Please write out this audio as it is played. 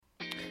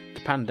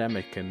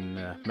pandemic and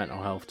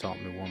mental health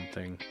taught me one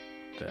thing,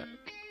 that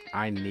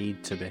I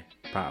need to be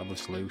part of the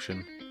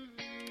solution.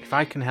 If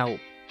I can help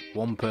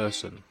one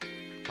person,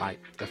 like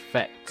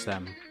affect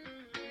them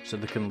so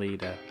they can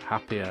lead a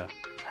happier,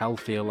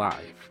 healthier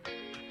life,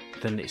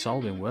 then it's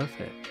all been worth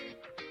it.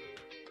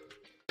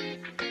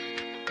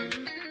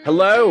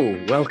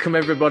 Hello, welcome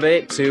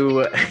everybody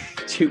to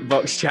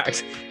Jukebox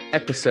Jacks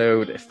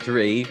episode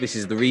 3. This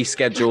is the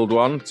rescheduled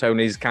one.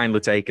 Tony's kindly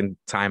taken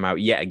time out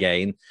yet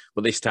again,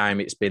 but this time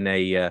it's been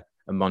a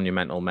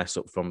monumental mess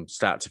up from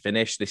start to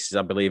finish. This is,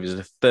 I believe, is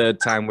the third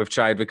time we've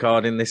tried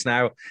recording this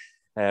now.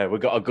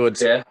 We've got a good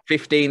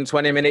 15,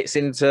 20 minutes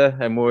into,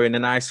 and we're in a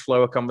nice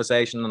flow of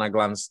conversation, and I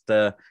glanced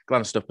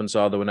up and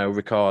saw there were no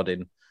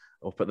recording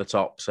up at the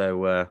top.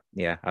 So,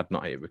 I'd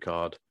not hit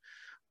record.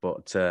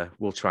 But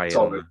we'll try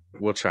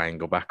and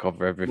go back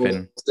over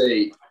everything.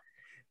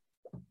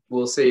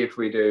 We'll see if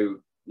we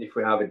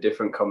have a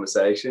different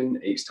conversation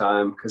each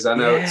time, because I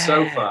know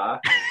so far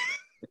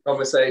the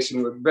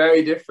conversation was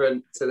very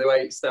different to the way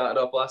it started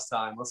off last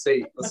time. We'll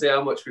see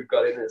how much we've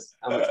got in us,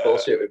 how much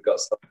bullshit we've got.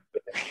 So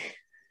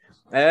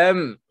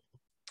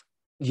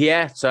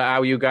how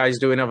are you guys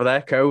doing over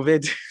there?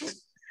 COVID?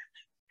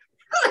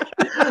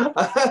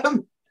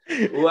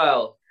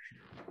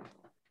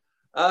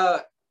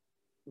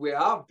 We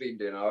have been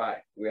doing all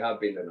right. We've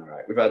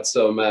had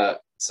some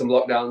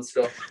lockdown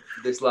stuff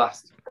this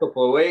last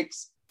couple of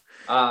weeks.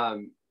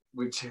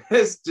 We've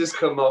just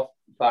come off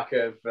back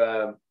of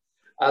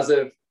as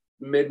of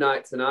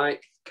midnight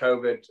tonight,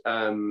 COVID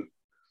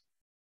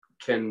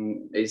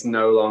is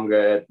no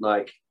longer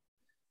like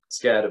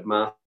scared of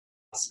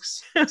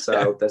masks,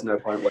 so there's no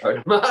point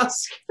wearing a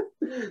mask.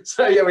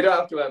 So we don't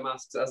have to wear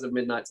masks as of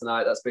midnight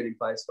tonight. That's been in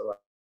place for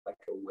like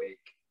a week.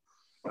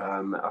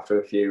 After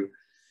a few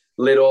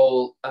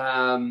little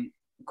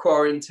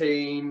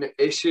quarantine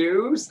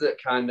issues that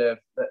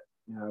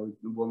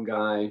one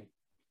guy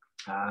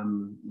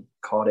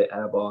caught it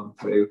airborne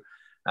through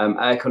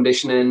air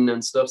conditioning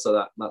and stuff, so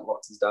that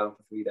locked us down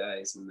for 3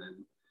 days, and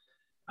then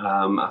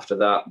after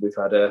that we've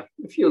had a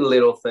few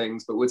little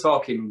things, but we're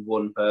talking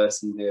one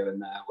person here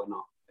and there. We're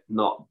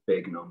not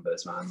big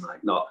numbers, man.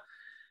 Like, not,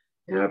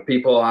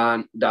 people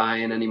aren't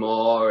dying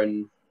anymore,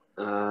 and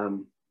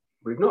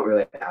we've not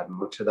really had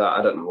much of that.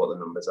 I don't know what the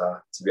numbers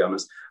are, to be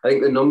honest. I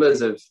think the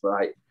numbers of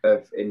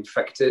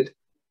infected,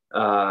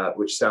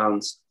 which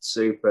sounds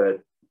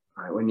super,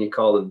 when you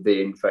call them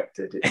the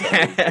infected, it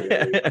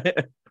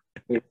sounds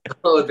really,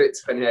 call a bit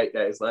 28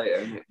 days later.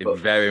 Isn't it? But,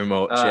 very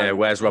much, yeah.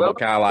 Where's Robert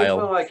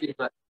Carlyle?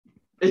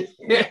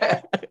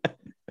 Yeah.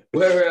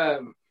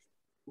 We're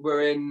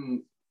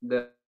in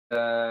the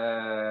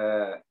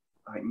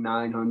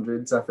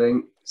 900s, I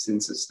think,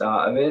 since the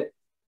start of it.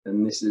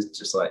 And this is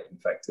just like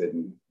infected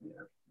and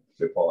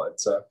reported.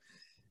 So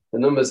the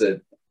numbers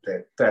they're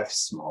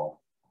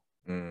small.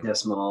 They're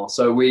small.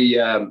 So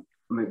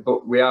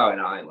but we are an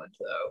island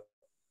though,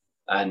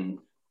 and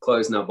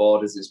closing our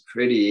borders is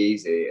pretty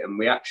easy. And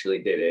we actually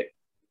did it.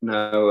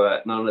 No,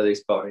 none of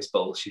this Boris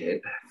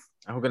bullshit.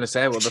 I'm going to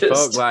say, what the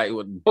fuck? Like,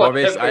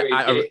 Boris,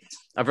 I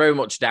very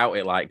much doubt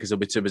it, like, because he'll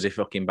be too busy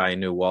fucking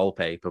buying new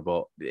wallpaper.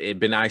 But it'd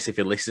be nice if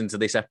you listened to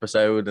this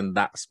episode and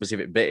that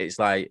specific bit. It's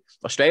like,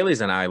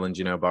 Australia's an island,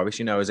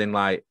 Boris, as in,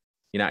 like,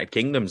 United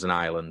Kingdom's an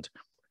island.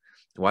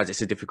 Why is it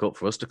so difficult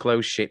for us to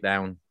close shit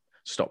down?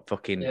 Stop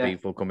fucking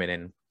people coming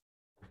in.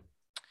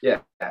 Yeah.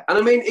 And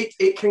I mean,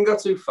 it can go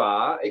too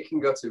far.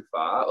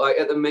 Like,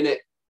 at the minute,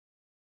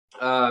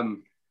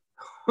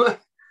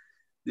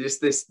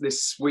 just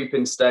this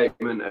sweeping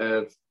statement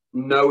of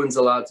no one's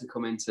allowed to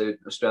come into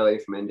Australia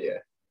from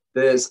India.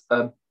 There's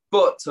a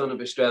butt ton of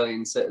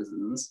Australian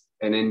citizens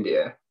in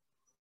India,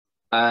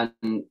 and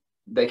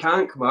they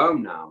can't come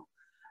home now.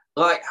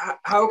 Like,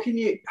 how can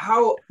a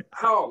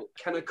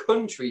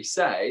country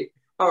say,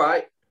 all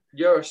right,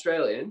 you're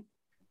Australian?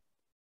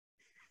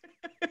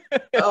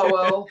 Oh,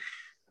 well,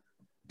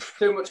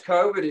 too much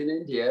COVID in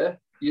India,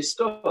 you're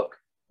stuck.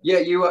 Yeah,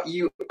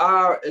 you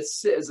are a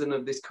citizen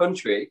of this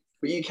country,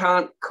 but you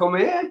can't come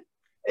here.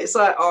 It's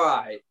like, all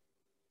right,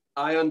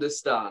 I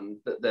understand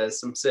that there's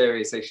some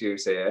serious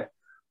issues here,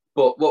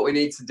 but what we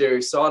need to do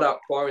is sort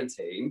out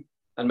quarantine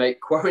and make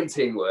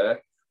quarantine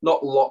work,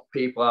 not lock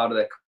people out of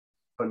their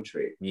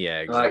country. Yeah,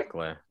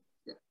 exactly.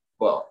 Like,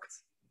 blocked.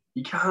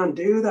 You can't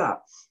do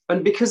that.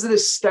 And because of the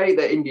state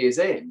that India's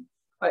in,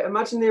 like,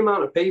 imagine the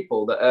amount of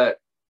people that are,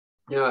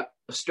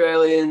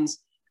 Australians,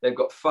 they've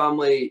got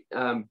family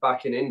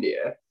back in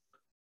India.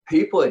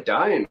 People are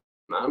dying,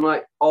 man,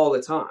 like, all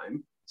the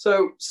time.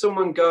 So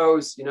someone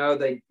goes,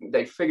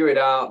 they figure it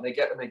out, they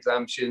get an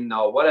exemption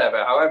or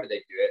whatever, however they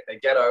do it, they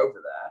get over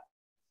there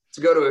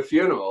to go to a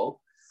funeral,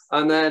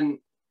 and then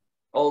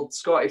old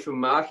Scotty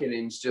from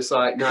marketing's just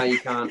like, no, you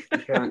can't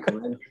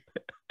come in.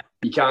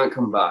 You can't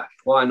come back.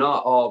 Why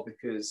not? Oh,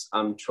 because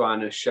I'm trying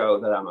to show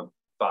that I'm a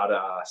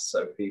badass,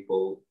 so they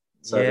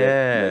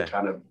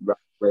kind of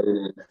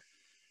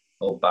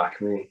will back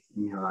me.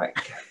 And you're like,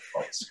 get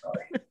fucked,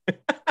 Scotty.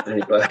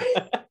 Anyway.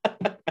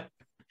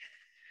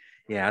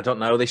 Yeah, I don't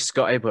know this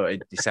Scotty,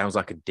 but he sounds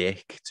like a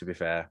dick, to be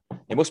fair.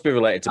 He must be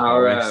related to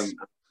Our Boris.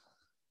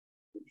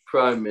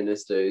 Prime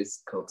Minister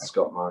is called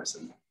Scott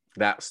Morrison.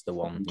 That's the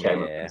one. He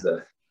came up as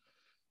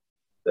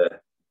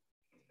the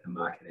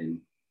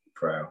marketing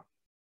pro.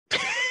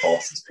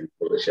 Forces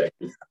people to shake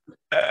his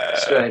hand.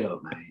 Straight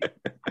up, mate.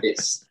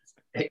 It's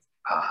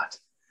hard.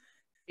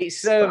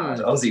 It's bad.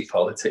 Aussie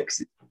politics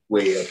is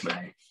weird,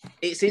 mate.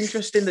 It's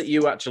interesting that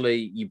you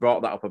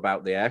brought that up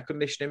about the air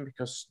conditioning,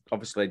 because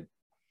obviously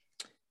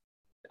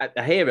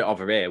I hear it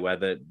over here where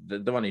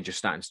they're only just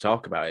starting to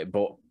talk about it,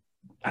 but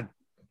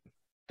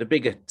the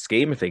bigger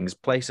scheme of things,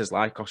 places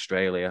like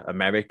Australia,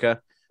 America,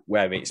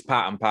 where it's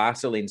part and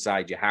parcel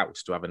inside your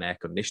house to have an air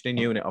conditioning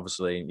unit.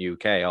 Obviously in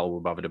UK, all we're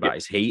bothered about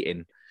is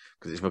heating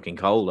because it's fucking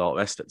cold all the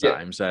rest of the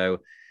time. So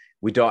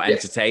we don't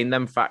entertain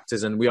them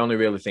factors, and we only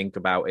really think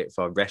about it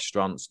for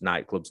restaurants,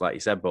 nightclubs, like you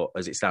said. But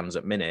as it stands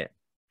at minute,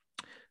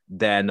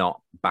 they're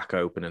not back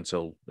open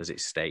until, as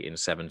it's stating,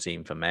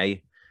 17th of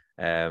May.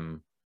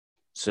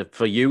 So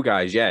for you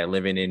guys,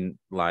 living in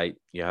like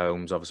your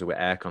homes, obviously with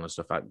aircon and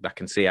stuff, I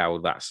can see how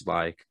that's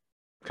like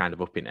kind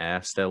of up in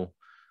air still.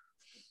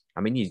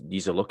 I mean,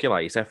 you're lucky,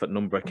 like you said, for the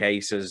number of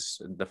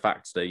cases, the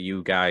fact that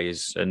you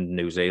guys and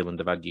New Zealand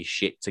have had your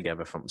shit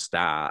together from the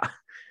start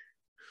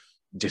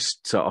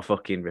just sort of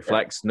fucking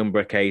reflects number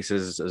of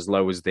cases as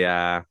low as they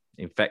are,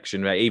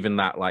 infection rate, even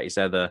that, like you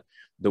said, the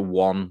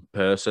one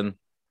person,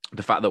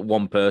 the fact that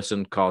one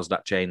person caused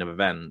that chain of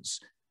events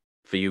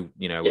for you,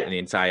 in the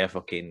entire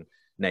fucking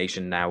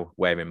nation now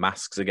wearing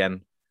masks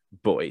again.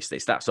 But it's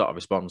that sort of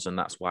response, and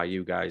that's why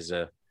you guys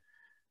are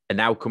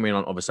now coming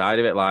on the other side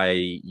of it. Like,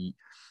 you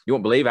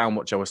won't believe how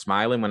much I was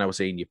smiling when I was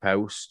seeing your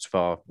posts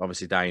for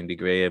obviously Dying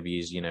Degree of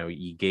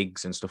your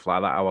gigs and stuff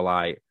like that. I was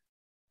like,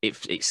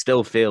 it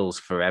still feels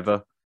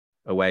forever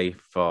away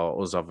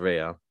for us over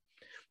here.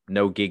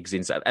 No gigs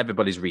inside.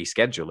 Everybody's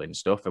rescheduling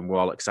stuff, and we're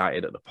all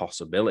excited at the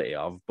possibility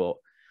of. But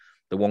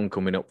the one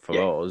coming up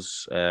for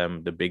us,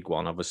 the big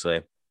one,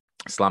 obviously,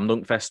 Slam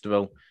Dunk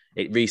Festival.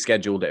 It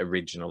rescheduled it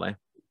originally,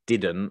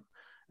 didn't.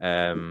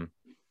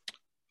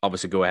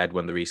 Obviously, go ahead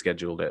when they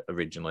rescheduled it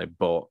originally,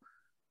 but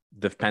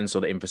they've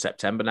penciled it in for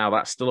September. Now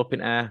that's still up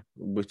in air.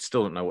 We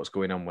still don't know what's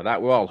going on with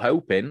that. We're all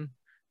hoping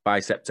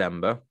by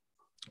September,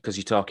 because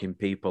you're talking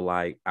people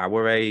like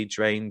our age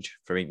range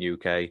for in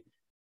UK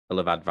will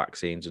have had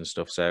vaccines and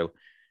stuff. So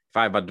if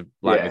I've had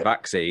my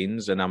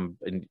vaccines, and I'm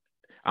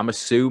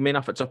assuming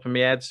off the top of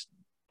my head,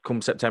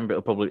 come September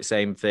it'll probably be the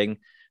same thing.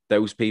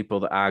 Those people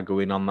that are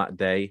going on that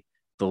day,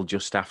 they'll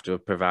just have to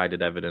have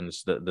provided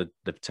evidence that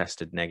they've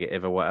tested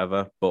negative or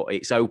whatever. But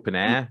it's open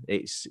air.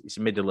 It's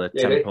middle of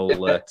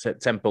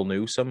Temple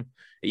Newsome.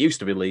 It used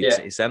to be Leeds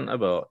City Centre,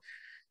 but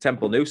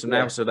Temple Newsome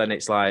now. So then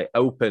it's like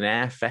open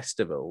air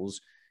festivals.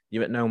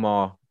 You're at no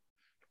more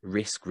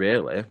risk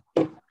really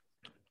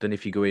than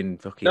if you go in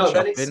fucking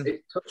shopping. Then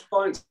it's touch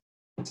points,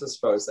 I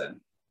suppose.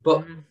 Then,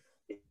 but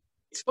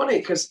it's funny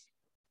because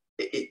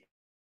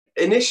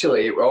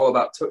initially it were all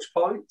about touch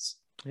points.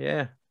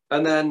 Yeah,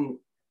 and then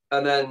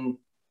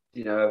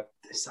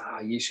it's,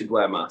 you should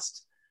wear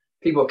masks.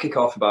 People kick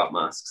off about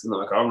masks, and they're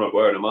like, I'm not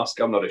wearing a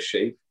mask. I'm not a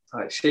sheep.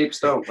 Like, sheep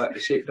don't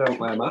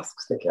wear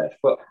masks, dickhead.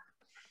 What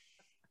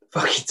the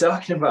fuck are you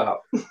talking about?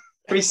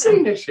 Have you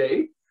seen a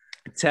sheep?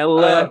 Tell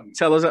us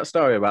that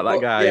story about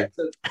that guy.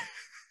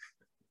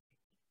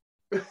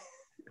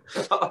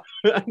 All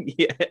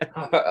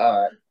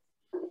right.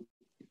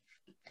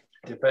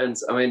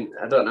 Depends. I mean,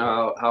 I don't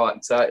know how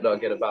excited I'll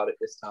get about it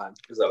this time,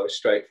 because I was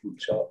straight from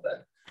the shop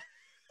then.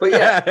 But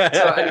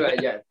so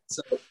anyway,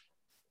 so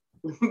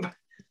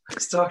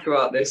let's talk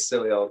about this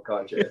silly old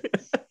codger.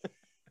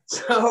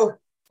 So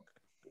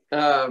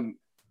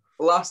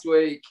last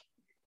week,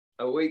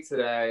 a week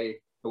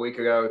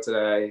ago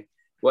today,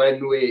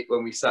 when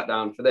we sat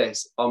down for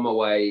this, on my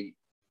way,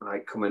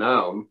 like coming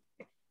home,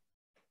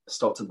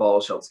 stopped at Ball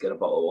Shop to get a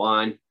bottle of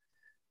wine.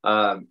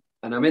 And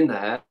I'm in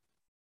there,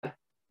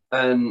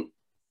 and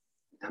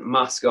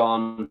mask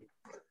on,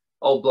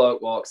 old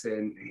bloke walks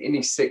in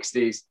his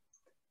 60s,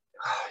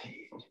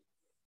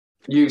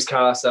 used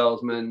car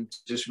salesman,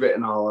 just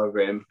written all over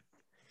him.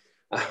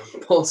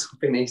 Pulls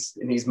up in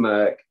his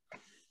Merc,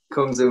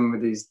 comes in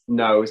with his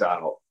nose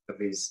out of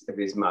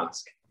his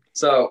mask.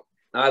 So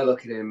I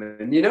look at him,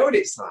 and you know what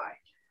it's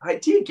like.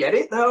 Like, do you get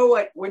it though?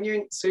 Like when you're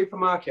in the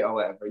supermarket or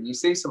whatever, and you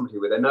see somebody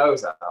with their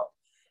nose out,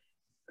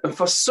 and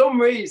for some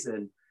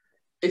reason,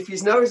 if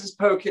his nose is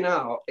poking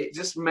out, it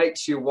just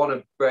makes you want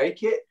to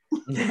break it.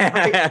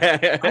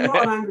 Like, I'm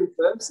not an angry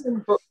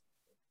person, but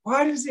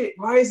why is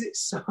it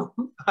so,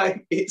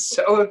 like, it's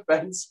so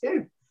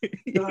offensive?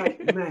 You're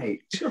like,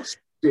 mate, just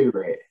do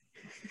it.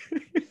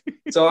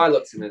 So I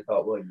looked at him and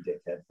thought, well, you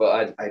dickhead.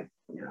 But I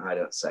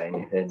don't say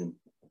anything,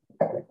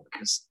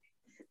 because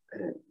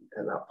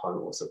at that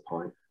point, what's the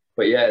point?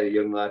 But yeah, the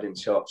young lad in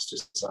shop's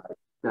just like,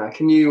 now,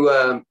 can you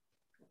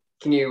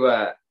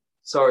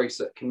sorry,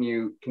 sir, can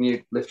you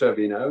lift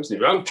over your nose? And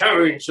he's like, I'm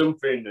carrying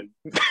something. And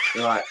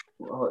he's like,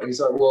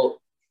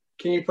 well,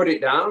 can you put it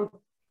down?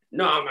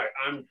 No, mate,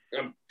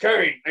 I'm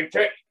carrying.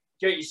 Can't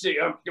you see?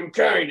 I'm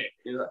carrying it.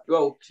 He's like,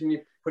 well, can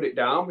you put it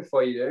down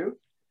before you do.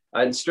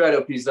 And straight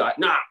up, he's like,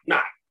 nah. And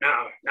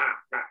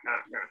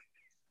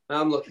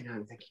I'm looking at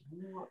him thinking,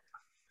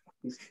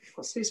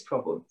 what's his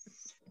problem?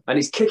 And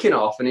he's kicking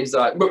off and he's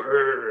like,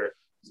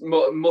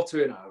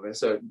 muttering over.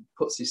 So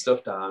puts his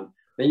stuff down.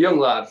 A young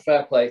lad,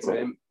 fair play to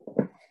him.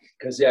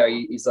 Because,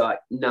 he's like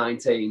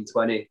 19,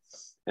 20.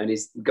 And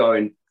he's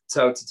going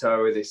toe to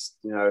toe with this,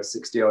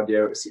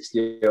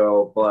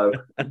 60-year-old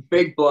bloke.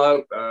 Big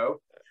bloke,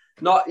 though.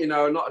 Not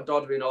a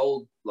doddering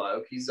old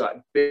bloke. He's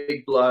like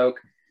big bloke.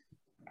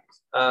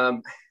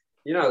 The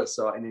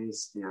sort, and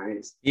he's.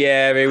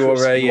 Yeah, he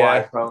were.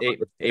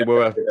 He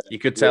were. You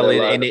could tell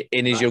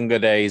in his younger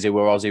days, he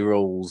were Aussie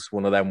Rules,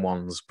 one of them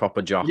ones,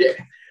 proper jock.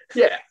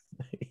 Yeah.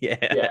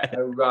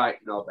 Right,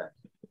 no bet.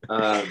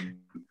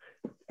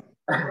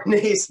 And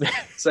he's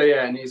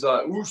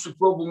like, what's the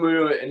problem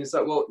with it? And he's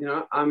like, well,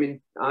 I'm in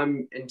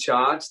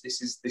charge.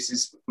 This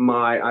is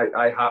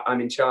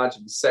I'm in charge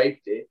of the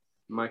safety of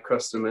my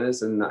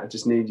customers, and I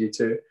just need you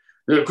to.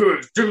 It's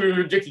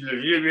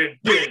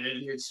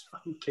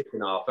fucking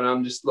kicking off, and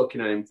I'm just looking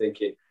at him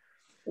thinking,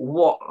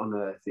 what on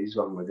earth is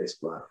wrong with this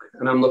bloke?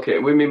 And I'm looking at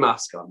him with my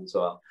mask on as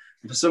well.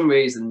 And for some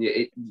reason,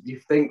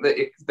 you think that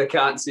they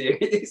can't see it.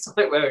 It's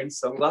like wearing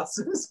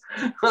sunglasses.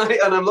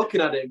 And I'm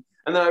looking at him,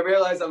 and then I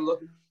realise I'm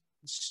looking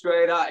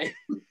straight at him.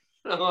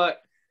 And I'm like,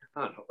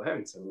 I'm not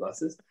wearing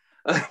sunglasses.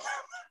 I'm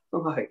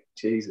like,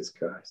 Jesus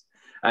Christ.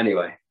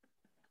 Anyway,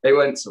 it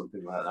went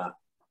something like that.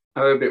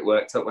 I was a bit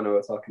worked up when I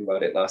was talking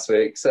about it last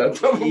week, so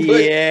probably,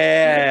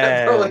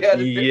 man.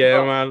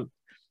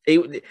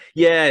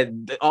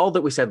 All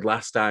that we said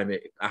last time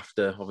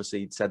after obviously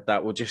he'd said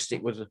that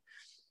it was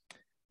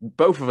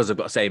both of us have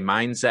got the same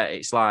mindset.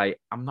 It's like,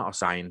 I'm not a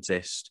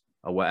scientist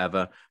or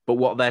whatever, but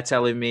what they're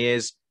telling me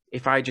is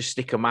if I just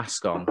stick a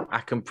mask on, I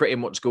can pretty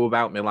much go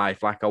about my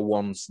life like I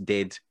once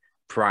did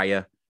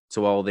prior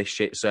to all this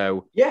shit.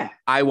 So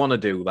I want to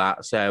do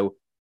that. So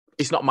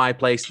it's not my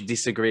place to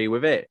disagree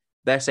with it.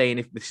 They're saying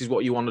if this is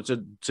what you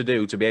wanted to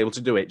do, to be able to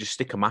do it, just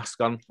stick a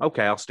mask on.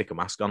 Okay, I'll stick a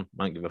mask on.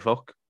 I don't give a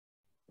fuck.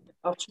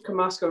 I'll stick a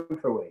mask on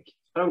for a week.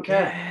 I don't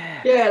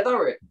care. Yeah, don't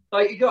worry.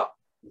 Like,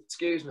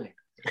 excuse me.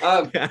 You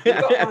got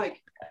like...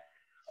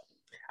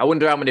 I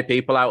wonder how many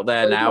people out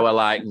there now are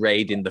like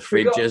raiding the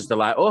fridges. They're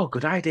like, oh,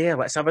 good idea.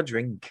 Let's have a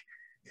drink.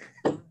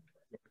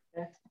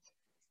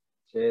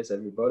 Cheers,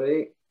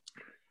 everybody.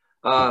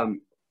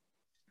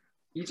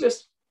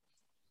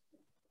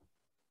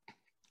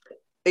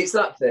 It's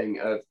that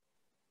thing of,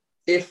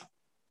 if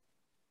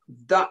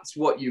that's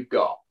what you've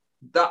got,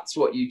 that's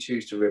what you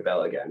choose to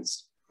rebel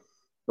against,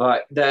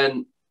 like,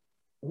 then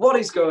what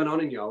is going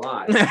on in your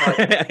life?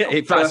 Like,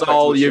 if that's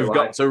all you've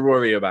got to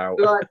worry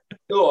about. Like,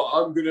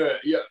 I'm gonna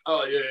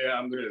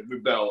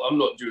rebel. I'm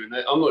not doing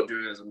it. I'm not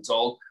doing as I'm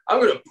told. I'm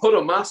gonna put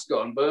a mask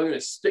on, but I'm gonna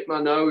stick my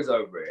nose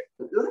over it.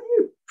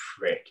 You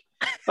prick.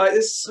 Like,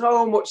 there's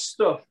so much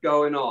stuff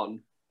going on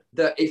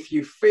that if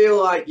you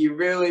feel like you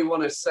really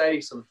want to say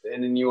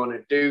something and you want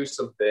to do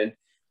something,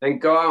 then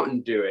go out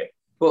and do it.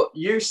 But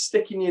you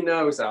sticking your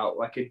nose out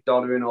like a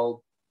doddering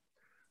old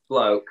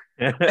bloke,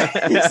 like,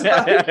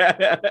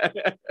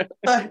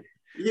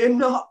 you're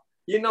not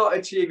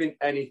achieving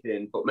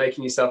anything but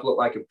making yourself look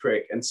like a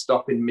prick and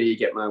stopping me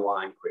get my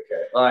wine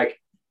quicker. Like,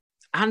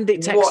 and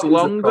it takes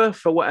longer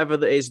for whatever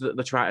that is that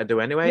they're trying to do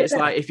anyway. Yeah. It's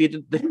like if they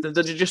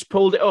just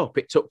pulled it up,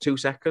 it took 2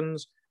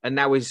 seconds, and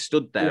now he's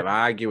stood there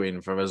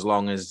arguing for as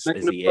long as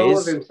he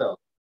is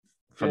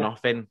for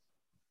nothing.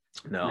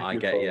 No, I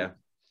get you.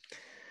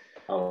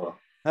 Oh.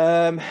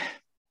 That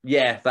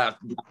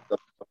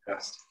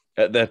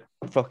at the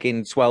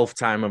fucking 12th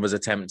time I was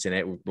attempting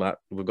it,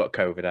 we've got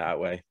COVID out of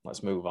the way.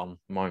 Let's move on.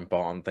 More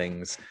important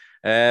things.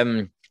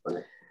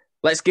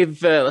 Let's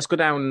go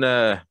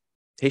down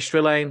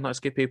history lane. Let's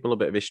give people a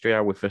bit of history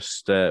how we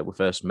first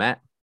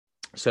met.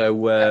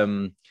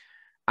 So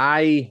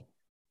I'd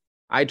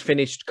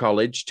finished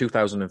college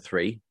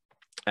 2003,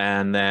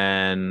 and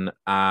then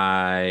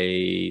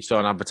I saw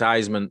an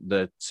advertisement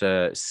that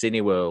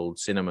Cineworld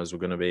cinemas were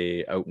going to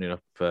be opening up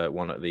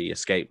one at the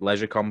Escape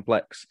Leisure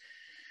Complex.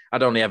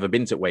 I'd only ever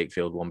been to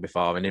Wakefield one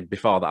before, and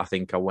before that, I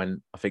think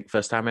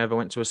first time I ever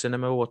went to a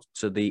cinema was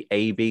to the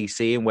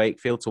ABC in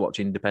Wakefield to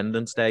watch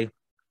Independence Day,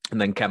 and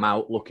then came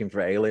out looking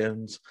for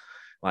aliens,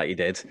 like you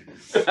did.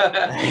 So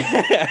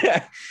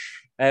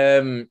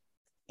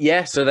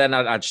then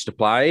I just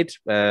applied.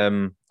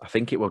 I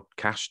think it was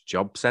Cash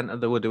Job Centre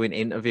that were doing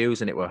interviews,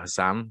 and it was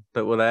Hassan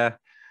that were there.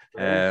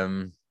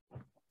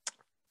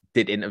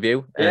 Did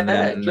interview.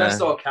 Just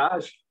saw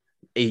Cash.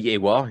 He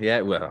was, yeah.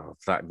 Well,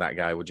 that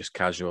guy was just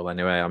casual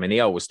anyway. I mean, he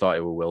always thought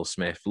he was Will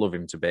Smith. Love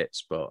him to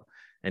bits,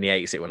 and he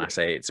hates it when I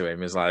say it to him.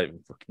 He's like,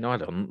 no, I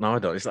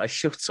don't. He's like,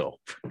 shut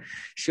up,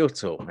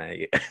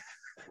 mate.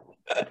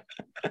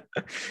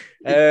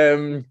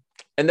 And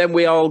then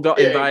we all got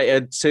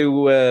invited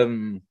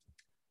to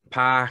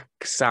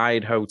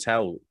Parkside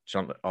Hotel, which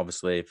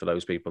obviously for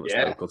those people that's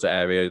local to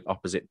area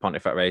opposite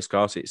Pontefract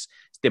Racecourse. It's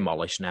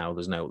demolished now.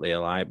 There's no there,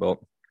 like, but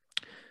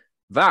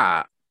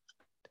that.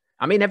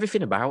 I mean,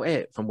 everything about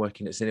it from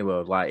working at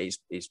Cineworld, like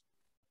it's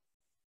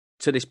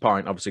to this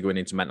point, obviously going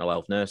into mental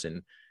health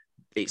nursing,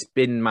 it's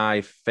been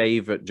my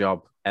favorite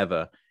job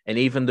ever. And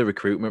even the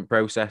recruitment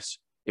process,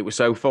 it was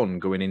so fun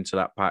going into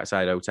that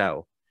Parkside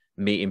Hotel,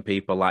 meeting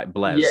people like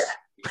Blaise.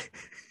 Yeah.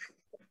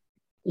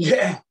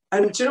 Yeah.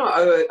 And do you know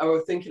what? I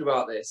was thinking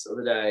about this the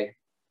other day,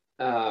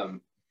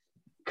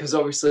 because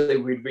obviously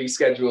we'd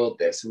rescheduled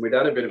this and we'd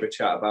had a bit of a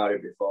chat about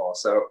it before.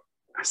 So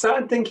I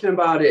started thinking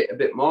about it a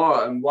bit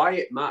more and why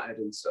it mattered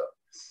and stuff.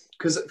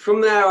 Because from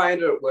there, I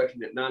ended up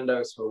working at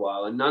Nando's for a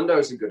while, and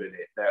Nando's are good at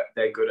it.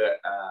 They're good at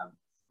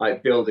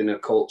like building a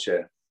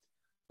culture,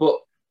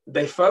 but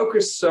they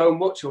focus so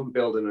much on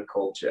building a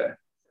culture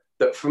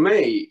that for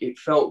me, it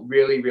felt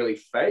really, really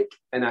fake,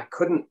 and I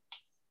couldn't.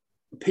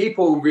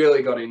 People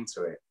really got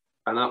into it,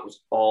 and that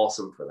was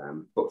awesome for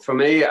them. But for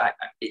me,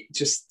 it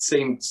just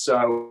seemed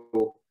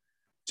so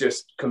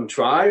just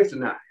contrived,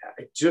 and I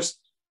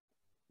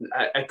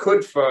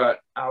could for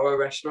our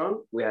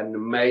restaurant. We had an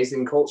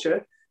amazing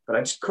culture. But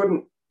I just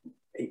couldn't,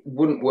 it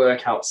wouldn't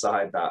work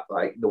outside that,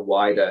 like the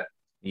wider.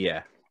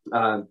 Yeah.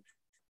 And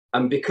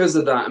because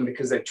of that, and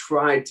because they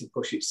tried to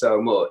push it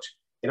so much,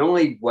 it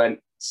only went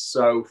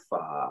so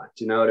far.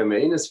 Do you know what I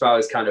mean? As far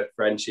as kind of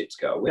friendships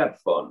go, we had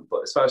fun,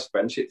 but as far as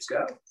friendships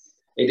go,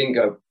 it didn't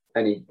go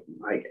any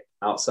like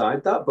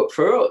outside that. But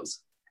for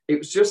us, it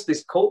was just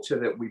this culture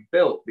that we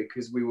built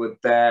because we were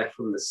there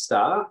from the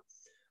start.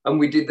 And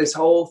we did this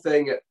whole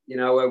thing,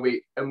 where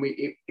it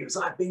was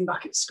like being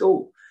back at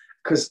school,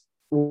 because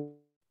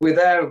we're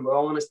there and we're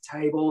all on his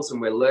tables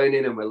and we're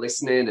learning and we're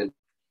listening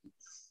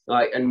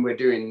and we're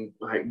doing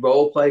like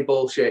role play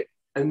bullshit.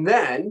 And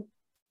then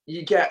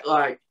you get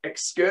like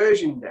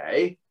excursion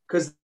day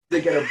because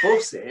they get a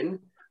bus in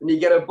and you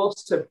get a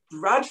bus to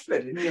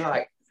Bradford and you're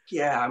like,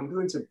 yeah, I'm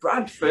going to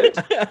Bradford.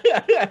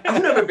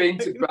 I've never been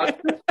to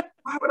Bradford.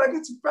 Why would I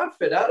go to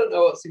Bradford? I don't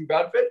know what's in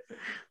Bradford,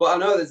 but I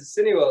know there's a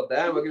Cineworld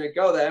there and we're going to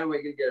go there and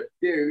we're going to get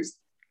abused.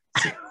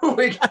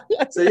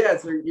 So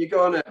you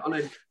go on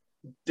a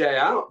day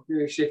out,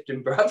 doing a shift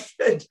in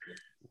Bradford,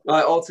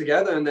 like all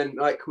together, and then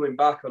like coming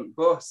back on the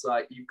bus,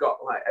 like you've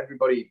got like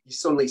everybody, you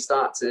suddenly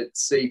start to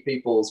see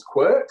people's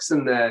quirks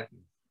and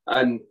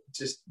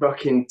just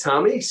fucking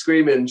Tammy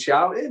screaming and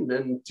shouting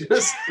and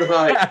just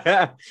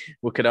like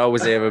we could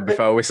always hear her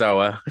before we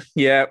saw her.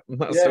 Yeah,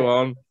 that's the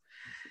one.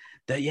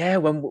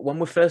 When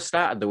we first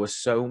started, there were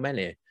so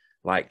many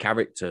like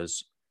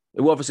characters.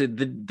 Obviously,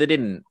 they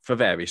didn't, for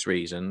various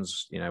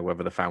reasons,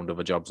 whether they found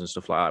other jobs and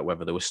stuff like that,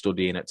 whether they were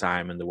studying at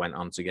time and they went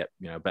on to get,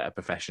 better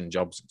profession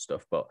jobs and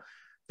stuff. But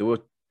there were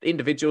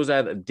individuals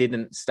there that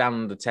didn't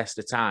stand the test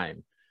of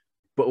time.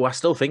 But who I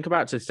still think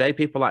about to today,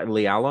 people like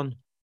Lee Allen.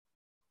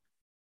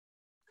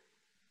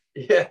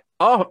 Yeah.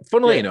 Oh,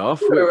 funnily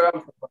enough,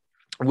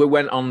 we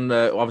went on,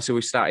 obviously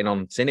we started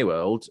on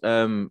Cineworld.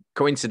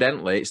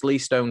 Coincidentally, it's Lee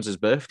Stones'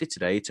 birthday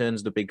today. He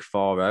turns the big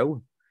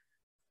 40.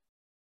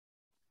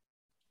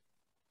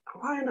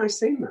 Why hadn't I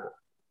seen that?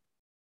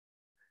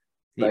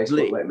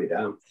 Facebook let me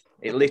down.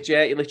 It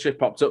literally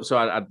popped up. So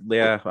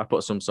I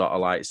put some sort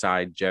of like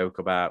side joke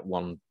about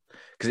one,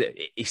 because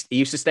he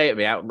used to stay at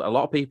me out. A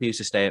lot of people used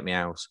to stay at my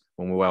house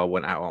when we all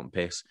went out on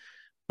piss.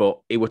 But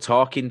he were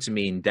talking to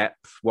me in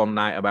depth one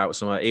night about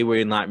something. He were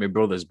in like my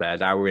brother's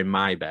bed. I were in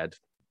my bed.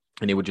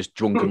 And he were just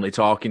drunkenly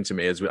talking to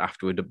me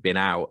after we'd been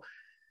out.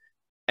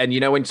 And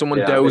when someone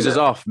dozes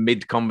off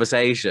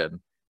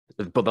mid-conversation,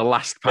 but the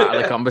last part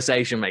of the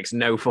conversation makes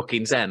no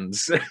fucking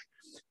sense.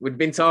 We'd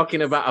been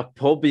talking about a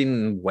pub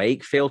in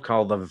Wakefield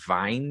called the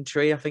Vine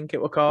Tree, I think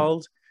it were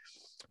called.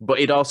 But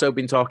he'd also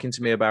been talking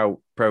to me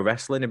about pro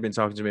wrestling. He'd been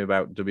talking to me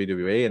about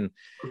WWE. And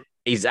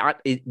he's at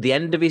the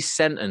end of his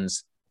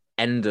sentence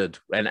ended.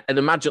 And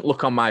imagine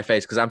look on my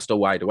face, because I'm still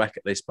wide awake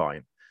at this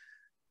point.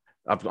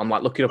 I'm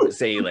like looking up at the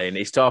ceiling.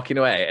 He's talking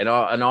away. And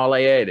all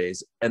I heard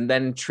is, and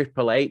then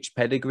Triple H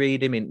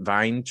pedigreed him in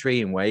Vine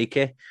Tree in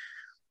Wakey.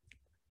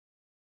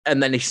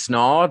 And then he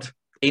snored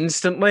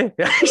instantly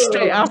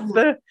straight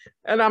after.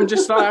 And I'm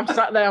just like, I'm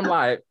sat there, I'm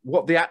like,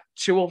 what the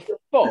actual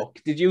fuck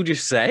did you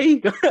just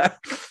say?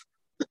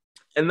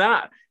 And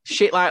that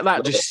shit like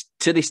that, just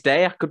to this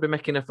day, I could be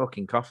making a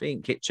fucking coffee in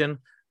the kitchen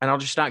and I'll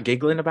just start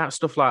giggling about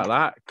stuff like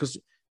that, because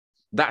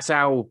that's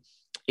how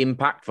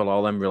impactful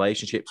all them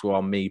relationships were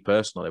on me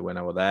personally when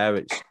I were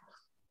there.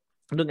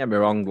 Don't get me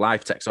wrong,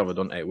 life takes over,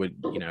 doesn't it?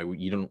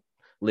 You don't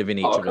live in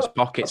each other's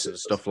pockets and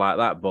stuff like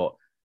that, but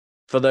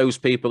for those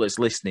people that's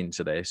listening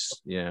to this,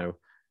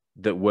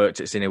 that worked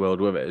at Cineworld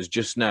with us,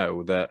 just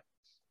know that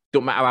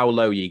don't matter how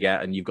low you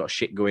get and you've got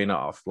shit going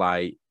off,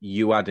 like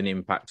you had an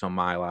impact on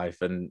my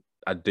life. And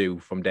I do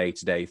from day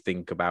to day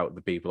think about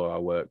the people who I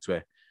worked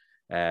with.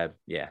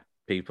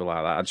 People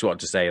like that. I just wanted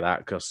to say that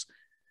because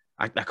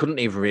I couldn't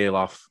even reel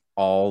off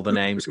all the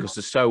names because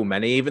there's so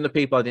many, even the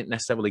people I didn't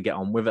necessarily get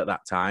on with at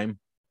that time.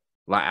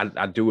 Like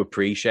I do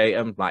appreciate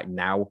them like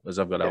now as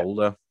I've got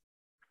older.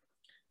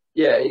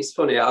 Yeah, it's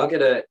funny. I'll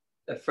get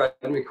a friend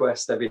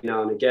request every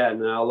now and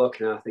again, and I'll look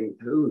and I think,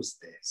 who's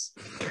this?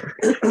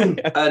 And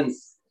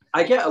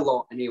I get a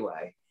lot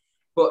anyway.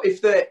 But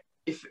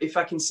if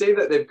I can see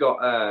that they've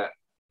got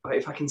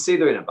if I can see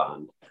they're in a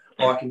band,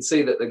 or I can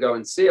see that they go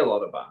and see a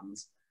lot of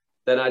bands,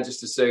 then I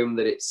just assume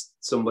that it's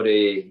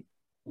somebody,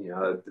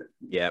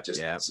 just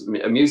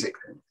a music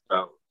thing.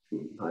 So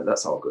like,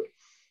 that's all good.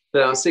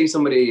 Then I'll see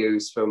somebody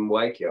who's from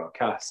Wakey or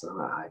Cass, and I'm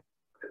like,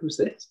 who's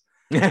this?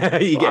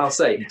 I'll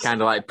say,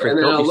 kind of like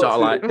prick up, you sort of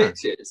like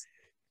pictures.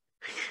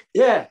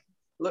 Yeah,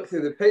 look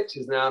through the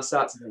pictures, and I'll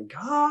start to think,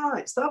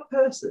 it's that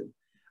person.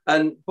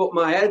 But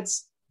my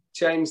head's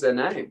changed their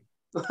name.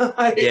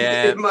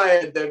 In my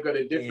head, they've got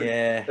a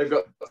different. They've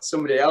got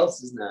somebody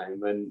else's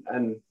name,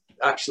 and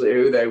actually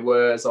who they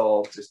were is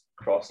all just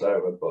crossed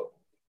over. But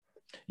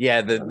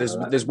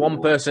there's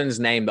one person's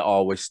name that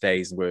always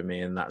stays with me,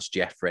 and that's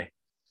Jeffrey.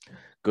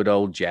 Good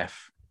old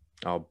Jeff,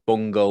 or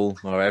Bungle,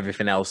 or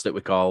everything else that we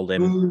called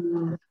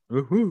him.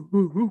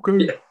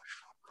 Okay. Yeah.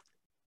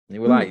 He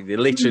were like,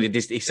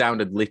 he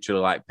sounded literally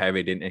like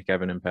Perry, didn't he?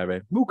 Kevin and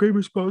Perry. Okay,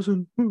 Miss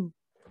Parson.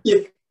 Yeah.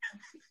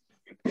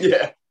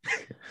 Yeah.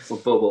 Or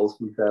Bubbles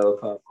from Trailer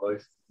Park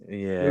Boys.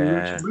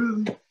 Yeah.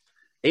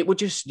 It would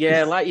just,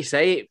 like you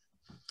say,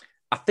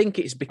 I think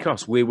it's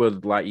because we were,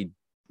 like you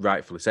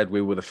rightfully said,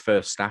 we were the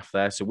first staff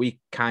there. So we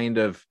kind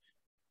of,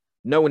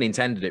 no one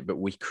intended it, but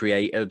we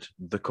created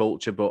the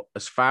culture. But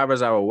as far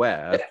as I'm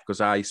aware, because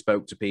I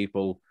spoke to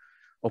people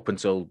up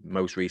until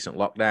most recent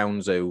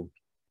lockdowns who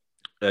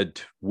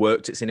had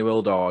worked at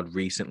Cineworld or had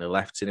recently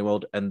left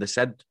Cineworld, and they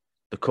said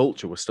the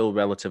culture was still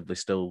relatively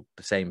the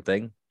same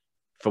thing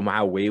from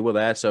how we were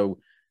there. So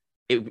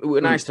it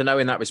was nice to know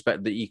in that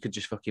respect that you could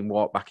just fucking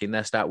walk back in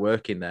there, start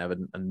working there,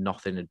 and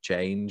nothing had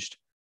changed.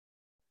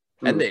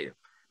 And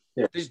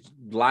there's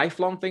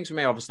lifelong things for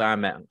me. Obviously, I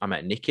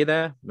met Nikki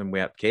there when we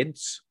had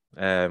kids.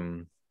 I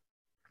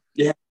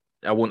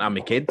wouldn't have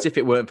my kids if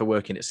it weren't for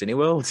working at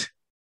Cineworld.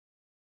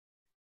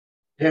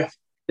 Yeah.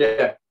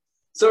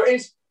 So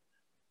is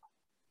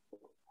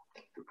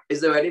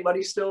there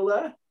anybody still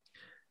there?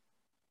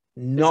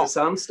 Is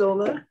Sam still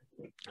there?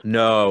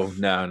 No.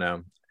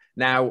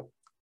 Now,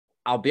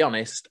 I'll be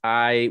honest.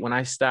 When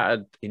I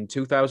started in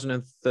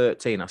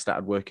 2013, I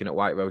started working at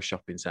White Rose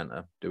Shopping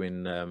Centre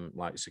doing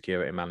like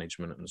security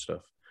management and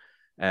stuff.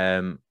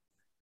 And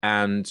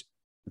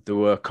there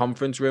were a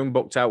conference room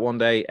booked out one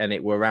day, and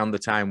it were around the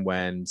time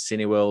when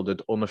Cineworld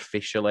had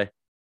unofficially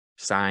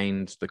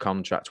signed the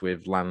contract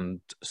with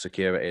Land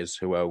Securities,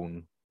 who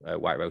own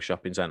White Rose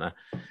Shopping Centre,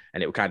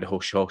 and it was kind of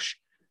hush hush.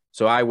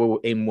 So I were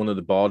in one of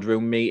the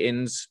boardroom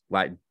meetings,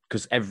 like,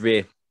 because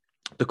the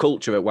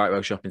culture at White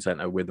Rose Shopping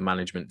Centre with the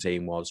management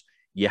team was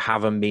you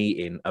have a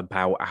meeting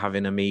about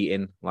having a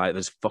meeting. Like,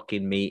 there's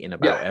fucking meeting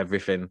about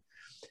everything.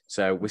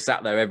 So we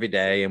sat there every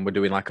day and we're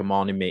doing like a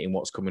morning meeting.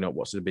 What's coming up?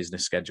 What's the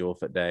business schedule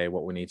for the day?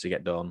 What we need to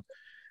get done?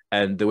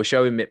 And they were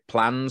showing me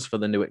plans for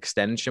the new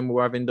extension we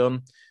were having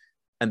done.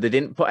 And they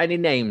didn't put any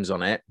names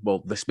on it.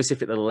 Well, they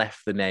specifically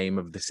left the name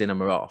of the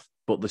cinema off,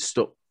 but they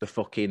stuck the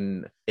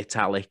fucking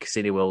italic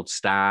Cineworld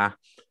star,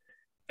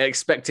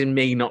 expecting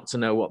me not to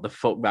know what the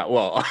fuck that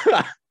was.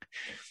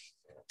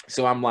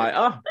 So I'm like,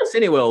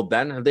 Cineworld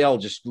then. And they all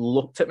just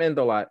looked at me and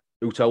they're like,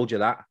 who told you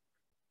that?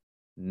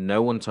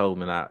 No one told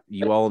me that.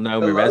 You all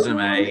know my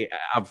resume.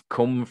 I've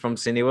come from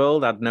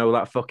Cineworld. I'd know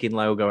that fucking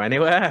logo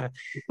anywhere.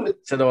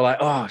 So they were like,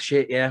 oh,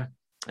 shit, yeah.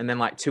 And then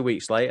like 2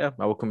 weeks later,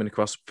 I was coming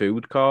across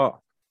food court.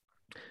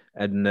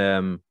 And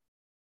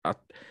I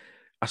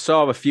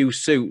saw a few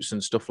suits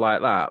and stuff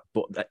like that,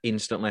 but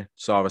instantly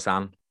saw a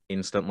San,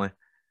 instantly.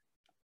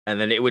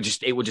 And then it was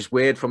just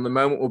weird from the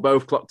moment we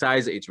both clocked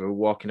eyes at each other,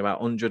 walking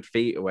about 100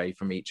 feet away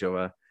from each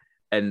other.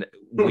 And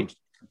we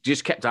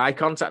just kept eye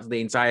contact the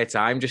entire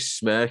time, just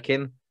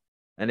smirking.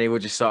 And they were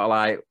just sort of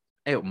like,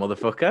 hey,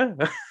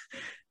 motherfucker.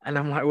 And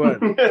I'm like,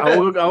 what? I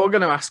was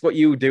going to ask what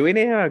you doing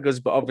here. Because,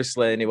 but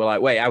obviously, and he were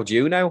like, wait, how do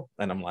you know?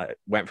 And I'm like,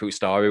 went through a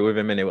story with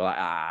him, and he were like,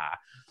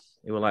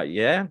 He were like,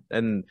 yeah.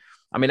 And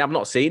I mean, I've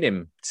not seen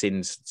him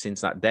since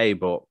that day,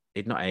 but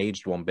he'd not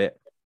aged one bit.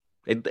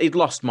 He'd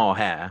lost more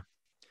hair.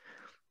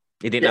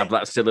 He didn't have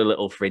that silly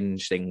little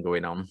fringe thing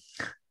going on.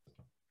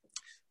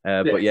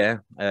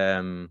 But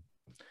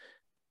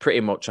pretty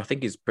much, I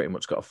think he's pretty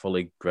much got a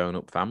fully grown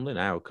up family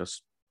now.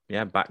 Because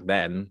back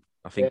then,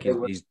 I think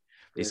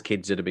his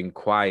kids had been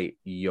quite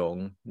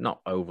young, not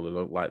overly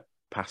like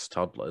past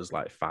toddlers,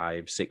 like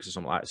 5, 6 or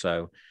something like that.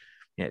 So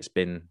yeah, it's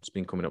been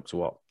coming up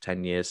to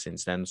 10 years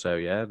since then. So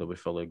yeah, they'll be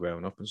fully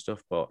grown up and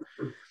stuff. But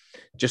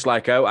just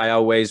like I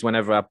always,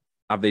 whenever I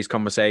have these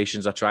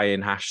conversations, I try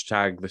and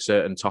hashtag the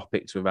certain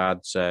topics we've had.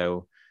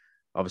 So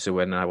obviously,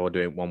 when I was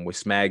doing one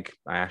with Smeg,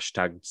 I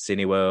hashtagged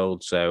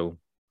Cineworld. So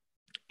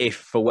if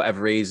for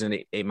whatever reason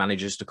it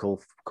manages to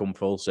come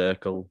full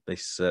circle,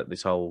 this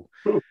whole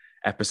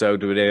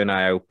episode we're doing,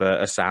 I hope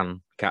a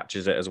San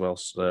catches it as well.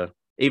 So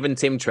even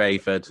Tim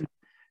Trayford,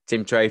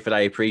 I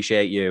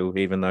appreciate you,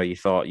 even though you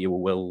thought you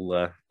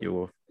were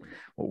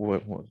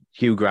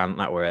Hugh Grant.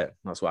 That were it.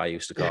 That's what I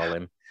used to call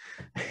him.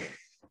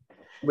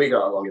 We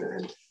got along in the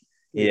end.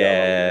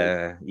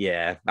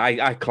 Yeah.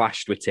 I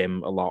clashed with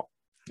Tim a lot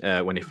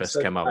when he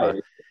first came over.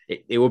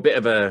 It was a bit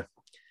of a.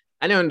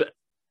 I know.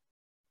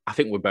 I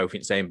think we're both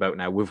in the same boat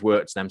now. We've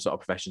worked them sort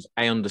of professions.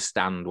 I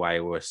understand why we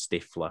were a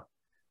stiffler,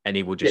 and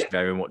he would just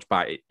very much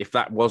bite it. If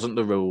that wasn't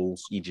the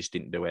rules, you just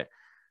didn't do it.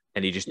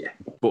 And he just,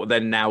 but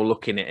then now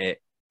looking at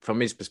it from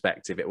his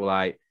perspective, it was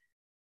like,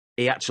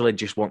 he actually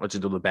just wanted to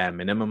do the bare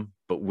minimum,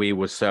 but we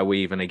were so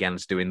even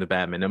against doing the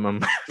bare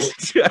minimum.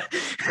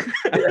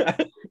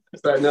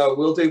 So no,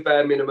 we'll do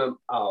bare minimum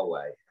our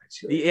way.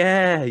 Actually.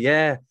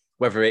 Yeah.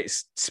 Whether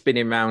it's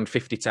spinning around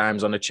 50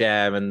 times on a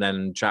chair and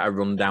then try to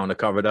run down a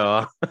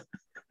corridor.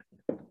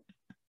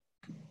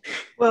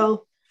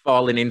 Well,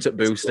 falling into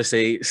booster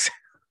seats.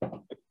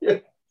 Yeah.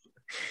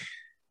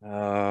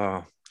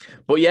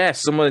 But yeah,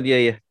 some of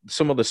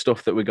the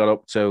stuff that we got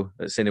up to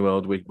at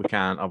Cineworld, we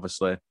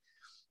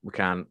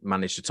can't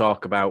manage to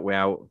talk about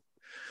without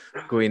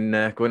going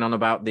on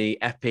about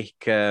the epic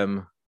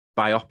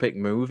biopic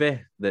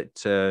movie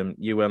that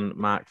you and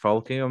Mark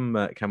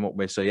Falkingham came up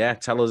with. So yeah,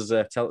 tell us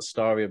a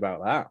story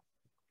about that.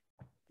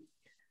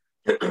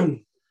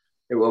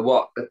 It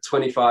was a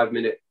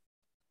 25-minute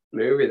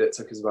movie that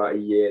took us about a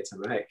year to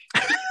make.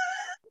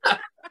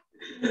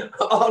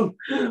 On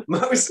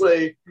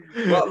mostly,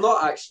 well,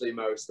 not actually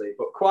mostly,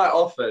 but quite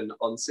often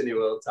on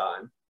Cineworld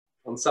time,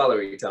 on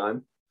salary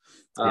time.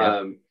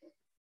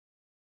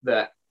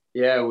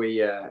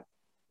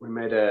 We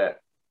made a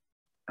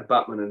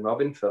Batman and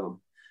Robin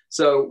film.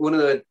 So one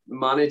of the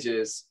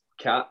managers,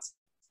 Kat,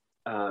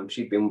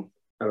 she'd been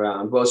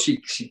around. Well,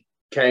 she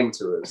came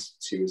to us.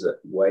 She was at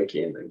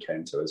Waking and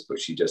came to us, but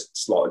she just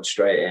slotted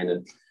straight in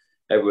and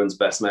everyone's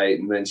best mate.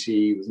 And then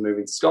she was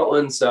moving to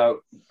Scotland.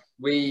 So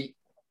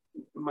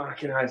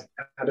Mark and I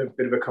had a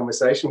bit of a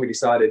conversation. We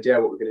decided,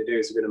 what we're going to do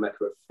is we're going to make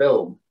her a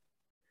film.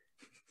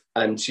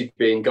 And she'd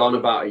been gone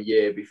about a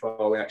year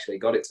before we actually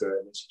got it to her,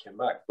 and then she came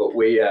back. But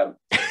we,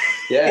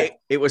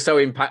 it was so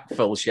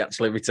impactful. She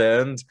actually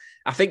returned.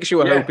 I think she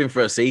was hoping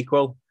for a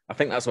sequel. I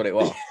think that's what it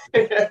was.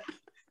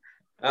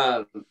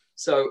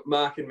 So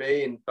Mark and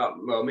me and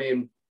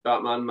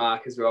Batman,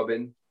 Mark as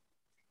Robin,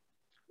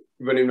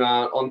 running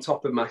around on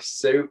top of my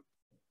suit,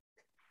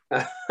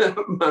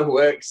 my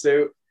work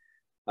suit,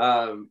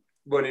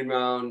 running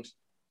around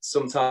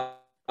sometimes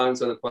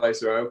when the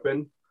place are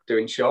open,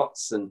 doing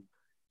shots and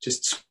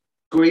just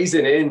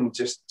squeezing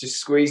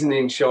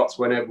in shots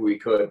whenever we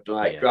could,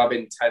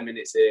 grabbing 10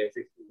 minutes here,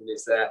 15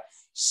 minutes there,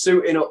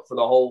 suiting up for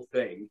the whole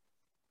thing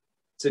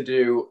to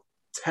do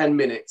 10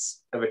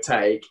 minutes of a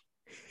take,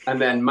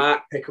 and then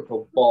Mark pick up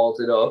and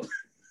balled it up.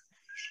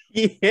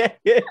 Yeah.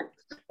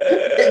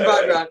 In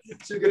background,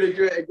 so we're going to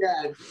do it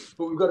again,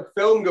 but we've got a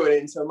film going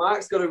in, so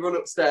Mark's got to run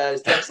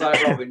upstairs, dressed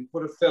like Robin,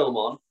 put a film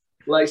on,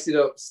 lace it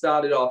up,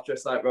 started off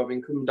dressed like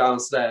Robin, come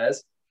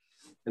downstairs,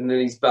 and then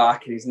he's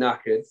back and he's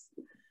knackered.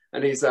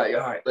 And he's like,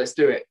 all right, let's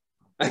do it.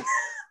 And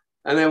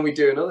then we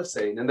do another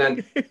scene. And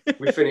then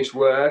we finish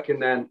work.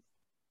 And then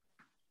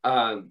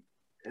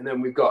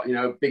we've got,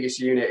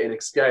 biggest unit in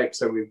Escape.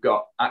 So we've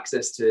got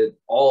access to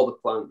all the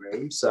plant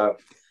rooms. So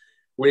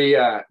we,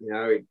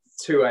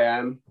 2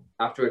 a.m.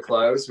 after we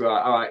close, we're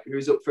like, all right,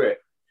 who's up for it?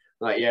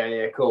 Like,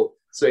 yeah, cool.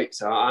 Sweet.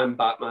 So I'm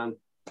Batman.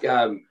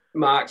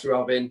 Mark's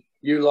Robin.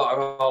 You lot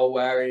are all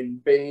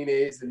wearing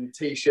beanies and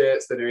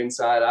T-shirts that are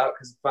inside out,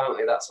 because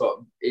apparently that's what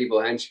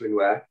evil henchmen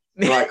wear.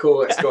 I'm like, cool,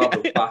 let's go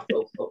have a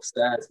battle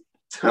upstairs.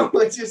 So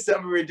let's just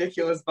have a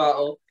ridiculous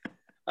battle.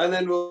 And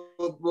then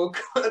we'll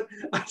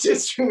I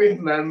just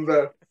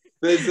remember.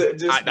 I'm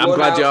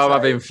glad you're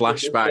having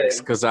flashbacks,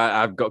 because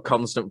I've got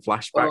constant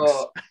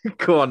flashbacks.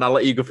 Go on, I'll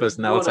let you go first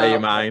and I'll tell you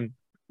mine.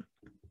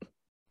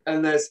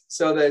 And there's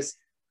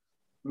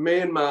me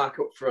and Mark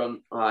up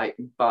front, like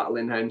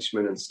battling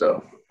henchmen and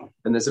stuff.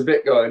 And there's a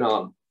bit going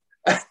on.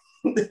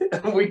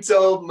 And we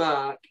told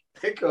Mark,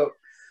 pick up,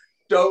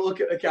 don't look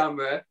at the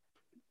camera.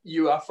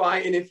 You are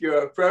fighting. If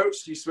you're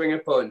approached, you swing a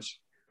punch.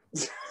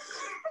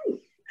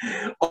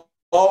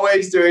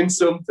 Always doing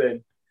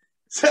something.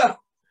 So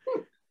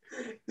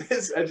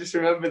I just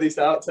remember this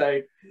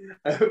outtake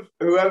of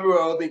whoever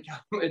were holding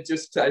camera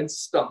just trying to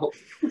stop.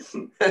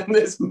 And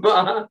there's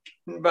Mark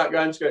in the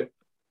background going.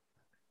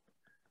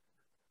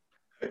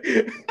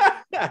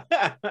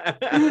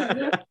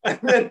 And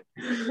then,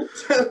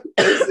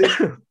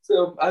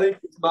 so I think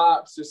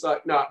Mark's just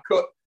like, no,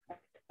 cut.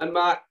 And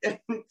Mark,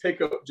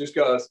 pick up, just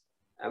goes,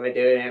 am I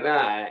doing it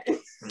right?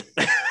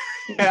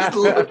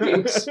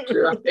 Looking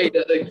straight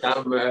at the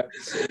camera,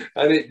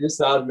 and it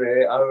just had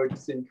me. I would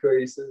just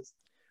increases.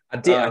 I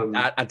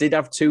did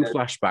have two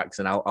flashbacks,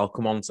 and I'll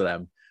come on to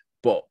them.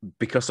 But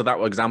because of that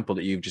example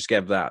that you've just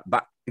gave, that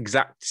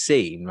exact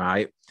scene,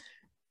 right?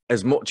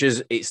 As much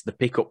as it's the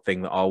pickup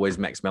thing that always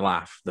makes me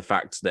laugh, the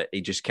fact that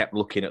he just kept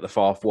looking at the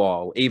fourth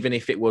wall, even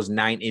if it was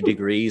 90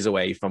 degrees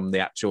away from the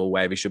actual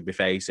where he should be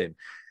facing,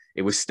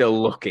 it was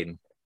still looking.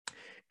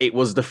 It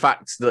was the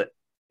fact that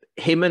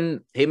him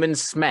and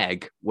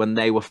Smeg, when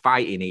they were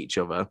fighting each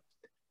other,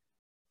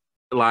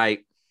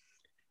 like,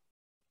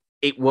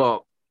 it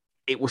was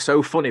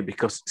so funny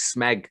because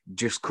Smeg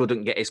just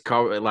couldn't get his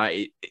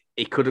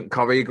he couldn't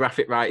choreograph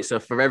it right. So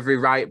for every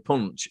right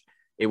punch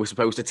he was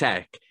supposed to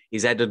take,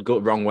 his head had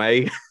got wrong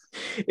way.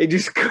 It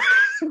just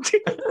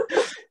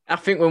I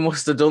think we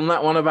must have done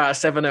that one about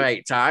 7 or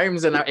 8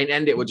 times, and in the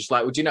end it was just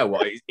like, well, do you know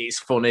what? It's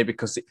funny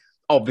because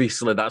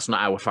obviously that's not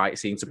how a fight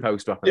scene's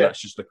supposed to happen. Yeah.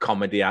 That's just a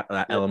comedy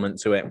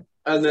element to it.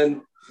 And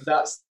then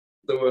that's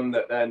the one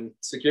that then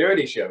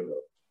security showed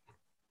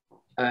up.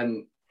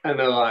 And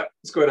they're like,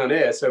 what's going on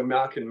here? So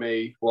Mark and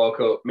me walk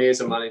up, me as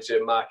a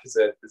manager, Mark as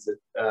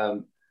a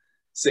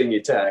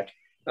senior tech.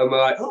 And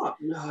we're like, oh,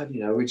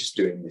 no, we're just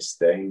doing this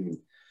thing.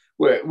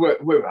 We're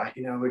right,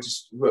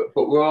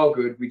 but we're all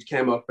good. We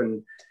came up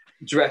and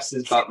dressed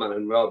as Batman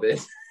and Robin.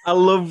 I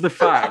love the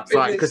fact,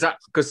 like, because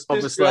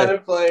obviously trying to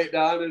play it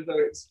down as though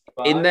it's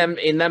fine.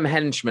 in them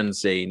henchmen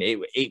scene,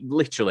 it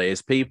literally,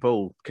 as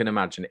people can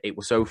imagine, it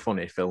was so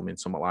funny filming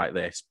something like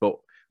this. But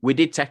we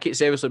did take it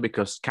seriously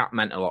because Cap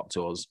meant a lot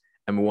to us,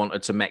 and we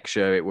wanted to make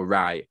sure it were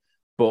right.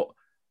 But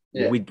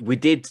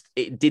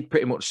it did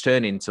pretty much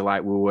turn into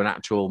like we were an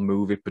actual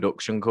movie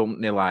production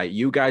company. Like,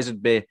 you guys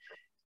would be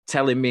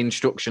telling me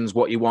instructions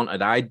what you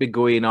wanted. I'd be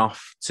going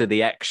off to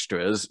the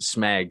extras,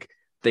 Smeg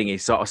thingy,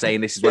 sort of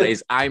saying this is what it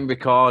is. I'm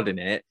recording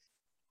it.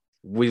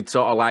 We'd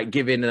sort of like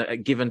give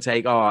and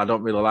take. Oh, I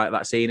don't really like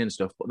that scene and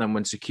stuff. But then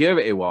when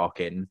security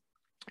walk in,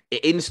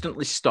 it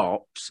instantly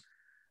stops.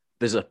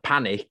 There's a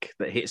panic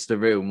that hits the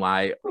room.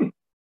 Like,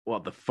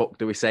 what the fuck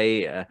do we say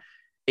here?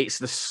 It's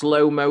the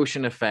slow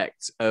motion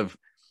effect of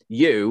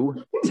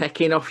you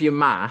taking off your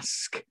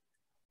mask,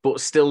 but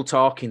still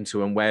talking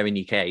to him wearing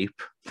your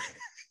cape.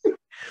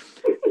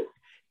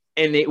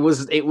 And it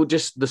was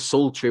just the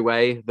sultry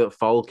way that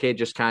Falky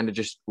just kind of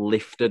just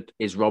lifted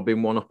his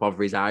Robin one up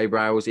over his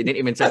eyebrows. He didn't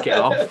even take it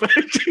off.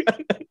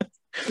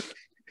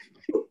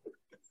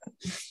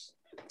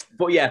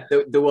 But yeah,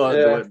 there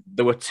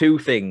were two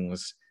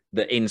things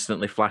that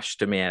instantly flashed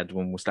to my head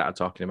when we started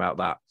talking about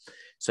that.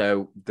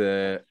 So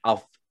the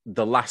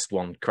last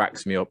one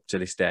cracks me up to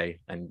this day,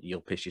 and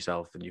you'll piss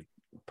yourself, and you've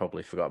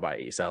probably forgot about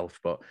it yourself.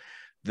 But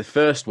the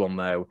first one,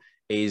 though,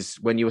 is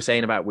when you were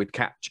saying about we'd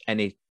catch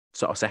any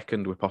sort of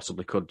second we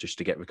possibly could just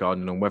to get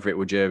recording, and whether it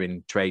were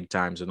during trade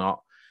times or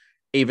not.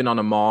 Even on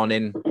a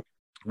morning,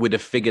 we'd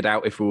have figured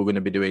out if we were going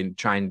to be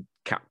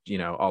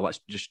let's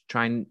just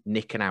try and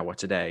nick an hour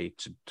today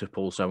to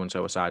pull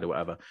so-and-so aside or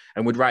whatever.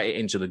 And we'd write it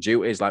into the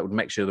duties, like we'd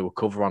make sure there were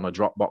cover on a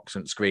Dropbox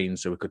and screen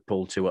so we could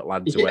pull two at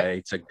lads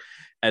away.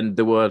 And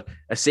there were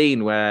a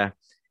scene where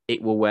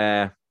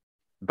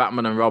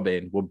Batman and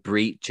Robin were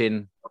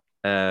breaching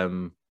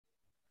where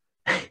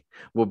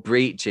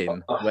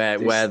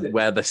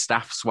the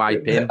staff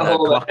swipe in the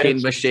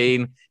clocking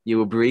machine. You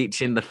were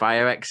breaching the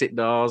fire exit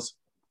doors.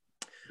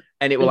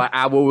 And it was like,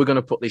 how were we going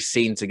to put this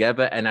scene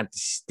together? And I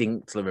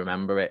distinctly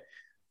remember it.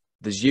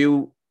 There's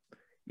you,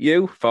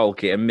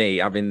 Falky, and me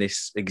having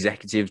this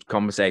executive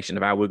conversation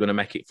about how we're going to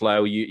make it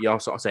flow. You're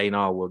sort of saying,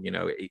 oh, well,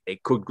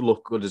 it could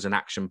look good as an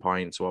action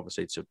point. So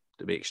obviously to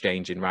be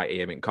exchanging right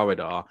here in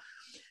corridor.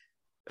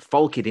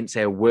 Falky didn't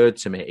say a word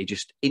to me. He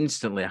just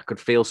instantly, I could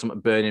feel something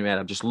burning in my head.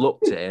 I just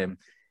looked at him.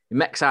 He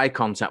makes eye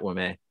contact with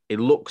me. He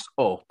looks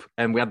up,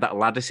 and we had that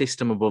ladder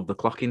system above the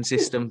clocking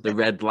system, the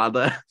red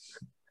ladder.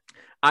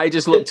 I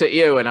just looked at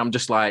you, and I'm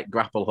just like,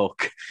 grapple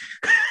hook.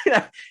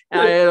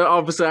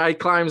 Obviously, I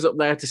climbs up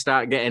there to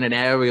start getting an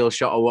aerial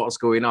shot of what's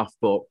going off,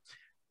 but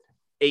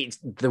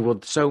there were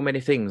so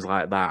many things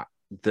like that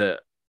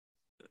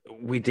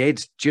we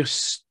did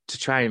just to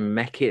try and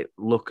make it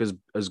look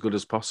as good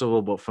as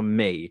possible. But for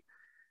me,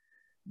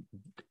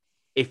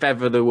 if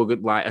ever there were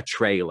like a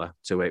trailer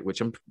to it, which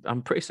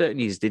I'm pretty certain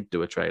you did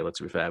do a trailer,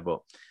 to be fair,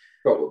 but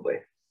probably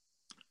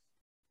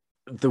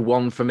the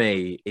one for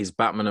me is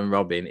Batman and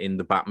Robin in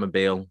the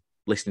Batmobile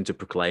listening to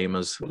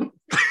Proclaimers.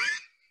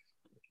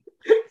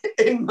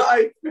 In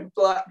my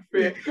black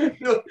Fiat,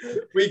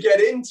 we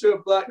get into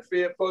a black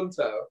Fiat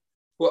Punto,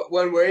 but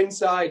when we're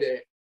inside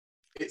it,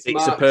 it's a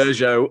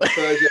Peugeot.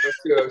 Peugeot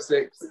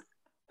 206.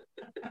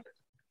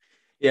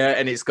 Yeah,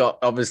 and it's got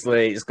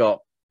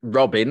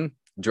Robin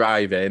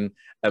driving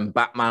and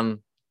Batman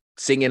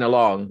singing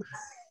along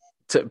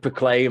to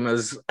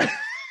Proclaimers.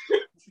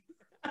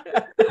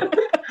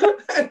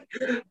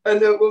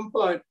 And at one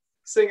point,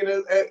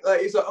 singing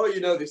like he's like, "Oh,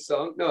 you know this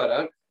song? No, I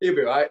don't. You'll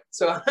be right."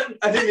 So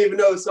I didn't even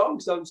know the song,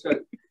 so I'm just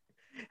going,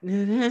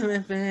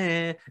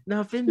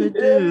 nothing to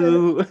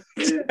do.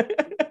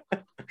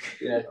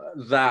 Yeah,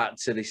 that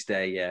to this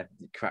day, it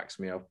cracks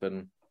me up.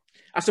 And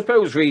I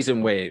suppose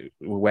reason we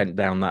went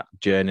down that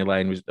journey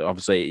lane was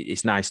obviously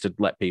it's nice to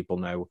let people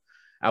know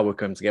how we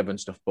come together and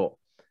stuff. But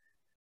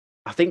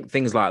I think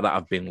things like that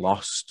have been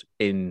lost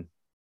in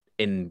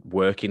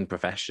working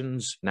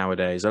professions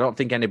nowadays. I don't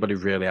think anybody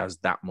really has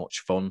that much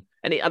fun,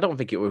 and I don't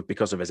think it was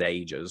because of his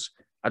ages.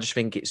 I just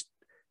think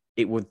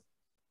it was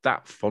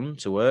that fun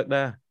to work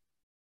there.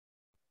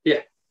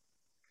 Yeah,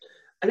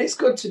 and it's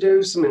good to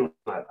do something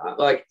like that,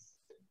 like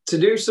to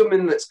do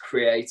something that's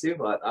creative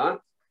like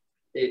that.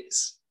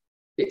 It's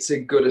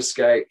a good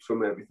escape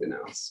from everything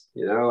else,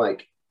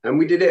 like. And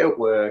we did it at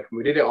work, and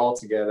we did it all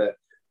together,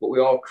 but we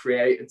all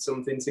created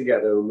something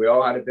together, and we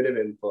all had a bit of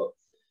input.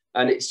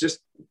 And it's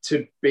just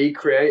to be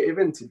creative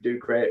and to do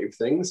creative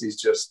things is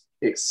just,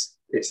 it's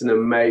an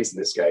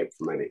amazing escape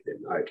from anything.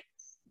 Like,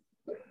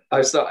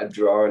 I started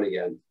drawing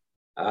again.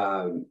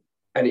 And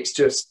it's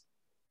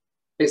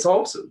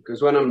awesome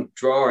because when I'm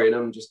drawing,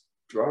 I'm just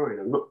drawing.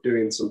 I'm not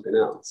doing something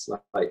else.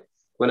 Like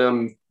when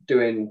I'm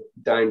doing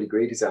dying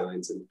degree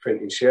designs and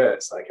printing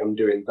shirts, like I'm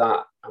doing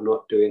that. I'm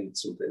not doing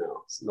something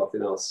else,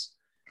 nothing else.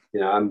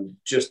 You know, I'm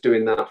just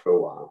doing that for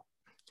a while.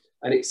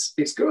 And it's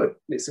good.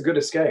 It's a good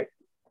escape.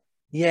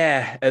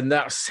 Yeah, and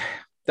that's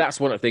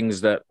one of the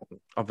things that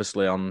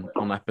obviously on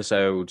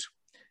episode,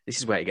 this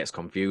is where it gets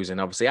confusing.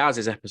 Obviously, ours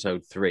is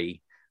episode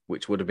 3,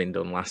 which would have been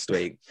done last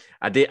week.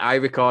 I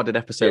recorded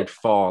episode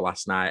 4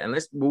 last night, and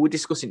we were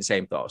discussing the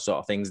same sort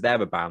of things.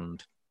 They're a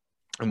band,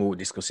 and we were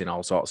discussing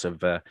all sorts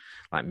of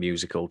like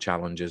musical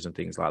challenges and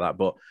things like that.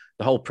 But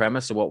the whole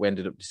premise of what we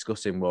ended up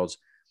discussing was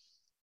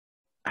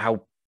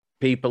how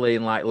people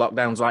in like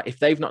lockdowns, like if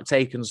they've not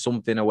taken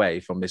something away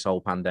from this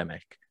whole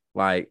pandemic,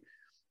 like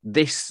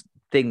this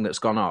thing that's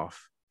gone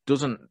off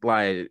doesn't,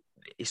 like,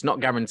 it's not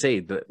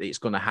guaranteed that it's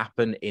going to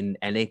happen in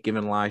any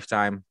given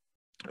lifetime.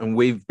 And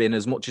we've been,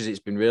 as much as it's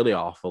been really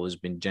awful, there's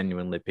been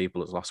genuinely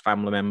people that's lost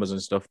family members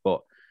and stuff.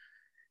 But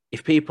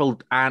if people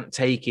aren't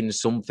taking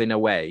something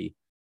away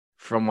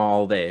from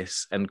all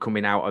this and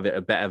coming out of it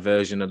a better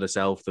version of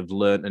themselves, they've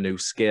learned a new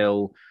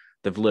skill,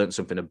 they've learned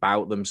something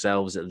about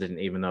themselves that they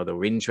didn't even know they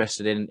were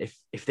interested in.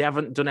 If they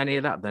haven't done any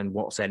of that, then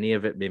what's any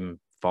of it been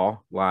for?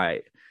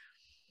 Like,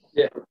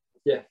 yeah.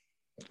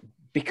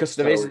 Because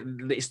there is,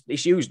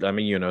 it's usually, I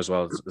mean, you know as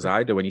well as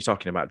I do, when you're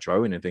talking about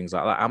drawing and things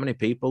like that, how many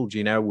people do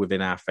you know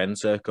within our friend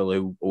circle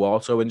who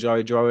also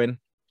enjoy drawing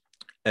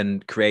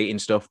and creating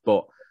stuff,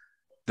 but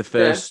the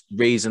first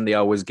reason they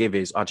always give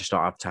is, I just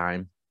don't have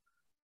time.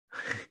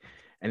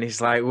 And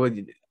it's like, well,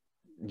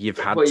 you've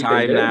had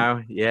time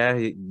now. Yeah,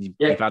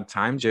 you've had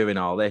time during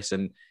all this.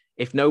 And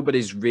if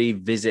nobody's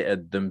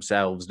revisited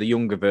themselves, the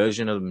younger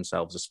version of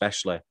themselves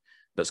especially,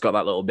 that's got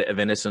that little bit of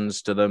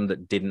innocence to them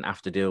that didn't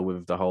have to deal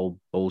with the whole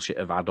bullshit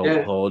of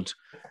adulthood,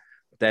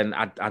 then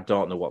I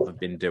don't know what they've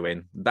been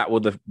doing. That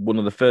was one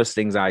of the first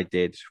things I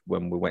did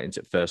when we went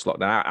into the first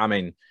lockdown. I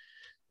mean,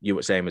 you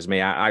were same as me.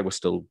 I was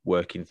still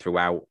working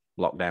throughout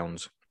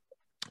lockdowns.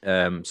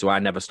 So I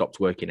never stopped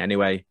working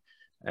anyway,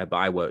 but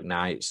I work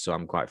nights, so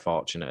I'm quite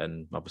fortunate.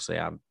 And obviously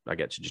I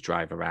get to just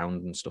drive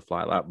around and stuff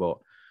like that. But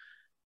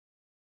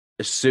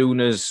as soon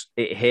as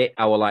it hit,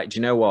 I was like, do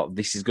you know what?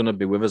 This is going to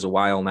be with us a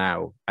while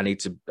now. I need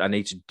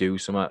to do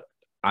something.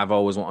 I've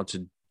always wanted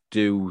to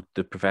do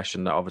the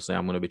profession that obviously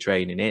I'm going to be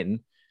training in.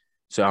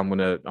 So I'm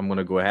going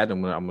to go ahead.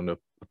 I'm going to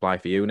apply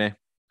for uni,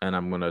 and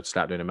I'm going to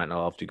start doing a mental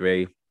health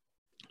degree.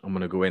 I'm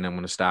going to go in. I'm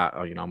going to start,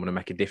 I'm going to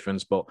make a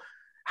difference. But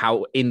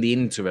how in the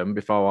interim,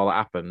 before all that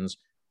happens,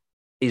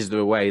 is there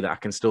a way that I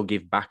can still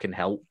give back and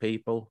help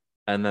people?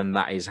 And then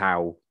that is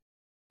how,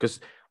 because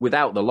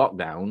without the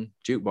lockdown,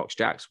 Jukebox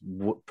Jacks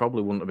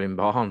probably wouldn't have been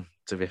born,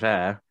 to be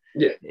fair.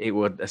 Yeah. It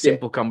would a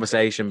simple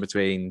conversation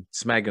between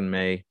Smeg and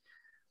me,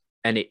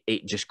 and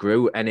it just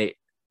grew. And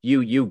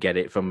you get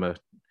it from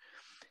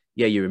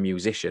you're a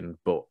musician,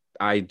 but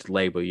I'd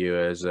label you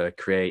as a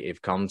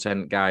creative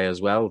content guy as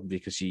well,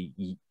 because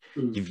you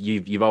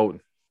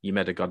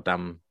made a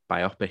goddamn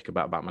biopic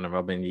about Batman and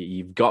Robin.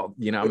 You've got,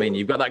 you know what I mean?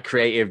 You've got that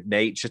creative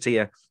nature to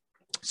you.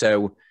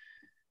 So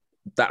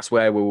that's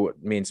where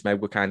me and Smeg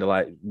were kind of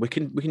like, we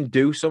can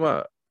do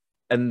something.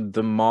 And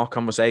the more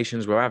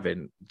conversations we're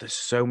having, there's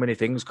so many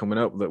things coming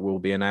up that we'll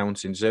be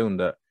announcing soon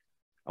that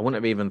I wouldn't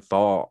have even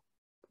thought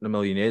a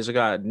million years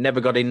ago. I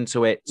never got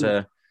into it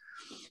to,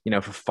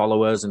 for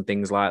followers and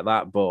things like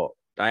that. But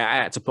I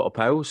had to put a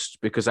post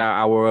because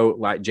I were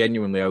like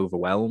genuinely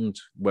overwhelmed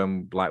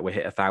when like we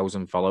hit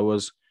 1,000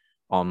 followers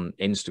on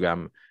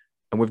Instagram.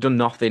 And we've done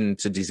nothing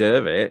to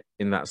deserve it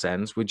in that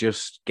sense. We're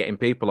just getting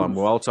people on.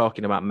 We're all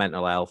talking about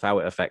mental health, how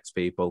it affects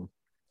people,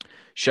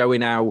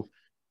 showing how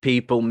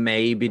people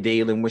may be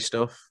dealing with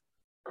stuff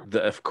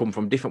that have come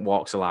from different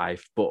walks of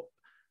life, but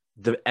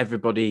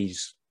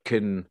everybody's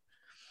can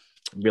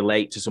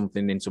relate to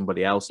something in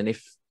somebody else. And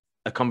if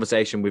a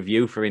conversation with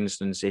you, for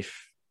instance,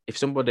 if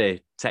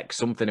somebody takes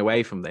something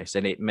away from this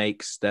and it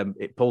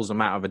pulls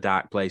them out of a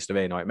dark place they're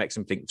in, or it makes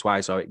them think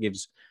twice, or it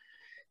gives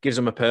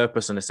them a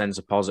purpose and a sense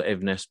of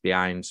positiveness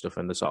behind stuff.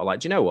 And they're sort of like,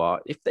 do you know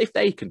what? If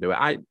they can do it,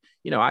 I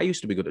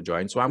used to be good at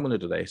drawing, so I'm going to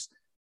do this.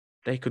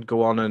 They could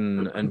go on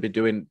and be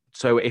doing.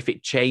 So if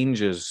it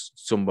changes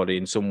somebody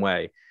in some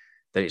way,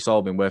 then it's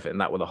all been worth it.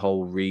 And that was the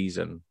whole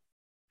reason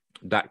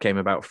that came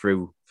about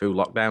through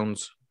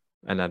lockdowns.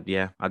 And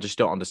I just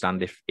don't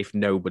understand if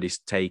nobody's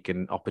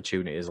taken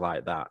opportunities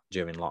like that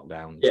during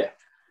lockdowns. Yeah.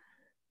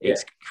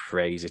 It's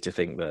crazy to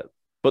think that.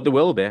 But there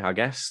will be, I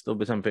guess. There'll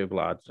be some people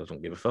that I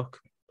don't give a fuck.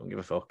 Don't give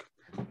a fuck.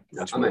 I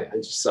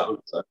just sat on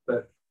the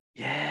sofa.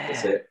 Yeah.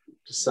 That's it.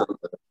 Just sat on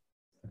the sofa.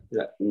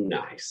 Yeah,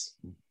 nice.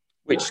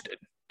 Which,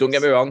 don't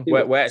get me wrong,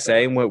 we're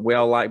saying we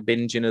all like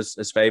binging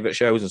as favourite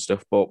shows and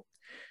stuff, but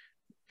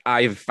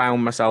I've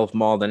found myself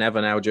more than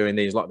ever now during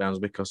these lockdowns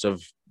because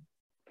of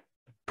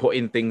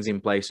putting things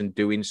in place and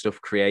doing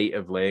stuff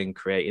creatively and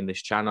creating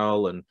this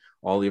channel and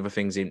all the other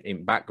things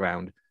in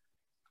background.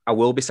 I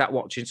will be sat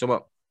watching some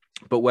up.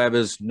 But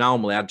whereas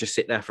normally I'd just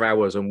sit there for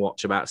hours and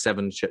watch about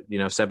 7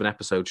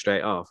 episodes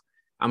straight off,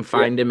 I'm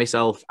finding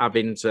myself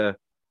having to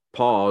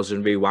pause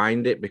and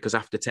rewind it, because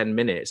after 10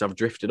 minutes, I've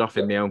drifted off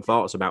in my own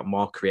thoughts about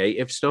more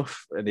creative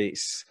stuff. And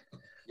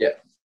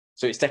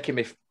so it's taking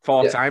me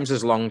 4 times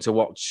as long to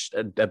watch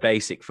a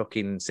basic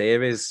fucking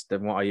series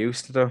than what I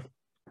used to do.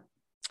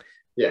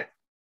 Yeah.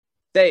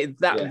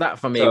 That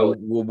for me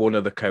were one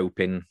of the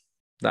coping.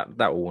 That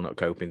were one of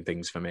the coping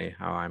things for me,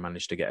 how I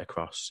managed to get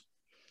across.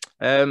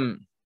 So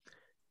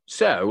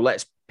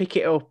let's pick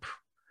it up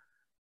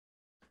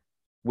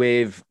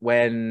with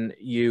when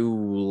you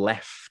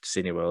left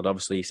Cineworld.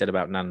 Obviously, you said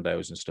about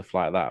Nando's and stuff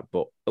like that,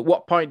 but at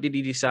what point did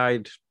you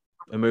decide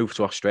to move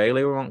to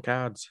Australia or on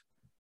cards?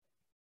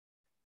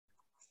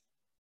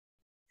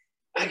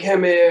 I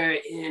came here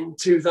in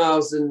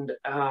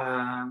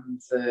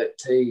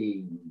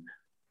 2013.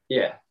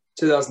 Yeah,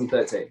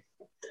 2013.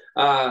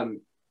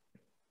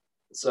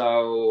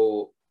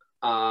 So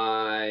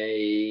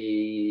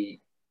I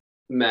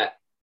met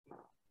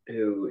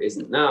who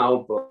isn't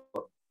now, but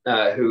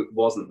who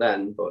wasn't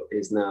then, but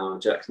is now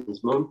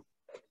Jackson's mum.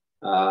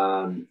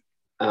 And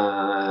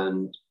I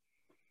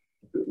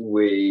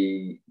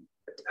was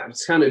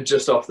kind of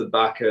just off the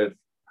back of,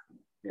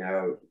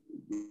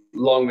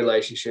 long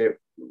relationship,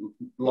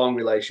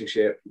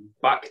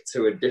 back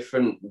to a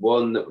different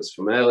one that was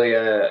from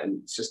earlier,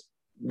 and it's just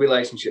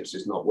relationships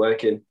just not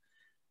working.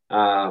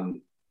 I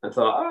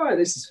thought,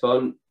 this is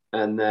fun.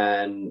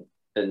 And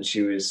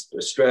she was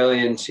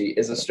Australian. She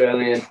is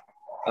Australian.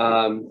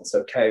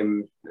 So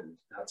came and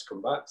had to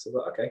come back. So I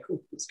thought, okay,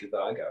 cool, let's give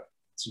that a go.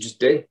 So just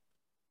did.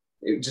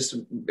 It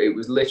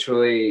was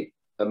literally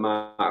a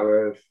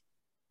matter of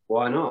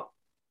why not?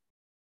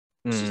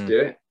 Let's just do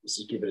it. Let's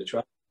just give it a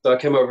try. So I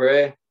came over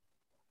here.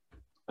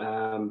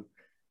 And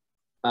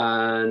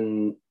I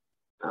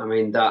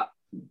mean, that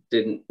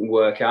didn't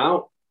work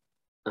out.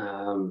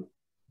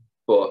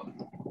 But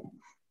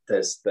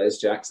there's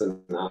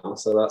Jackson now,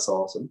 so that's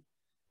awesome.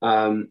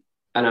 And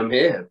I'm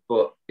here,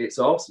 but it's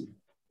awesome.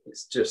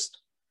 It's just,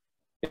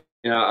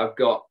 I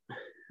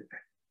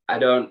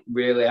don't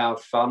really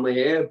have family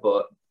here,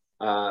 but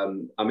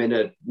I'm in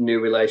a new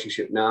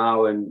relationship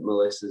now, and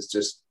Melissa's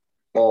just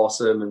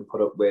awesome and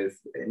put up with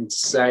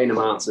insane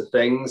amounts of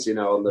things,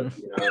 on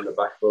the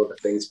back of the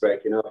things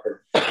breaking up,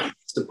 and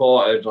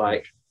supported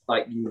like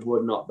you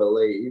would not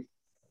believe.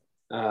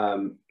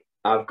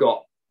 I've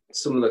got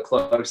some of the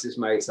closest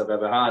mates I've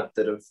ever had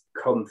that have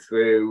come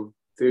through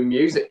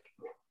music.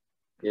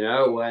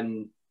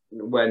 When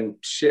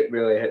shit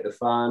really hit the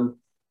fan,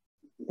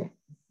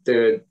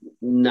 dude,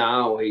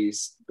 now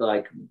he's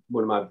like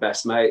one of my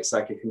best mates.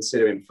 I can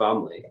consider him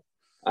family.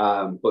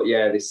 But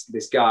yeah,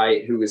 this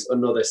guy who was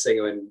another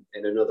singer in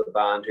another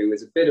band, who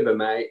was a bit of a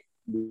mate.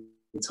 We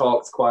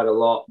talked quite a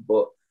lot,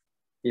 but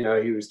he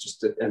was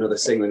just another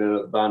singer in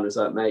another band. Was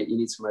like, mate, you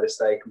need somewhere to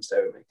stay, come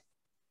stay with me.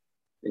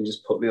 And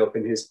just put me up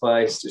in his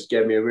place, just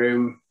gave me a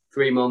room,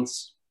 3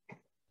 months,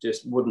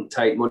 just wouldn't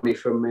take money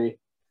from me,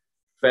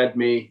 fed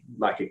me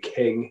like a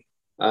king.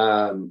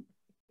 And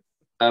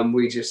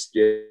we just,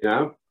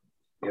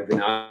 every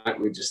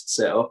night we just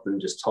sit up and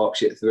just talk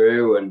shit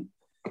through, and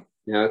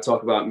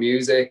talk about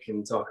music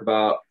and talk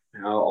about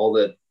all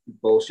the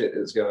bullshit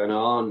that's going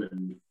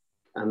on,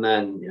 and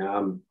then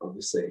I'm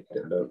obviously, I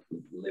don't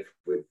live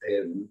with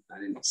him.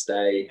 I didn't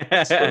stay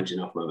sponging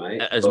off my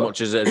mate as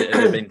much as it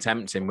had been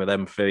tempting with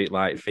them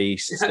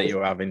feasts that you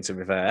were having. To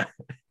be fair,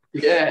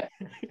 yeah,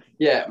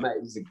 mate,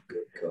 he's a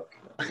good cook.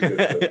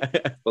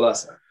 Well,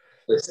 that's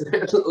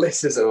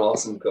Liz is an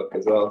awesome cook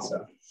as well.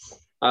 So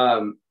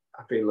I've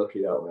been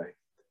lucky that way.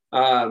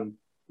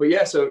 But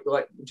yeah, so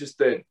like just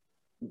the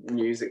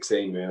music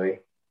scene really,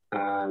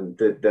 and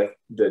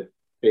the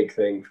big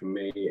thing for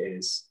me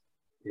is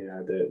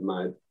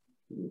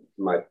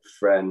my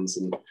friends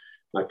and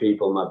my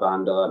people, my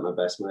band are like my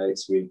best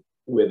mates.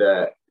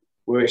 We're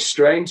a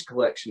strange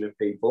collection of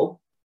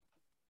people,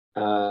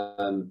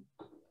 but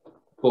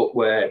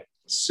we're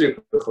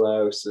super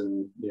close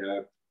and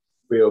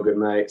real good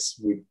mates.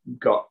 We've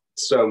got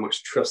so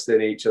much trust in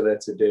each other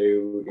to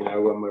do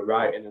when we're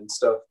writing and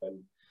stuff,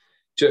 and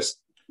just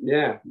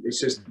it's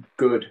just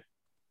good.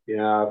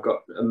 I've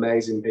got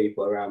amazing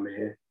people around me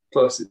here.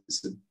 Plus,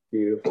 it's a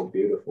beautiful,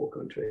 beautiful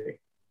country.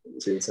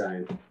 It's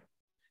insane.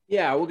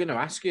 Yeah, we're going to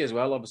ask you as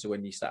well, obviously,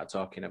 when you started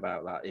talking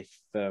about that, if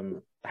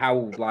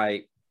how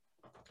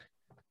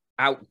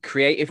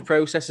creative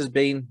process has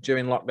been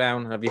during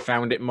lockdown. Have you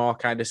found it more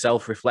kind of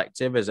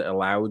self-reflective? Has it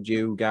allowed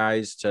you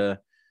guys to,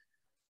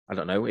 I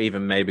don't know,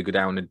 even maybe go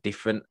down a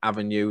different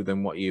avenue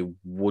than what you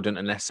wouldn't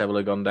have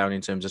necessarily gone down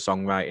in terms of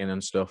songwriting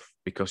and stuff,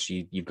 because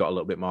you've got a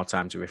little bit more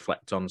time to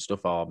reflect on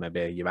stuff, or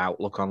maybe your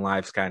outlook on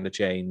life's kind of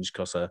changed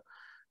because of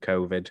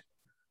COVID?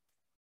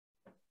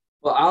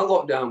 Well, our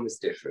lockdown was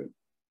different.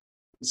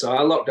 So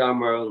our lockdown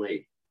were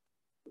only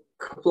a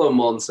couple of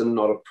months and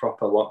not a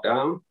proper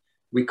lockdown.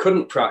 We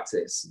couldn't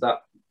practice.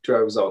 That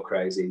drove us all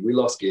crazy. We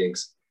lost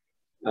gigs.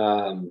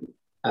 And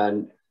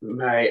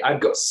mate, I've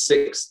got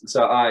 6.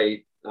 So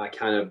I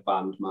kind of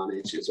band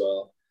manage as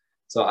well.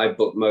 So I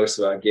booked most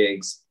of our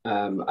gigs.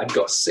 I've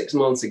got 6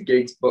 months of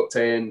gigs booked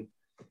in.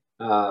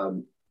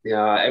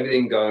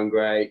 Everything going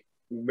great.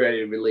 ready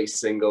to release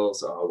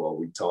singles. Oh, well,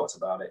 we talked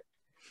about it.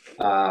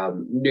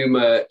 New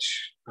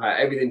merch,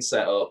 everything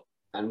set up.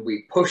 And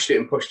we pushed it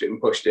and pushed it and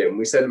pushed it. And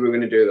we said we were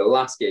going to do the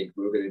last gig.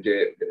 We were going to do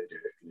it. We're going to do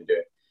it. We're going to do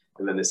it.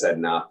 And then they said,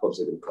 nah,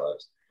 pubs are going to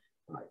close.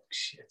 I'm like,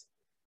 shit.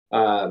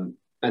 And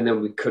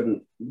then we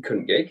couldn't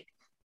gig.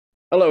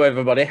 Hello,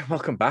 everybody.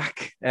 Welcome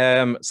back.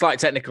 Slight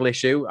technical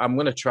issue. I'm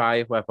going to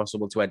try, where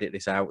possible, to edit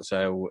this out.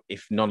 So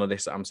if none of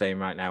this that I'm saying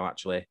right now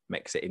actually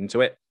makes it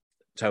into it,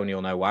 Tony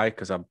will know why,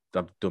 because I've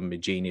done my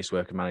genius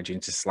work of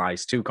managing to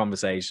slice two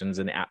conversations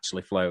and it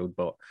actually flowed.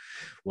 But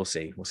we'll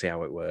see. We'll see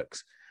how it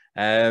works.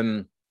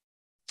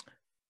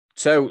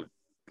 So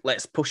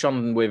let's push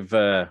on with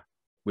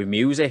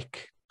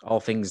music. All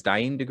Things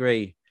Dying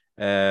Degree.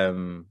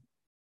 Those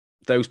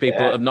people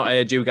that have not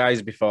heard you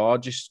guys before,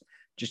 just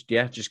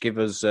give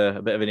us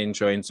a bit of an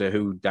intro into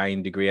who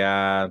Dying Degree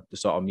are, the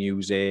sort of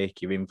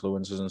music, your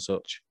influences and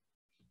such.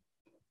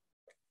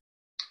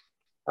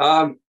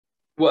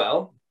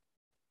 Well,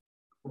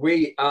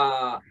 we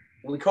call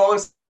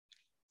ourselves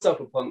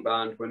a punk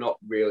band. We're not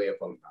really a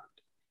punk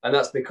band, and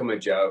that's become a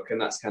joke,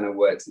 and that's kind of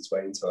worked its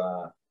way into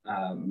our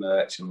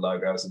merch and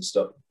logos and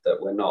stuff,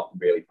 that we're not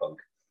really punk.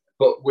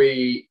 But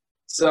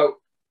so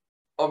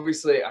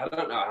obviously, I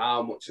don't know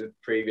how much of the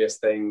previous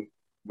thing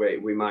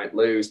we might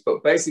lose,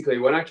 but basically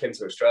when I came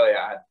to Australia,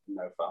 I had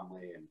no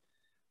family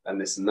and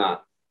this and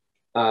that.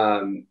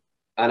 And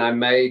I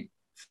made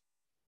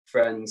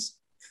friends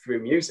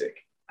through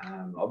music.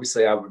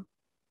 Obviously, I was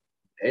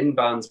in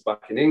bands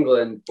back in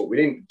England, but we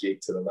didn't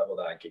gig to the level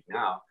that I gig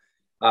now.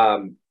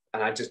 And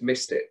I just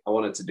missed it. I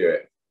wanted to do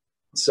it.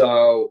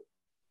 So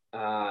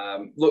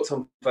looked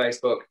on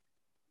Facebook,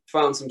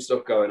 found some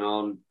stuff going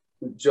on,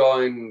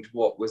 joined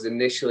what was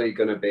initially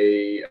going to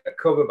be a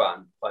cover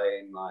band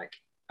playing like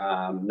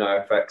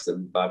NoFX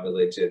and Bad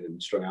Religion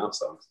and strung out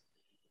songs.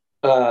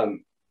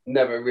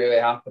 Never really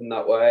happened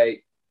that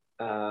way.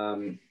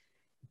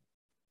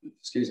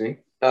 Excuse me.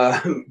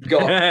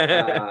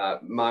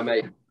 Got my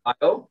mate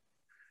Kyle,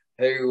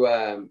 who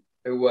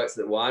works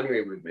at the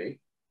winery with me.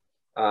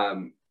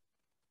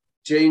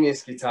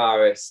 Genius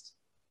guitarist.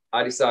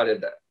 I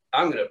decided that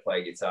I'm going to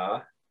play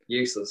guitar.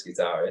 Useless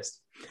guitarist.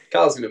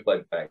 Kyle's going to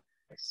play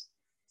bass.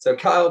 So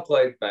Kyle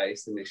played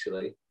bass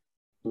initially.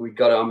 We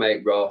got our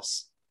mate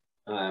Ross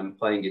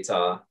playing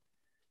guitar.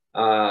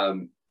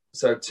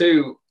 So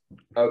two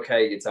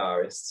okay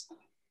guitarists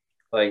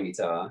playing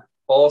guitar,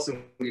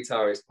 awesome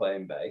guitarist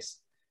playing bass.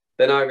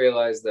 Then I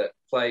realized that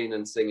playing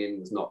and singing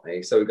was not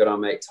me. So we got our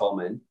mate Tom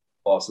in,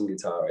 awesome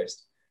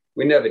guitarist.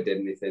 We never did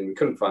anything. We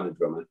couldn't find a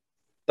drummer.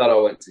 That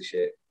all went to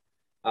shit.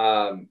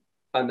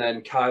 And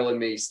then Kyle and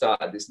me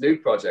started this new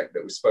project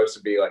that was supposed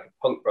to be like a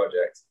punk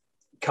project.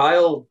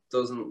 Kyle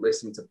doesn't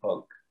listen to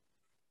punk.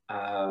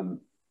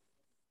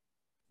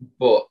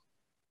 But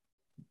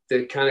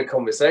the kind of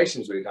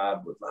conversations we've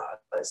had with that,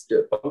 let's do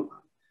a punk,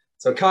 man.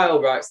 So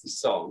Kyle writes this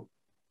song.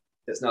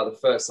 It's now the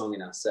first song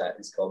in our set.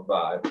 It's called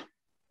Vibe.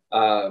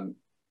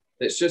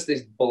 It's just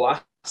this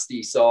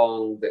blasty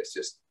song that's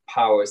just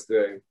powers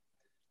through.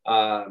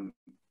 And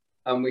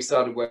we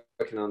started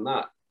working on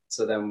that.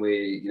 So then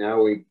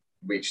we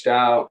reached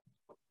out.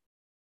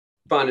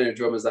 Finding a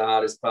drummer's the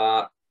hardest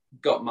part.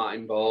 Got Matt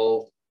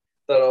involved.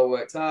 That all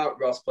worked out.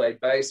 Ross played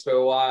bass for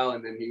a while,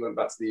 and then he went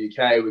back to the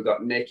UK. We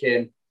got Nick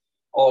in,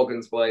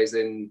 organs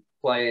blazing,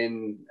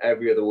 playing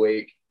every other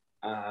week.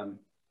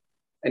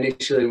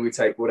 Initially, we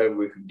take whatever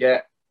we could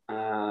get,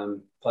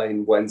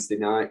 playing Wednesday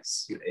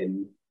nights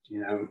in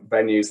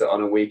venues that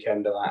on a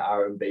weekend are like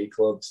R&B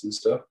clubs and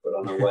stuff, but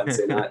on a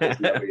Wednesday night there's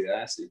nobody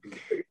there, so you can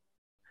figure.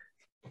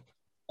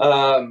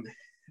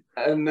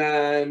 And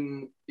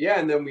then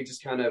we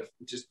just kind of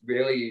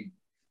really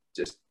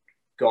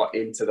got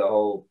into the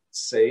whole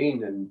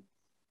scene, and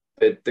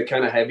the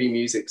kind of heavy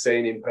music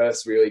scene in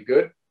Perth's really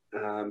good,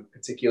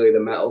 particularly the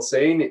metal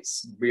scene.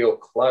 It's real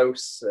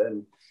close,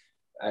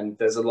 and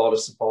there's a lot of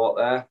support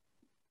there.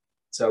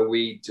 So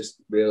we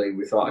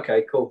thought,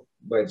 okay, cool.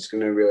 We're just going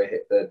to really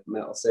hit the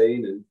metal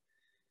scene and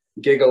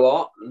gig a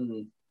lot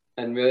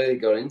and really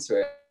got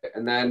into it.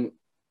 And then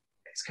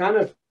it's kind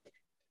of,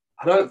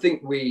 I don't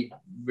think we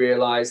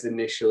realized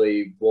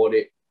initially what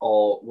it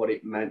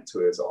meant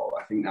to us all.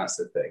 I think that's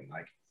the thing.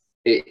 Like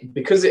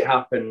because it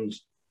happened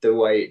the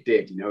way it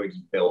did, we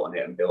just built on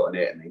it and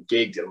then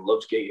gigged and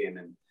loved gigging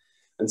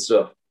and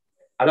stuff.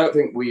 I don't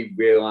think we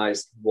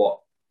realized what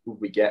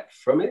we get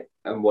from it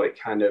and what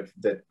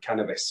the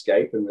kind of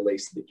escape and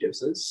release that it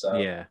gives us. So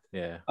yeah.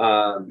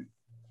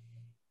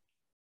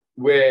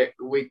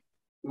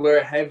 We're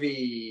a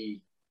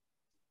heavy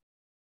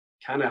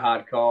kind of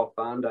hardcore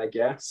band, I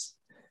guess.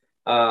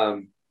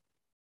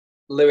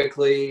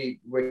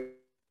 Lyrically, we're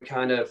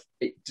kind of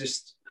I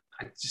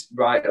just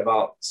write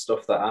about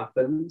stuff that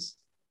happens.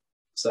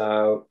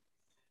 So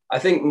I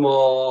think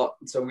more.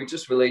 So we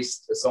just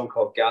released a song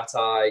called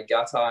Gatai.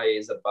 Gatai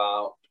is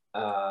about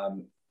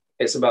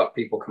it's about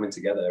people coming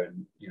together,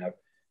 and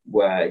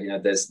where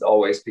there's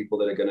always people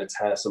that are going to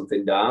tear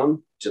something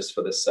down just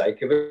for the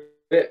sake of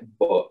it,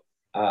 but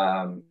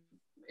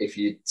if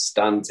you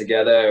stand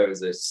together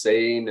as a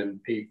scene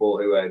and people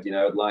who are, you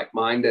know,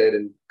 like-minded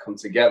and come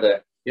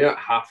together, you don't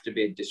have to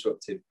be a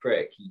disruptive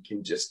prick. You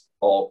can just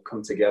all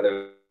come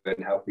together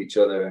and help each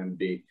other and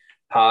be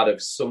part of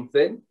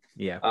something.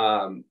 Yeah.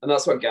 And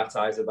that's what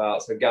Gatai is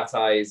about. So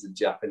Gatai is a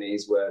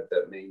Japanese word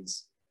that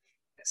means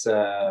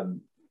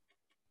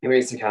it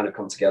means to kind of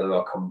come together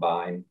or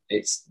combine.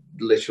 It's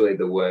literally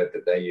the word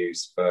that they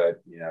use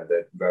for, you know,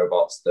 the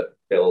robots that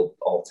build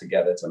all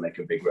together to make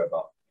a big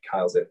robot.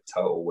 Kyle's a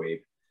total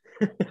weeb.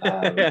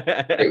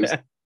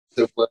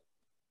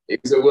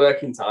 It was a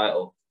working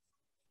title,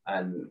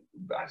 and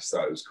I just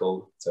thought it was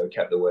cool, so I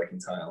kept the working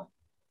title.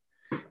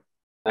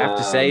 I have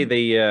to say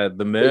the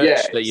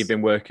merch that you've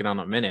been working on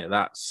at minute,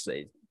 that's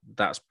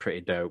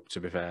pretty dope, to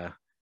be fair.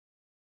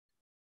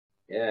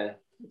 Yeah,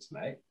 thanks,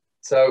 mate.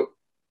 So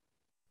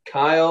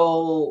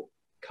Kyle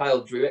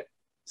drew it.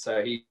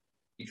 So he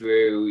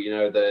drew, you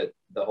know, the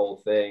whole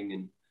thing,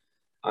 and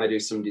I do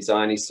some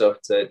designy stuff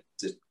to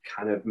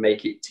kind of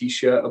make it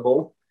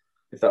t-shirtable,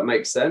 if that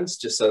makes sense,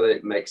 just so that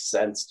it makes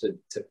sense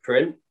to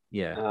print.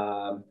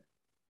 Yeah.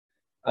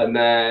 And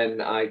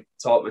then I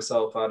taught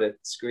myself how to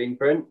screen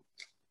print.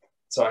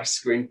 So I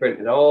screen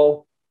printed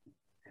all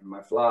in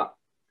my flat.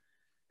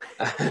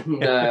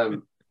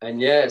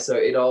 And yeah, so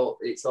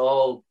it's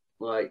all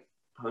like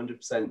 100%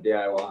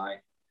 DIY.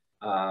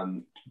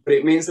 But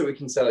it means that we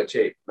can sell it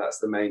cheap. That's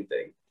the main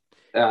thing.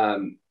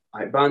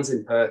 Like bands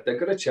in Perth, they're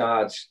going to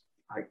charge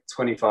like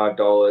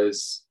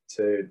 $25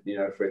 to, you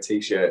know, for a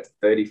t-shirt,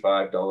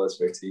 $35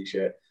 for a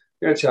t-shirt.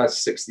 They're going to charge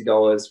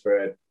 $60 for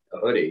a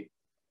hoodie.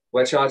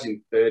 We're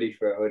charging $30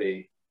 for a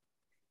hoodie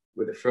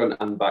with a front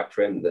and back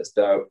print that's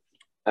dope,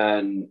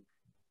 and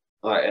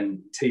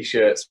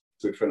t-shirts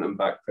with front and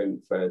back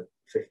print for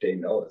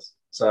 $15.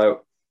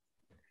 So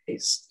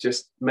it's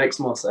just makes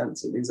more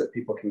sense. It means that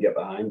people can get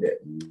behind it,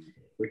 and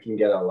we can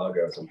get our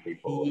logos on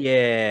people.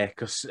 Yeah,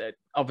 because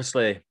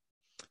obviously,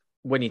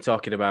 when you're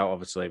talking about,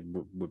 obviously,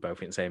 we're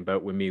both in the same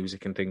boat with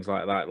music and things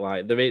like that.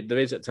 Like there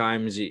is at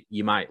times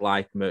you might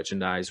like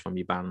merchandise from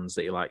your bands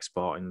that you like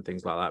sporting and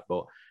things like that,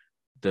 but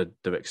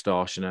they're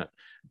extortionate.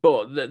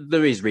 But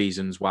there is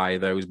reasons why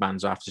those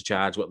bands have to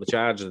charge what they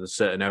charge. There's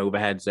certain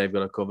overheads they've got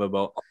to cover,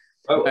 but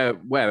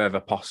wherever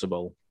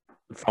possible,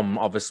 from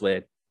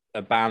obviously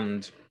a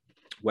band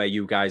where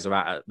you guys are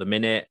at the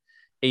minute,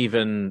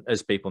 even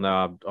as people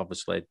know,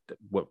 obviously,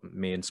 what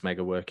me and Smeg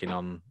are working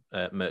on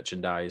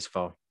merchandise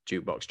for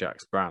Jukebox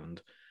Jack's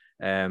brand.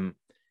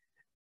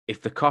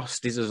 If the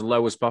cost is as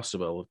low as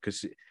possible,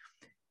 because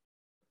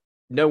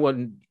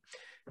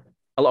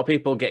a lot of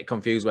people get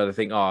confused where they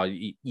think, oh,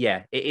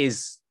 yeah, it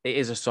is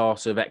a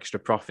source of extra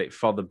profit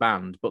for the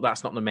band, but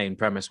that's not the main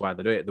premise why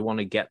they do it. They want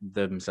to get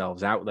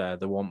themselves out there.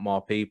 They want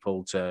more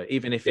people to,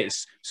 even if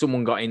it's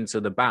someone got into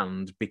the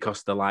band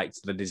because they liked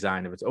the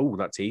design of it. Oh,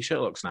 that t-shirt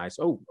looks nice.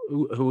 Oh,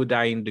 who a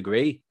dying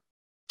degree.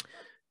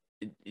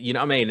 You know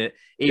what I mean?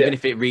 Even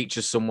if it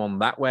reaches someone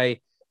that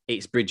way,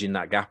 it's bridging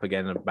that gap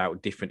again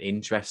about different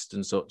interests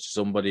and such.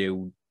 Somebody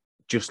who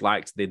just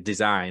liked the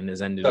design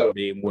has ended up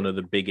being one of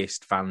the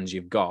biggest fans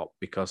you've got,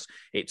 because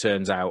it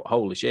turns out,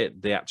 holy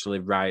shit, they actually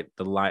write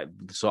the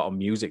sort of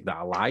music that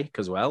I like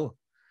as well.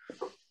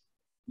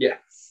 Yeah.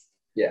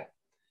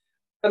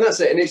 And that's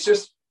it. And it's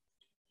just,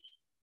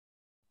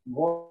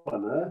 what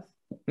on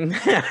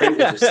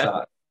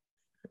earth?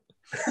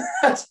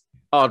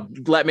 Oh,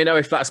 let me know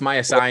if that's my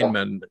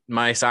assignment.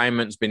 My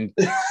assignment's been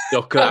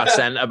stuck that I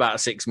sent about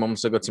 6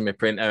 months ago to my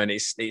printer, and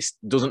it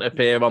doesn't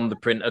appear on the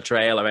printer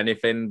trail or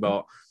anything,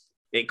 but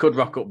it could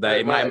rock up there.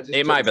 It might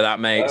be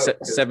that, mate.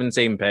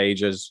 17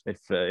 pages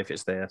if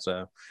it's there.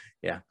 So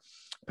yeah,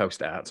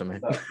 post it out to me.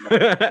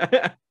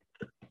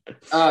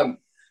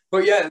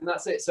 But yeah, and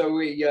that's it. So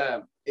we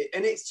and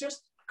it's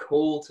just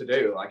cool to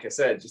do. Like I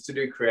said, just to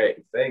do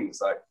creative things.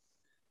 Like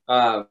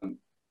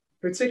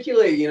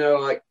particularly, you know,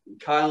 like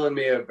Kyle and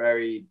me are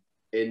very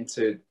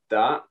into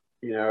that.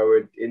 You know,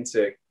 we're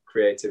into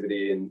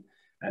creativity and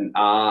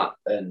art,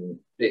 and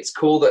it's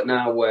cool that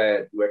now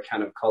we're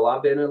kind of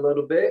collabing a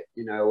little bit,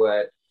 you know,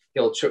 where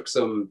he'll chuck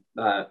some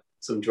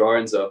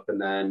drawings up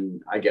and then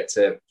I get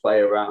to play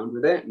around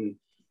with it and,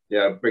 you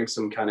know, bring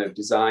some kind of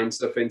design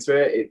stuff into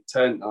it. It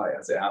turned,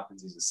 as it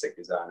happens, he's a sick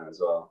designer as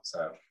well.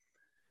 So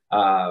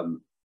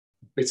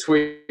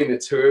between the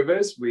two of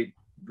us, we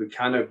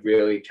kind of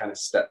really kind of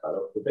step that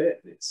up a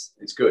bit.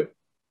 It's good.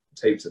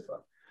 It's heaps of fun.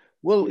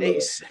 Well,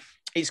 it's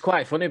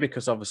quite funny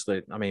because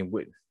obviously, I mean,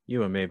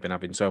 you and me have been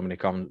having so many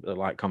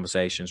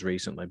conversations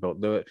recently,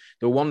 but the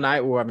one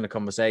night we were having a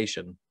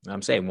conversation,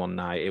 I'm saying one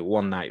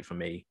night for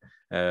me,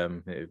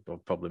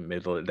 probably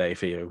middle of the day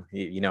for you.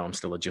 You know, I'm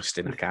still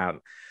adjusting. I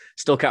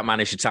still can't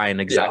manage to tie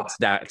an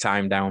exact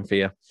time down for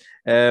you.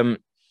 We're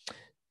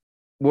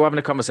having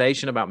a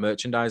conversation about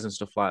merchandise and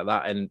stuff like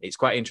that, and it's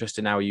quite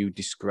interesting how you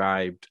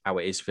described how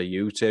it is for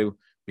you two,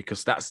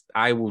 because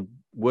I would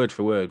word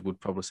for word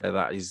would probably say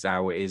that is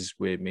how it is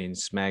with me and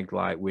Smeg.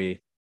 Like we're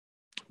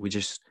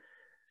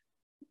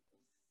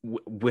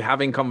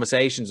having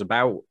conversations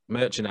about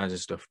merchandise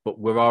and stuff, but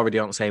we're already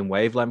on the same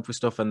wavelength with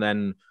stuff. And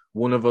then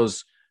one of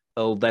us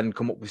will then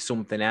come up with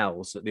something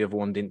else that the other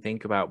one didn't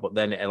think about, but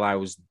then it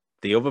allows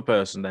the other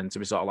person then to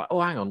be sort of like,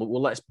 oh, hang on, look,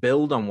 well, let's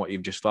build on what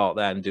you've just thought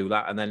there and do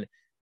that. And then it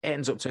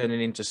ends up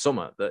turning into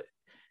something that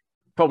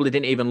probably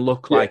didn't even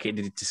look like it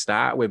did to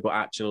start with, but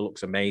actually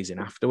looks amazing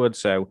afterwards.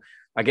 So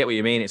I get what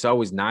you mean. It's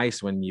always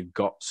nice when you've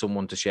got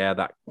someone to share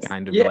that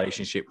kind of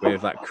relationship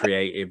with, that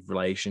creative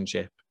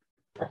relationship.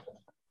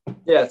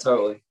 Yeah,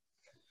 totally.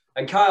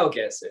 And Kyle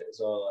gets it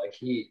as well. Like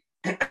he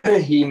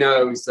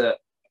knows that,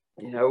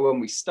 you know, when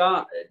we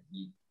started,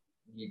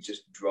 you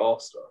just draw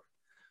stuff.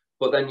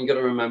 But then you got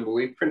to remember,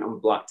 we print on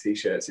black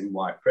t-shirts in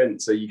white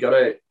print. So you got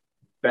to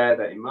bear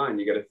that in mind.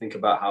 You got to think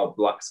about how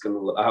white's going to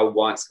look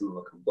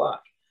on black.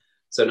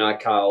 So now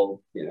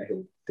Kyle, you know,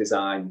 he'll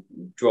design,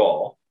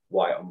 draw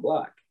white on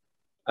black.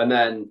 And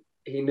then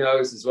he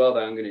knows as well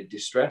that I'm going to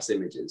distress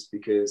images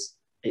because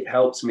it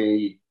helps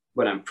me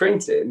when I'm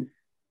printing.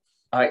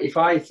 If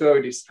I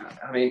throw this,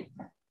 I mean,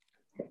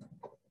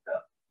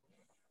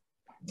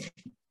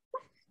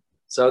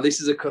 so this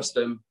is a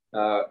custom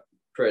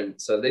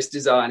print. So this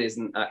design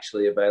isn't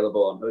actually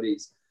available on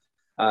hoodies.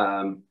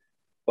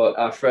 But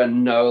our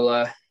friend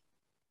Nola,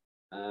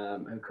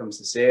 who comes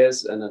to see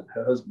us, and then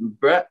her husband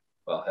Brett,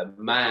 well, her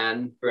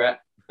man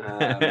Brett.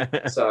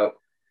 So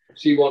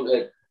she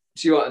wanted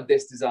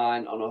this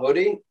design on a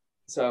hoodie.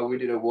 So we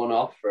did a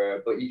one-off for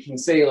her. But you can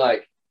see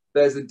like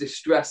there's a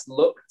distressed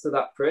look to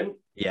that print.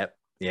 Yep.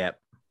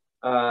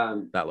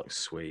 That looks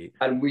sweet.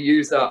 And we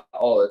use that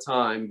all the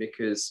time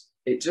because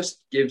it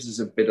just gives us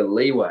a bit of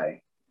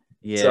leeway.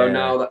 Yeah. So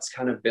now that's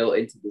kind of built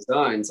into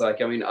designs. Like,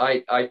 I mean,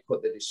 I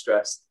put the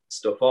distressed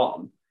stuff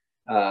on,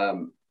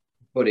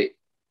 but it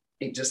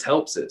just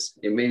helps us.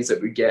 It means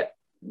that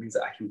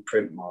I can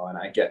print more and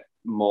I get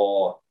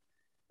more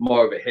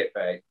of a hit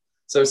rate.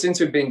 So since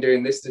we've been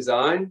doing this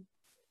design,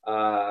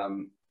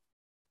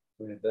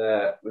 with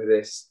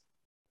this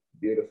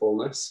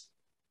beautifulness,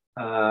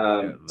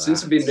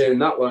 since we've been doing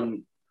that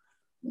one,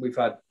 we've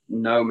had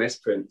no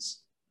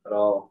misprints at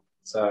all.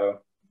 So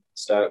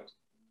stoked.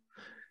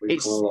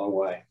 We've come a long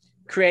way.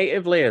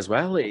 Creatively as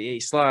well.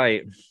 It's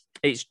like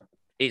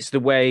it's the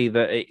way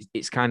that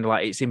it's kind of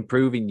like it's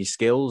improving your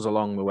skills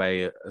along the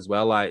way as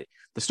well. Like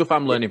the stuff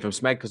I'm learning from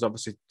Smeg, because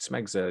obviously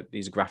Smeg's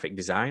he's a graphic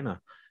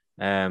designer,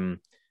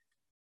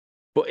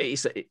 but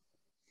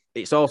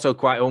it's also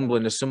quite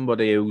humbling as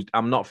somebody who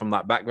I'm not from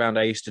that background.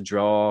 I used to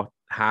draw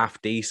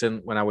half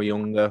decent when I was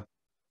younger,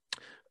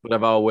 but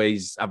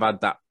I've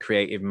had that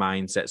creative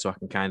mindset so I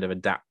can kind of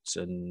adapt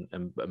and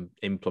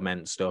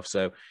implement stuff.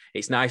 So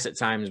it's nice at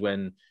times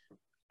when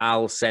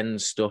I'll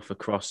send stuff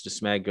across to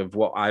Smeg of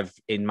what I've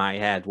in my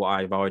head, what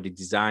I've already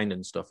designed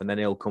and stuff. And then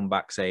he'll come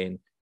back saying,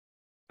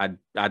 I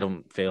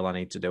don't feel I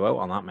need to do it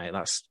on that, mate.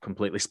 That's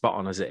completely spot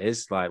on as it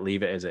is. Like,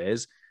 leave it as it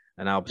is.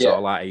 And I'll be sort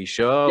of like, are you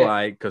sure? Yeah.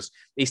 Like, because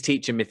he's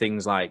teaching me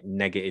things like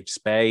negative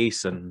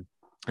space and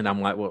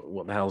I'm like,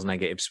 what the hell's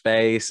negative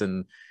space?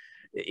 And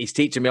he's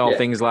teaching me all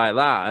things like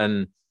that.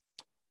 And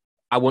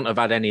I wouldn't have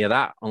had any of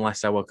that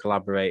unless I were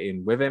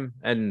collaborating with him.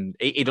 And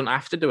he doesn't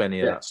have to do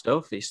any of that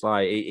stuff. It's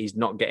like he's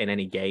not getting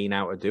any gain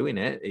out of doing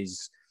it.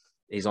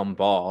 He's on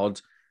board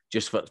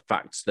just for the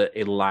fact that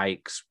he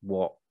likes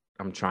what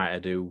I'm trying to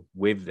do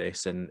with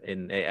this, and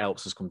it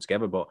helps us come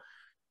together. But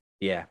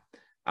yeah,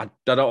 I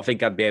don't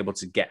think I'd be able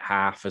to get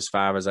half as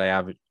far as I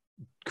have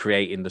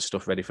creating the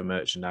stuff ready for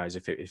merchandise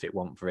if it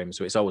weren't for him.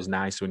 So it's always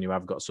nice when you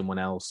have got someone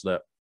else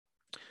that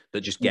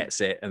just gets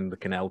it and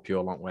can help you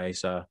a long way.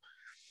 So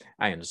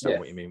I understand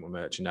what you mean with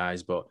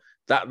merchandise, but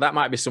that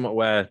might be something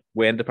where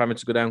we end up having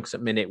to go down, because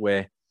at the minute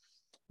we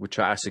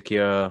try to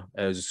secure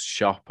a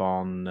shop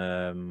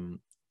on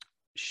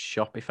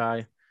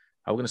Shopify.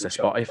 I was going to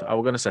say Spotify. I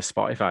was going to say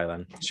Spotify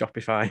then.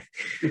 Shopify.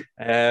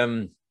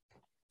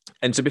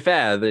 And to be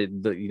fair,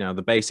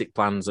 the basic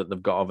plans that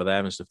they've got over there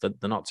and stuff,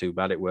 they're not too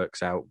bad. It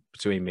works out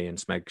between me and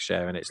Smeg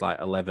sharing. It's like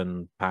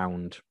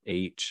 £11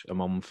 each a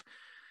month.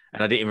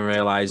 And I didn't even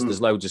realise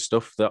there's loads of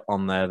stuff that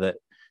on there that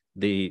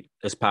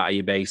as part of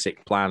your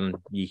basic plan,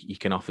 you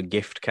can offer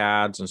gift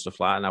cards and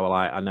stuff like that. And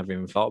I never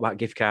even thought about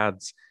gift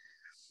cards.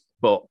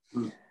 But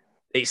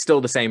it's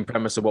still the same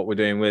premise of what we're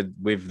doing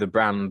with the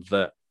brand,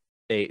 that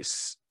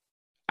it's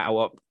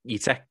you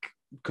take,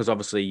 because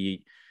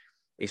obviously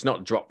it's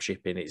not drop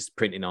shipping, it's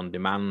printing on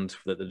demand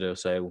that they do.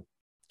 So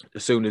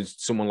as soon as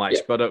someone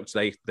likes products,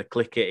 they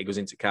click it goes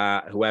into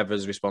cart.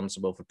 Whoever's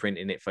responsible for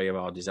printing it for you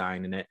or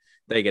designing it,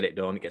 they get it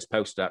done. It gets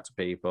posted out to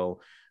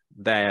people.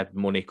 Their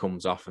money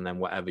comes off, and then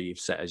whatever you've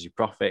set as your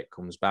profit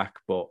comes back.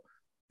 But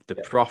the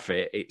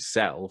profit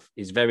itself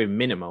is very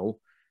minimal,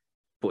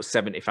 but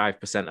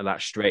 75% of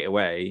that straight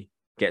away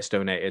gets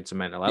donated to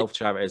mental health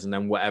charities, and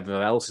then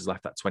whatever else is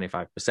left, that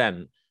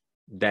 25%,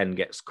 then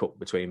gets cut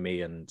between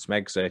me and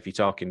Smeg. So if you're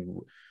talking,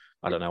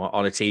 I don't know,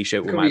 on a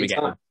t-shirt, we might be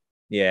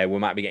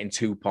getting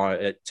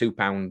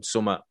 £2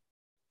 summer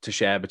to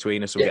share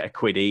between us. We'll get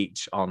 £1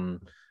 each on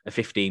a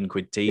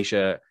 £15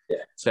 t-shirt.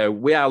 So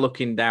we are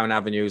looking down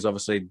avenues,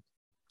 obviously,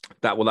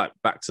 that will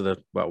back to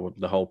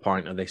the whole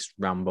point of this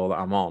ramble that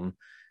I'm on.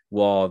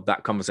 was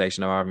that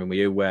conversation I was having with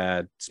you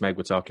where Smeg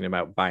were talking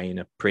about buying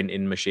a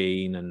printing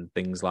machine and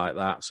things like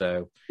that.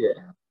 So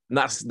Yeah.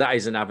 that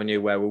is an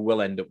avenue where we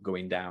will end up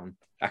going down.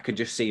 I could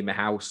just see my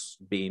house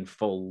being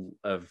full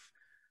of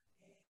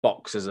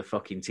boxes of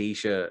fucking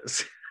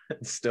t-shirts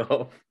and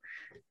stuff.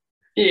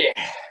 Yeah.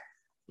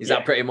 Is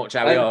that pretty much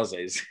how yours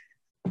is?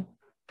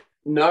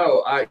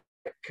 No,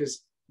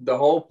 because the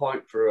whole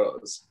point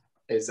for us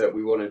is that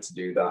we wanted to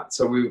do that.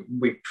 So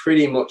we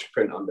pretty much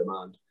print on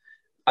demand.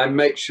 I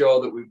make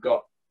sure that we've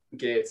got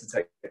gear to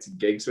take to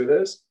gigs with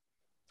us.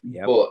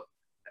 Yep. But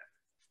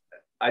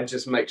I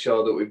just make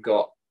sure that we've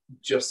got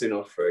just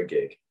enough for a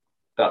gig.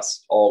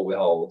 That's all we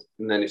hold.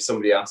 And then if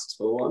somebody asks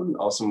for one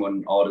or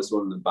someone orders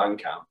one in the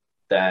Bandcamp,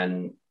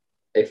 then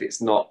if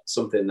it's not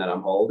something that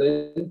I'm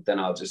holding, then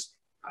I just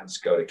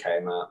go to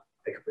Kmart,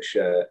 pick up a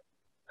shirt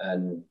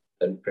and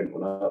print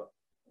one up.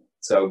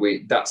 So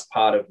that's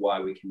part of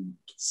why we can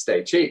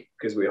stay cheap,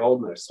 because we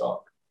hold no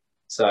stock.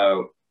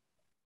 So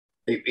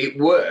it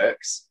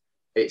works.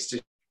 It's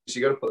just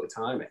you got to put the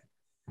time in.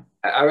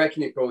 I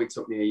reckon it probably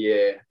took me a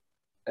year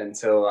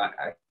until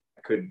I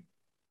could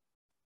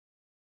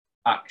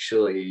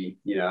actually,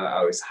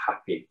 I was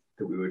happy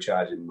that we were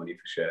charging money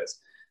for shirts.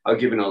 I've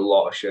given a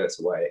lot of shirts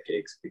away at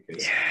gigs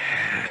because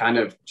kind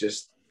of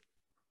just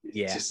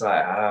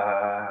like,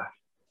 I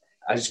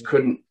just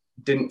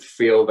didn't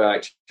feel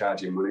like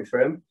charging money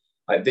for them.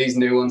 Like these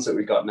new ones that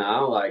we got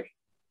now, like,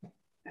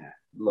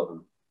 love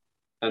them.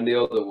 And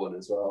the other one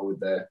as well with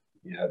the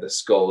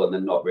skull and the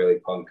not really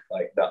punk,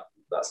 like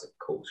that's a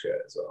cool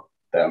shirt as well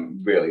that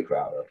I'm really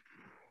proud of.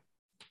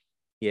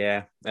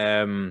 Yeah.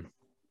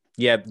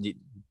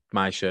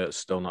 My shirt's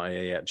still not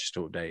here yet, just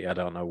to update you. I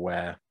don't know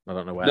where. No,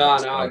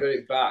 I got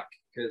it back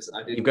because I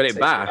didn't. You've got it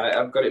back?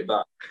 I've got it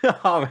back.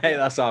 Oh, mate,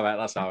 that's all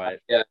right.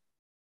 Yeah.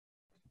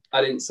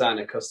 I didn't sign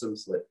a custom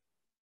slip.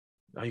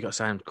 Oh, you got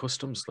signed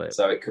custom slip?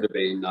 So it could have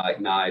been like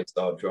knives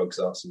or drugs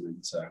or something,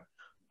 so.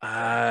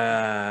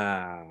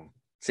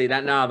 See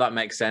that now? That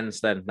makes sense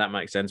then. That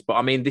makes sense. But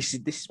I mean, this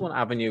is one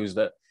avenues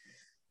that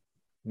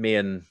me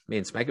and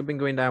Smeg have been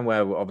going down,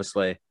 where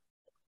obviously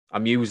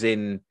I'm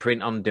using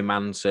print on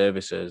demand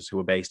services who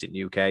are based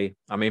in UK.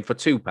 I mean, for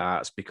two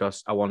parts,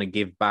 because I want to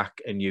give back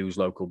and use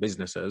local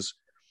businesses,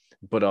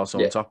 but also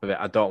on top of it,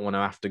 I don't want to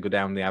have to go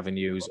down the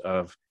avenues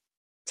of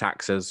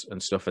taxes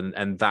and stuff,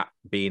 and that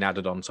being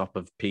added on top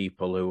of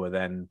people who are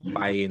then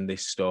buying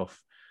this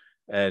stuff,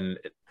 and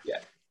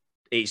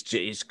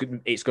it's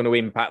going to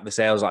impact the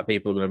sales. Like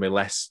people are going to be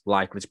less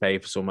likely to pay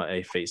for something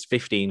if it's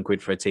 15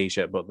 quid for a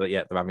t-shirt, but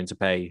they're having to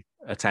pay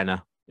a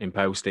tenner in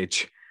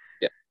postage.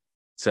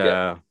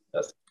 So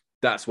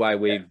that's why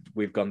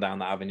we've gone down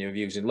that avenue of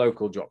using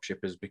local drop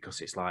shippers,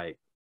 because it's like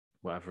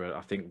whatever.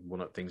 I think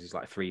one of the things is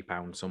like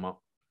 £3 somewhat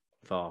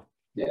for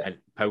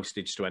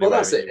postage to anywhere. Well,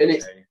 that's it,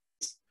 and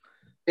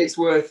it's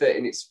worth it,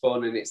 and it's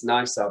fun, and it's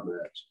nice to have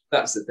merch.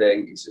 That's the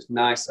thing. It's just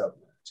nice to have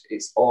merch.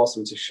 It's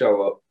awesome to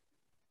show up,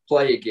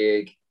 play a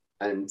gig,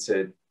 and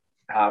to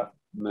have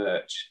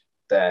merch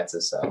there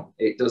to sell.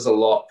 It does a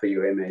lot for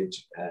your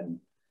image, and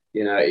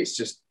it's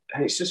just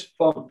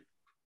fun.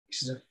 It's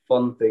just a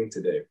fun thing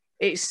to do.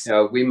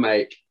 We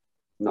make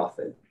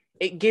nothing.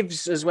 It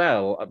gives as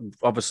well,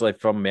 obviously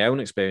from my own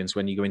experience,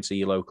 when you go into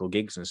your local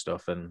gigs and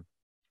stuff, and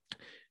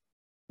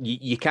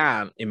you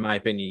can't, in my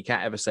opinion, you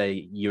can't ever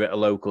say you're at a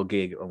local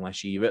gig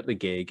unless you're at the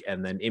gig,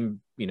 and then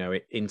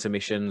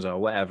intermissions or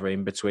whatever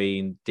in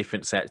between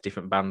different sets,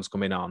 different bands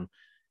coming on,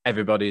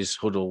 everybody's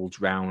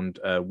huddled round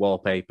a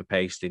wallpaper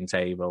pasting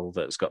table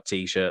that's got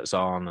t-shirts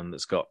on and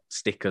that's got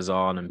stickers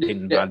on and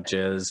pin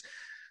badges,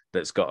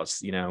 that's got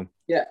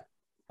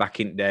back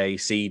in day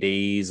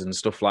CDs and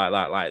stuff like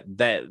that. Like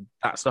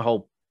that's the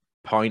whole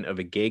point of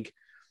a gig.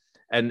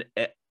 And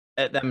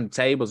at them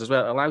tables as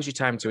well, it allows you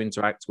time to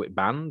interact with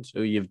bands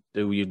who you've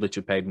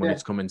literally paid money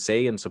to come and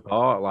see and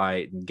support,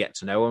 like, and get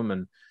to know them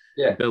and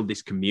build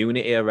this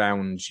community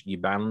around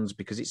your bands,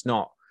 because it's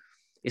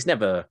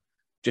never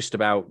just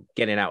about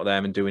getting out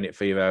there and doing it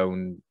for your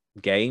own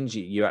gains.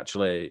 You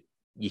actually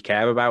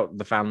care about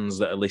the fans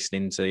that are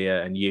listening to you,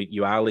 and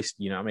you are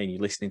listening. You know what I mean?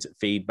 You're listening to the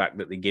feedback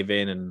that they're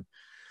giving and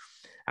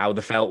how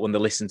they felt when they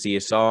listened to your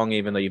song,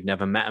 even though you've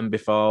never met them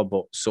before,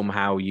 but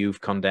somehow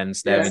you've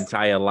condensed their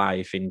entire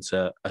life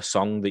into a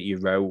song that you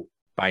wrote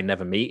by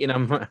never meeting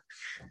them.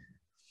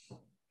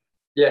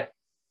 Yeah,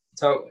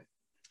 totally.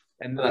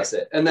 And that's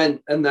it. And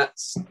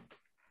that's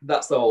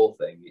the whole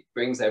thing. It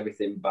brings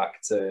everything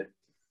back to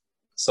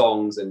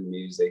songs and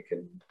music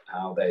and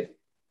how they,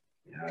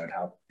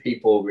 how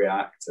people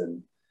react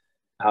and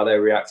how they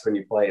react when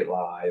you play it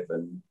live.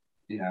 And,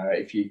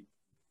 if you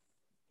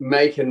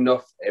make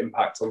enough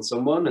impact on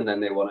someone and then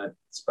they want to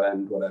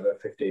spend whatever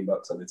 $15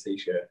 on a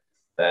t-shirt,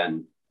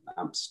 then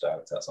I'm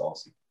stoked. That's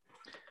awesome.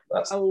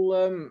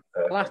 I'll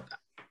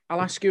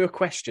ask you a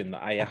question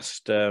that I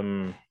asked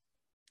the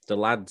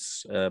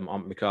lads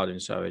on recording.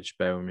 Sorry, just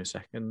bear with me a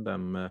second.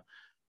 I'm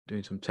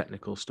doing some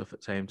technical stuff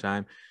at the same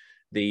time.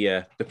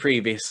 The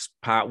previous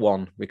part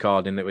 1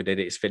 recording that we did,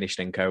 it's finished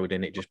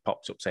encoding. It just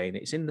pops up saying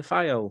it's in the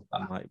file.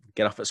 I'm like,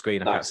 get off the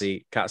screen. I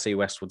can't see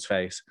Westwood's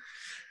face.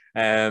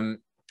 Yeah,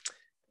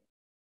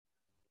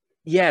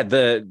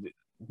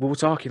 we were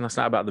talking last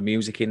night about the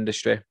music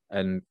industry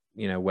and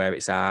where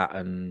it's at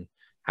and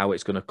how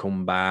it's going to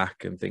come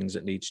back and things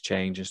that need to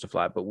change and stuff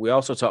like that. But we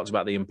also talked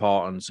about the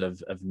importance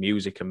of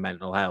music and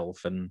mental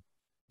health, and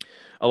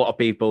a lot of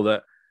people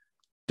that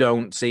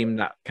don't seem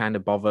that kind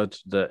of bothered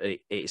that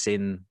it's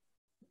in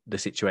the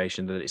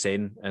situation that it's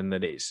in, and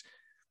that it's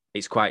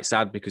quite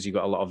sad because you've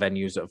got a lot of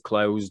venues that have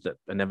closed that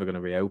are never going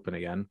to reopen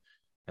again.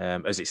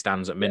 As it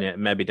stands at minute,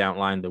 maybe down the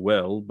line they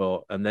will,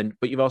 but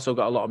you've also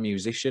got a lot of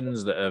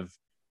musicians that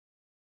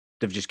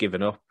they've just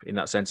given up in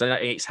that sense. And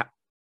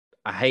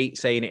I hate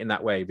saying it in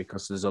that way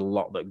because there's a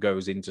lot that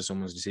goes into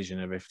someone's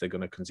decision of if they're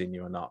going to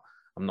continue or not.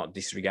 I'm not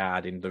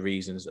disregarding the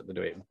reasons that they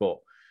do it, but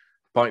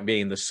point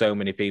being, there's so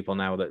many people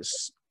now that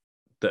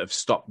have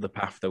stopped the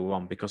path they were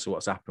on because of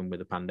what's happened with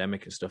the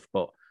pandemic and stuff.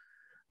 But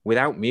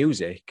without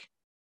music,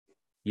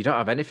 you don't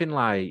have anything.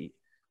 Like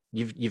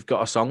you've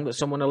got a song that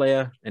someone will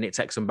hear and it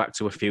takes them back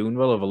to a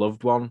funeral of a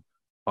loved one,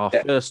 or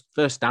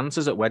first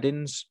dances at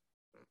weddings.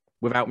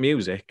 Without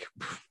music,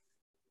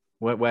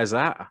 where's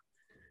that?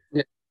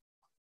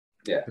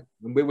 Yeah.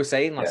 We were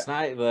saying last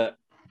night that,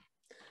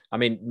 I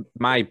mean,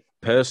 my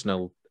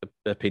personal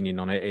opinion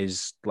on it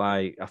is,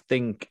 like, I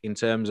think in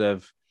terms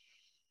of,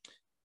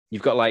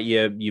 you've got like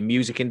your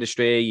music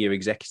industry, your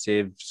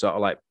executive sort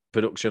of like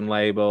production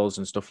labels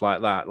and stuff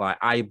like that. Like,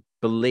 I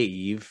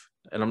believe,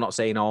 and I'm not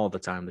saying all the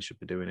time they should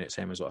be doing it,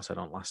 same as what I said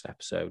on last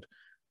episode,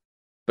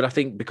 but I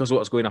think because of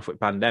what's going off with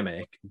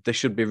pandemic, they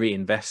should be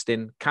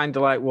reinvesting, kind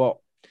of like what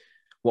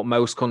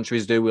most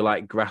countries do with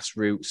like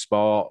grassroots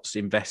sports,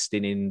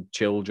 investing in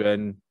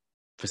children,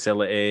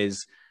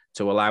 facilities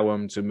to allow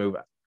them to move.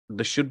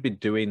 They should be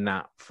doing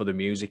that for the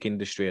music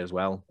industry as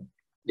well.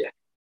 Yeah,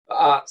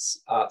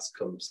 arts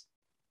comes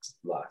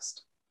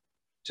last.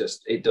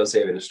 Just, it does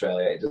here in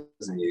Australia, it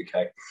does in the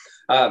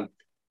UK.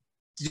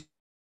 Do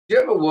you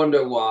ever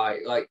wonder why,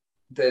 like,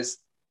 there's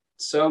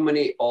so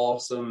many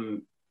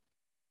awesome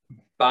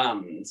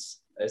bands,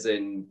 as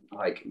in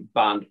like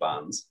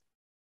bands,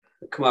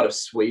 that come out of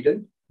Sweden?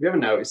 Have you ever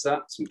noticed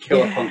that? Some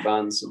killer punk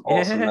bands, some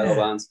awesome metal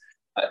bands.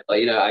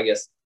 I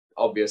guess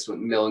obvious with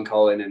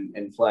Millencolin and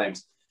In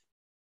Flames.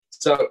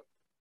 So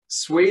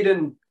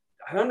Sweden,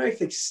 I don't know if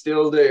they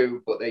still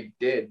do, but they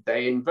did.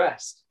 They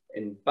invest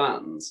in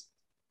bands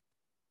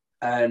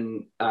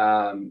and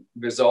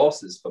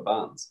resources for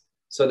bands.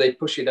 So they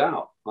push it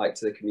out like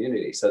to the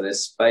community. So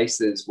there's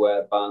spaces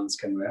where bands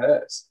can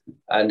rehearse.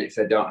 And if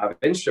they don't have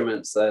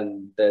instruments,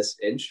 then there's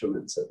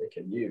instruments that they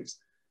can use.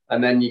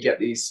 And then you get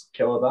these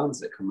killer bands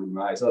that come and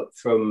rise up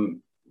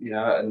from,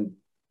 and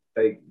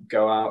they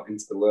go out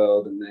into the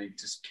world and they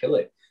just kill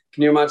it.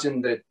 Can you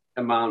imagine the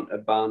amount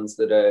of bands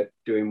that are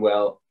doing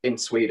well in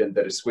Sweden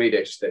that are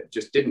Swedish that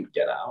just didn't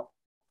get out?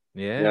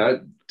 Yeah.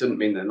 It doesn't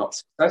mean they're not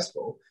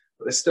successful,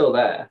 but they're still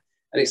there.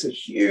 And it's a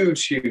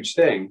huge, huge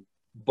thing.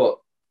 But,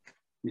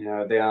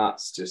 the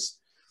arts just...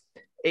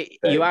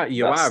 You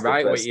are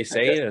right what you're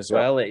saying as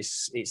well.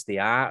 It's the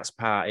arts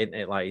part, isn't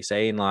it? Like you're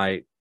saying,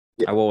 like,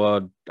 I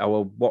was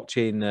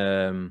watching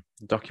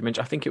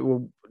documentary. I think it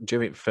was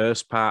during the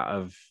first part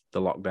of the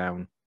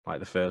lockdown,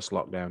 like the first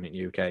lockdown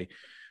in UK.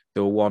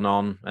 There were one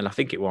on, and I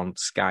think it was on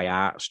Sky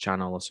Arts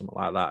channel or something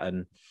like that.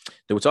 And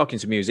they were talking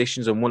to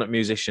musicians, and one of the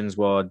musicians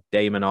was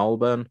Damon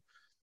Albarn,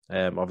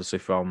 obviously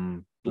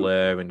from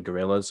Blur and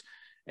Gorillaz.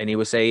 And he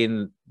was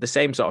saying the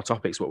same sort of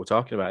topics what we're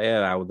talking about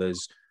here, how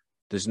there's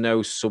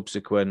no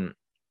subsequent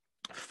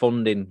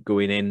funding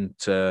going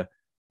into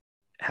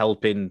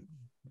helping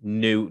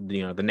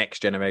the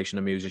next generation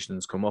of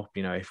musicians come up.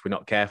 If we're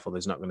not careful,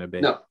 there's not going to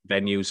be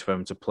venues for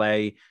them to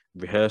play,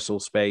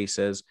 rehearsal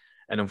spaces.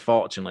 And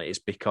unfortunately, it's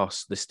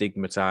because the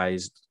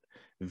stigmatized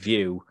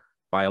view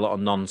by a lot of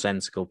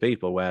nonsensical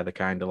people where they're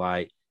kind of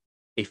like,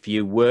 if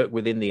you work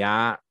within the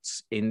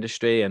arts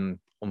industry, and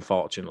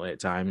unfortunately at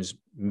times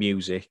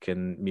music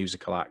and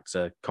musical acts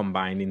are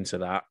combined into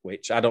that,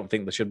 which I don't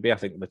think they should be. I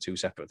think they're two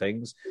separate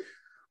things.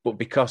 But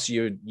because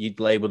you're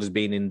labelled as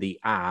being in the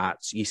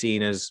arts, you're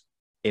seen as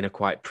in a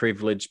quite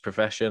privileged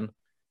profession.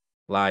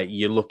 Like,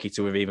 you're lucky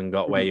to have even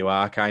got where you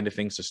are, kind of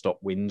things, to stop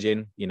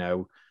whinging,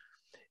 Yeah.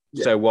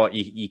 So what,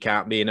 you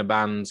can't be in a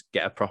band,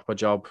 get a proper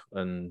job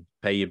and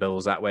pay your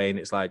bills that way. And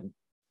it's like,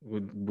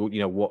 what do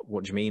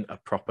you mean a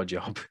proper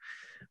job?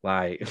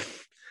 Like,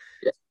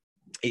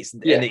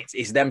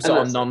 it's them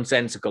sort of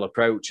nonsensical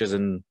approaches,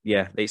 and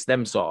it's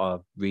them sort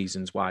of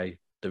reasons why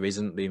there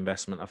isn't the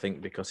investment, I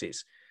think, because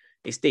it's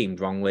deemed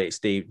wrongly. It's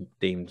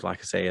deemed, like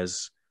I say,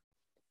 as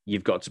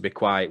you've got to be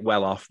quite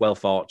well off, well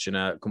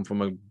fortunate, come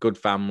from a good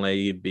family,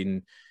 you've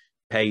been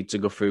paid to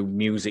go through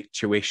music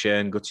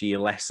tuition, go to your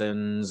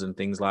lessons and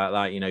things like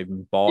that. You've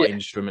been bought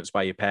instruments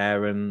by your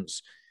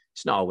parents.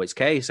 It's not always the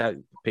case.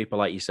 People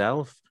like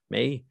yourself,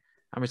 me,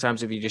 how many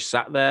times have you just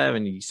sat there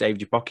and you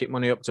saved your pocket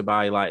money up to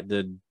buy like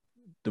the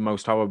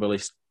most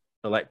horriblest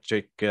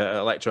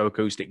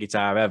electroacoustic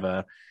guitar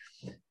ever,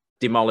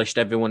 demolished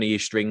every one of your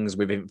strings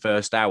within the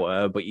first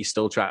hour, but you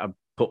still try to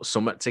put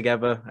something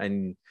together,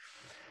 and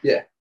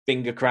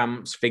finger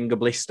cramps, finger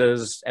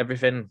blisters,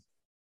 everything.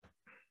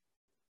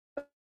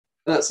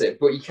 That's it.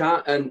 But you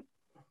can't, and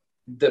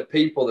the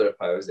people that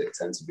oppose it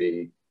tend to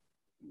be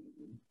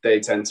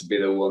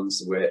the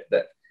ones with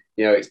that,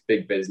 it's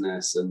big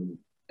business, and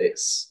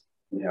it's,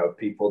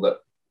 people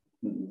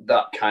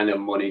that kind of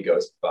money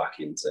goes back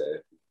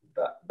into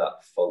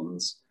that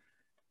funds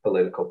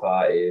political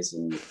parties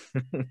and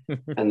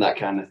that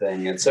kind of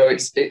thing. And so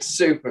it's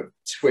super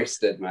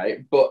twisted,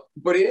 mate. But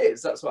it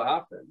is. That's what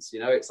happens.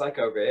 It's like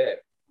over here.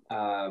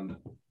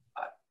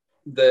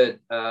 The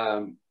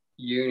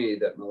uni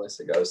that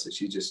Melissa goes to,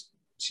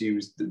 she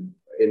was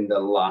in the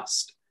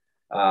last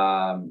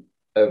of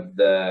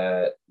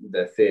the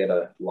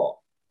theatre lot.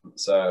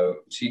 So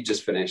she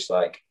just finished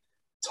like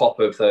top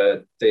of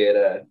the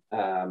theatre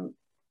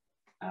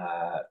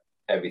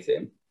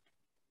everything.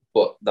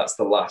 But that's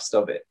the last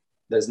of it.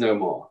 There's no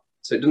more.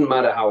 So it doesn't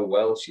matter how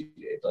well she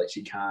did. Like,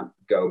 she can't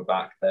go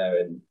back there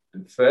and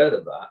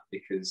further that,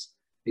 because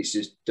it's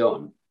just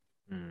done.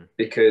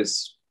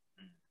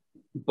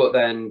 But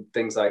then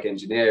things like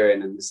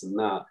engineering and this and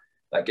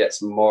that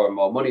gets more and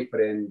more money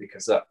put in,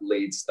 because that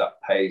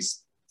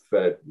pays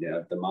for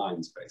the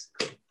mines,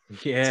 basically.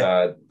 Yeah.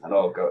 So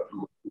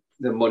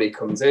the money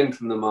comes in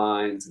from the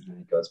mines, and then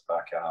it goes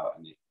back out,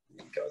 and it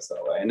goes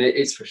that way. And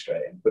it's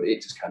frustrating, but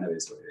it just kind of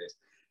is what it is.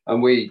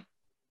 And we,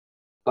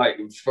 like,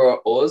 for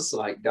us,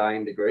 like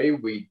Dying Degree,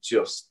 we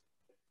just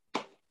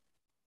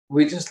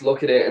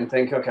look at it and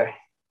think, okay,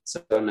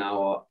 so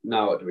now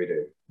what do we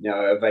do?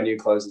 A venue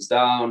closes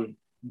down,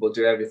 we'll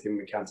do everything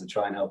we can to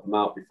try and help them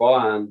out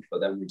beforehand, but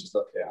then we just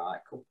look at it, all right,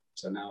 cool.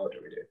 So now what do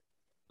we do?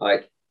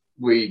 Like,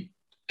 we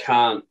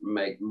can't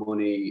make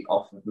money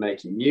off of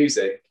making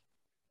music,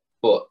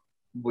 but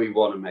we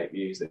want to make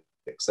music.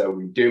 So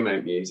we do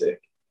make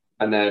music,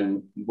 and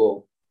then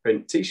we'll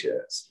print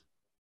t-shirts.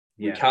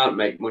 We can't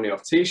make money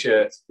off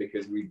t-shirts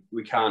because we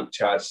can't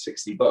charge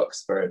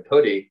 $60 for a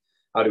hoodie.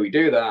 How do we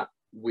do that?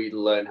 We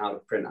learn how to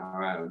print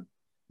our own.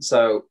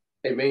 So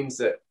it means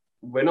that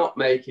we're not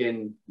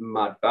making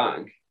mad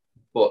bang,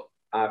 but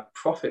our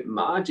profit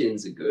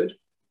margins are good.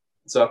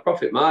 So our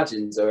profit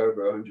margins are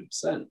over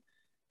 100%.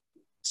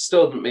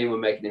 Still doesn't mean we're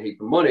making a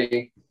heap of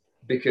money,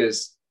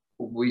 because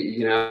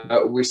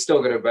we're still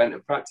going to rent a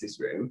practice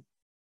room.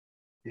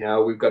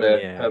 We've got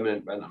a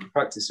permanent rent on a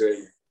practice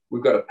room.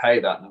 We've got to pay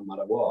that no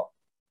matter what.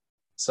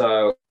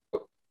 So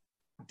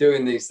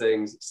doing these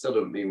things still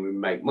doesn't mean we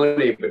make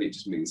money, but it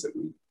just means that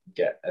we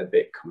get a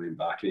bit coming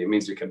back. And it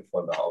means we can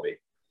fund a hobby,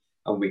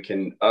 and we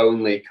can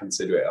only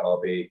consider it a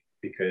hobby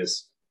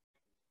because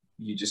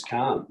you just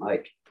can't.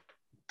 Like,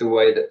 the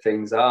way that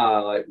things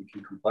are, like, we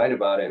can complain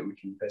about it and we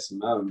can piss and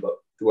moan, but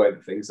the way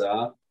that things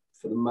are,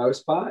 for the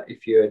most part,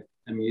 if you're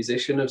a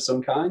musician of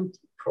some kind,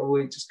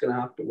 probably just going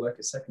to have to work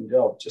a second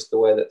job, just the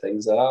way that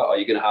things are. Or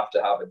you're going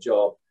to have a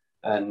job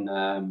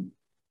and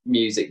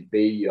music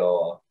be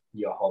your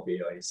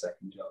hobby or your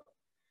second job.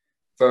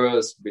 For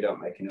us, we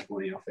don't make enough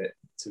money off it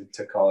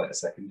to call it a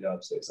second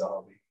job, so it's a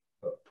hobby.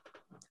 But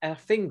I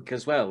think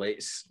as well,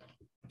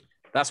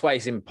 that's why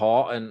it's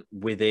important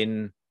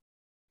within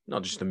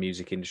not just the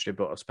music industry,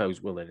 but I suppose,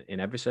 in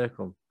every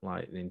circle,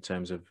 like in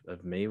terms of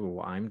me or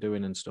what I'm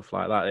doing and stuff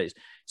like that.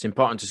 It's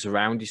important to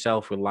surround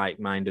yourself with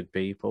like-minded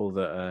people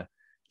that are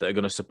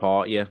going to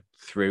support you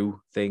through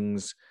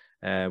things,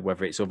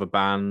 whether it's other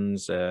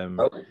bands,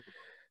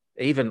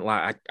 even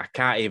like I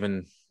can't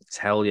even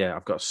tell you.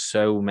 I've got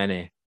so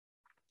many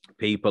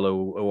people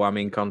who I'm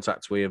in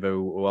contact with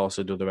who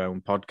also do their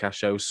own podcast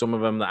shows. Some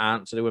of them that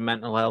aren't to do with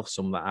mental health,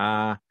 some that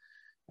are.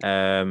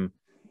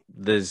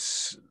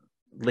 There's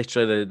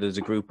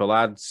a group of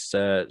lads,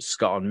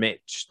 Scott and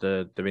Mitch.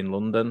 They're in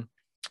London.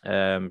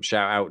 Shout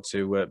out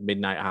to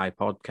Midnight High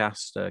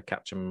podcast.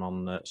 Catch them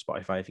on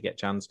Spotify if you get a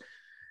chance.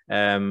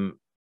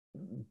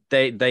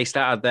 They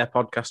started their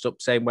podcast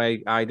up same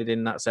way I did,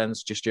 in that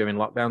sense, just during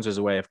lockdowns, as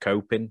a way of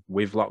coping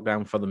with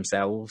lockdown for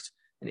themselves,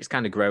 and it's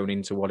kind of grown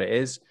into what it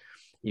is.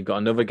 You've got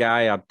another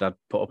guy. I'd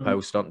put a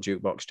post on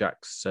Jukebox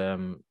Jack's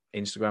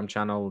Instagram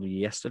channel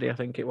yesterday, I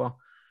think it was.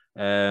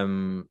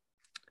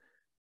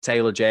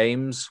 Taylor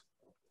James,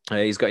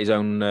 he's got his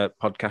own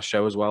podcast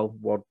show as well,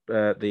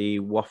 the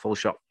Waffle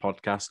Shop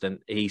podcast, and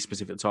he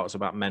specifically talks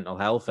about mental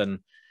health. And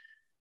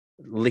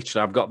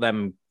literally, I've got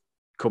them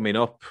coming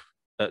up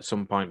at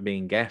some point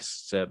being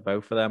guests,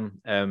 both of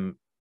them.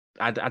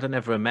 I'd have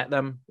never met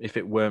them if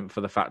it weren't for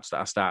the fact that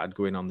I started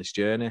going on this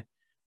journey.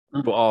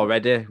 But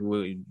already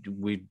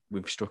we've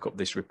struck up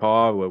this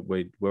rapport.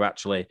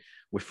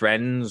 We're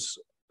friends,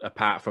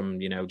 apart from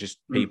just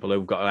people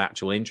who've got an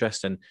actual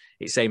interest. And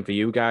it's same for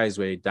you guys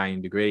with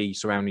Dying Degree,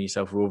 surrounding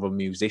yourself with other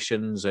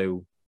musicians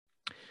who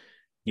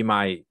you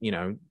might,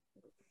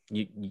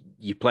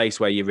 you place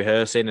where you're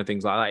rehearsing and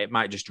things like that, it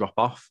might just drop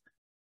off.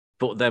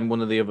 But then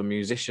one of the other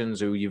musicians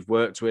who you've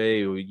worked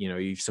with, who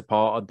you've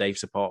supported, they've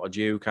supported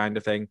you, kind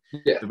of thing.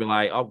 Yeah. They'll be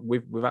like, oh,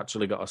 we've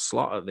actually got a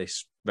slot at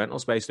this rental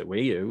space that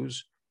we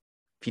use.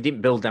 If you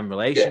didn't build them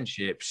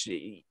relationships,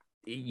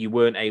 you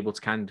weren't able to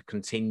kind of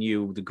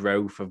continue the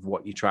growth of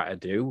what you try to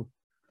do.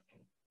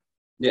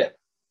 Yeah.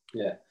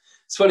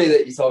 It's funny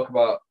that you talk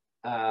about,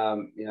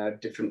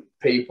 different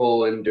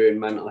people and doing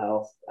mental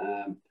health.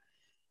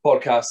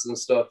 podcasts and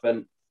stuff.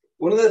 And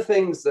one of the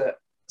things that,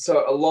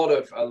 so a lot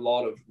of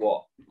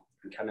what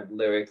kind of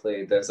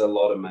lyrically, there's a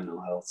lot of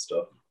mental health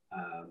stuff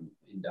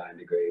in Dying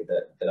Degree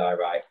that I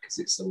write, because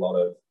it's a lot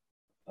of,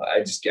 I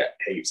just get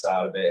heaps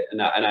out of it,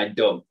 and I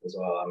dump as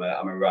well.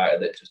 I'm a writer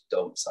that just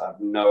dumps. I have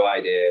no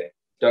idea.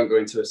 Don't go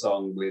into a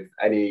song with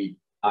any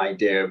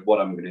idea of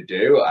what I'm going to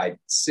do. I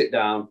sit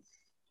down.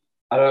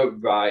 I don't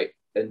write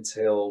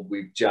until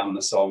we've jammed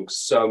the song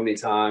so many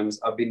times.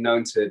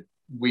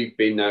 We've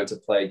been known to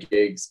play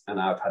gigs and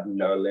I've had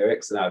no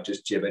lyrics and I've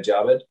just jibber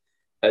jabbered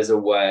as a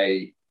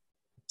way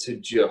to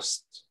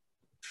just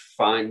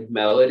find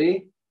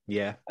melody.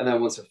 Yeah. And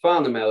then once I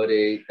found the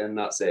melody, then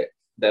that's it.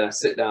 Then I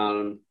sit down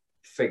and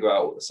figure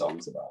out what the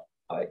song's about.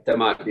 Like, there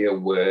might be a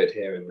word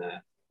here and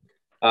there.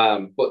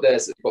 But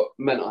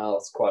mental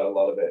health is quite a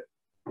lot of it.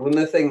 One of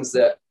the things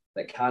that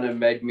kind of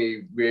made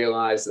me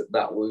realize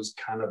that was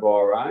kind of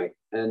all right.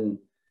 And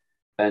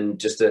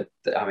just the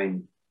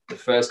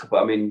first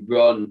couple,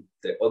 Run,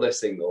 the other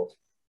single,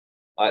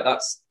 like,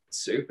 that's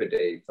super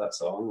deep, that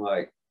song,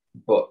 like,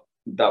 but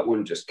that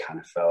one just kind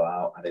of fell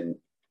out. I didn't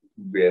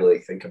really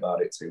think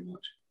about it too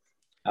much.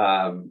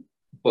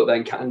 But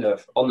then kind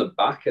of on the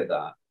back of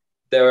that,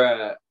 there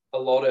are a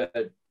lot of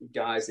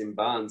guys in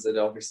bands that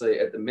obviously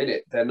at the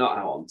minute, they're not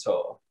out on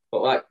tour,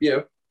 but like,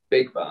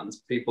 big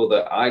bands, people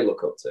that I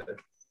look up to,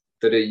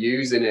 that are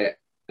using it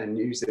and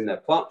using their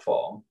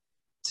platform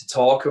to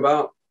talk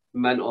about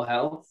mental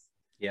health.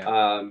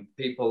 Yeah.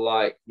 People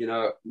like,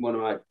 one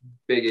of my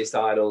biggest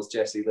idols,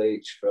 Jesse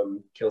Leach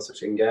from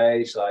Killswitch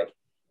Engage, like,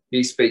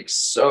 he speaks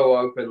so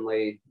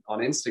openly on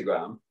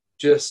Instagram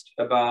just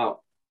about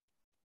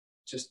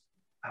just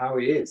how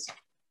he is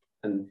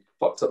and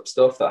fucked up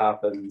stuff that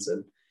happens.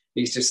 And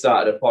he's just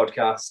started a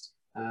podcast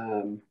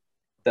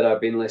that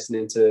I've been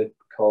listening to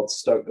called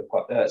Stoke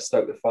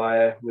the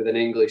Fire, with an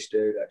English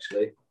dude,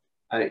 actually.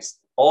 And it's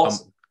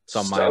awesome. It's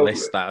on my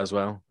list, that as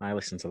well. I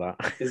listen to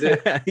that. Is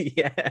it?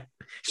 Yeah.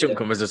 Shouldn't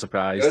come as a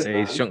surprise.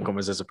 Good, shouldn't come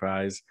as a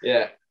surprise.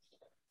 Yeah.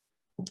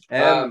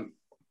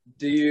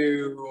 Do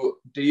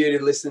you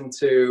listen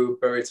to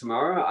Bury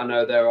Tomorrow? I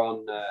know they're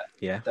on.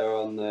 They're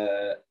on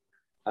the.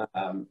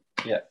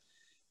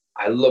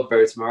 I love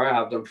Bury Tomorrow. I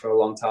have done for a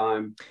long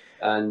time.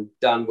 And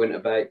Dan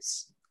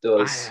Winterbates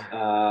does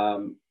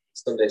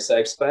Sunday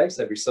Safe Space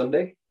every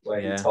Sunday,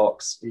 where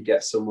he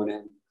gets someone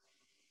in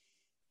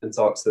and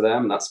talks to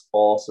them. And that's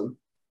awesome.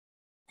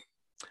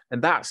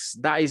 And that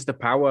is the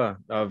power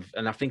of,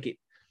 and I think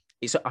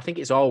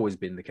it's always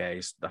been the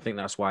case. I think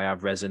that's why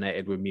I've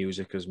resonated with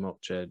music as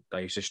much. I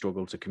used to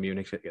struggle to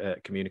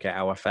communicate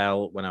how I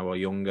felt when I was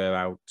younger,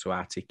 how to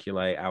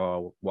articulate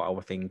what I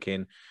was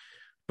thinking.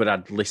 But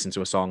I'd listen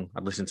to a song,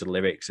 I'd listen to the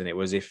lyrics, and it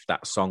was as if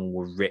that song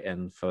were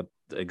written for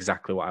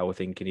exactly what I was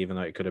thinking, even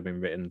though it could have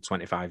been written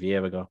 25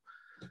 years ago.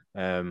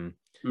 And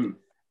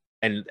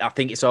I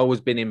think it's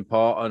always been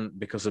important,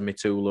 because of my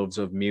two loves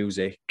of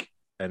music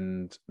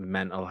and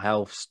mental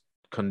health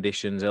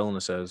conditions,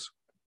 illnesses,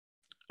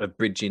 of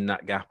bridging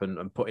that gap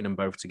and putting them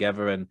both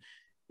together. And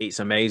it's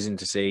amazing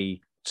to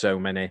see so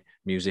many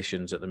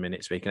musicians at the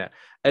minute speaking it.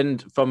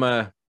 And from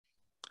a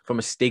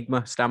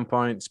stigma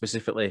standpoint,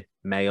 specifically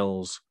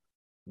males,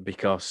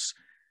 because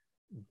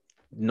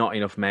not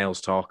enough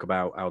males talk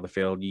about how they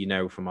feel.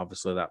 From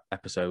obviously that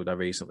episode I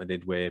recently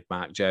did with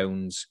Mark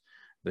Jones,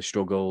 the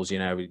struggles,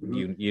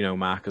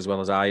 Mark as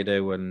well as I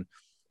do, and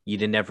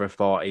you'd never have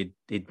thought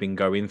he'd been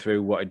going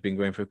through what he'd been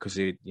going through, because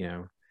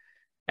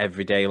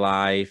everyday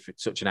life,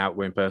 it's such an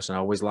outgoing person,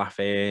 always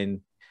laughing.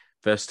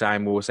 First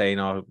time we were saying,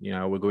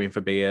 we're going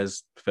for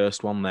beers,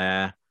 first one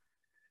there.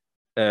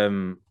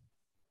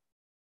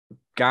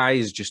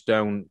 Guys just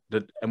don't,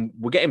 and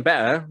we're getting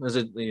better as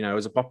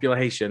a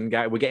population.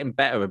 We're getting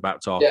better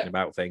about talking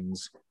about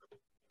things,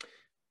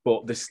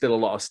 but there's still a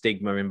lot of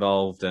stigma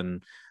involved,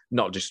 and we're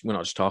not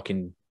just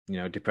talking,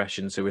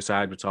 depression,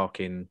 suicide. We're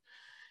talking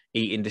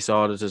eating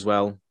disorders as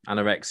well,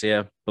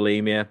 anorexia,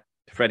 bulimia.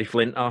 Freddie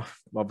Flintoff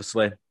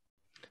obviously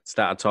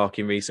started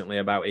talking recently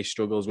about his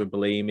struggles with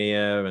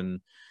bulimia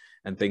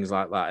and things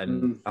like that.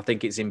 And I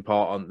think it's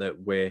important that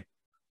we're,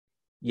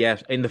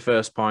 in the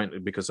first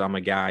point, because I'm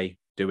a guy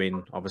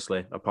doing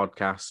obviously a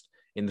podcast,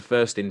 in the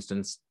first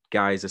instance,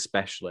 guys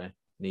especially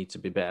need to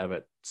be better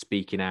at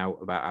speaking out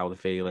about how they're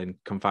feeling,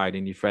 confiding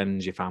in your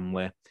friends, your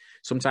family,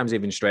 sometimes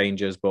even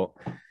strangers, but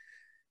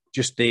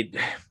just the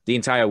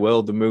entire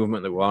world, the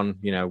movement that we're on,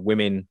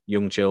 women,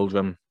 young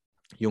children,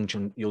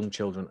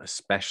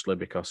 especially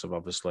because of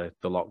obviously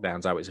the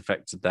lockdowns, how it's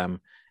affected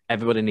them.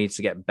 Everybody needs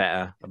to get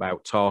better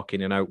about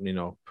talking and opening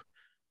up,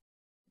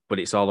 but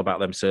it's all about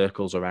them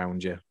circles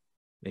around you.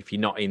 If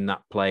you're not in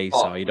that place,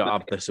 or you don't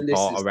have the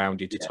support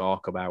around you to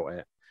talk about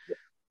it,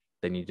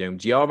 then you're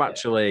doomed. You're going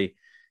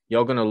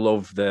to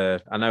love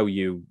I know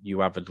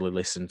you avidly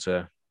listen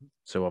to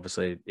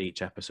obviously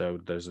each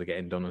episode as they're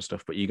getting done and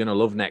stuff, but you're going to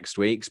love next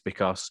week's,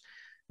 because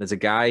there's a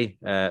guy,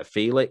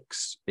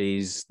 Felix,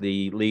 he's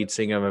the lead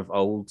singer of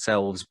Old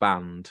Selves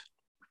Band.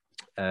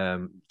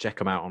 Check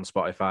him out on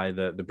Spotify.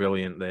 They're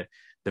brilliant. They're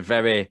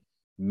very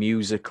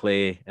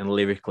musically and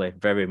lyrically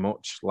very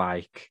much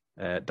like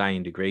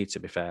dying degree, to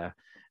be fair.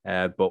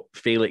 But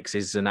Felix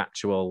is an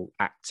actual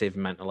active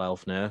mental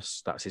health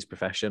nurse. That's his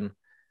profession.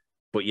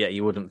 But yet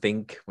you wouldn't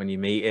think when you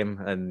meet him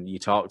and you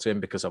talk to him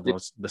because of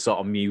the sort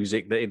of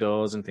music that he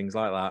does and things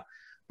like that.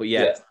 But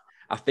yeah,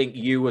 I think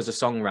you as a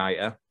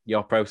songwriter,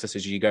 your process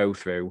as you go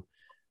through,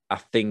 I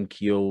think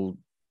you'll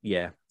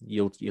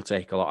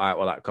take a lot out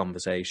of that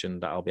conversation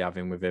that I'll be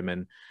having with him.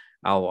 And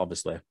he'll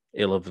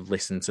have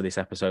listened to this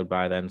episode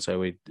by then.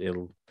 So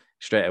he'll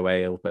straight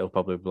away, he'll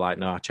probably be like,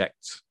 no, I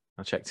checked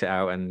it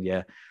out. And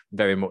yeah,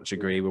 very much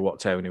agree with what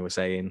Tony was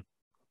saying.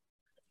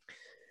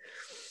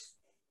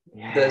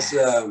 Yeah. There's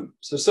so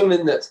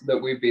something that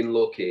we've been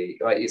lucky.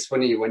 Like, it's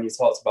funny when you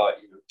talked about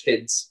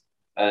kids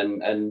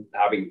and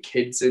having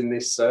kids in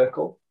this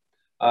circle.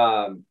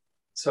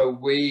 So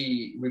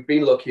we've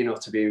been lucky enough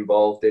to be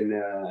involved in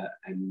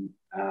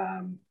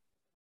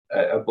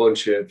a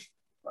bunch of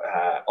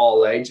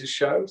all ages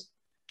shows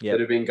that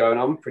have been going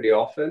on pretty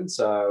often.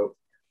 So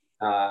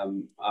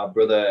our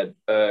brother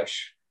Ursh,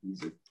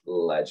 he's a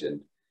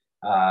legend,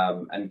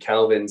 and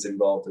Kelvin's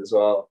involved as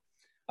well.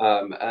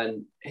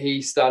 And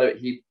he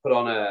put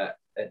on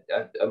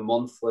a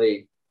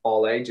monthly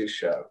all ages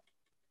show.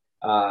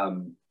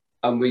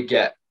 And we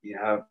get,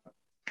 a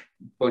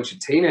bunch of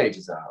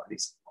teenagers out, and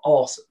it's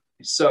awesome.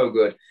 It's so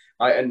good.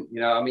 You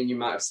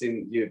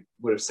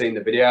would have seen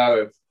the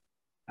video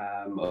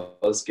of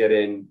us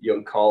getting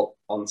young Colt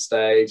on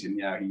stage,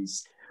 and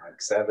he's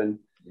like 7.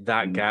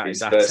 That guy, I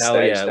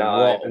tell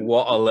you,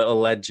 what a little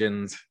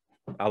legend.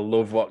 I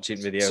love watching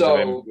videos of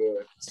him.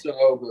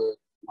 So good.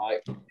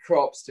 Like,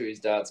 props to his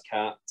dad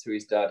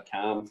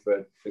Cam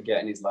for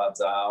getting his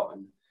lads out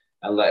and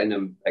letting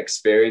them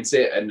experience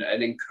it and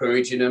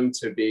encouraging them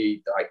to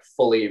be like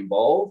fully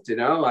involved.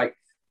 Like,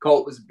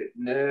 Colt was a bit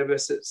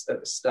nervous at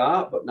the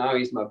start, but now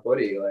he's my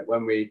buddy. Like,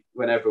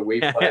 whenever we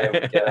play and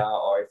we get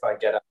out, or if I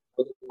get out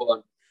with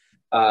one,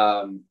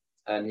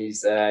 and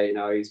he's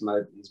there, he's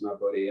my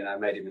buddy, and I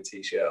made him a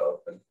t-shirt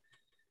up.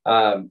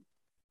 And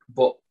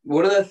but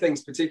one of the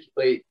things,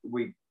 particularly,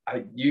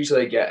 I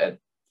usually get a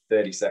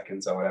 30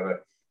 seconds or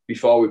whatever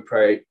before we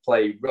play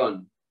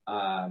Run,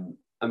 and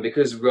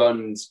because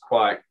Run's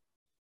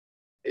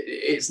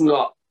it's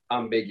not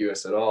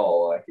ambiguous at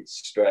all. Like, it's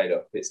straight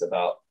up. It's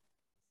about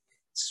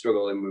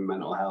struggling with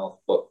mental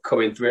health, but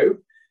coming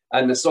through.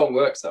 And the song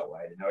works that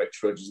way. It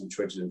trudges and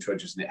trudges and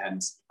trudges, and it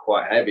ends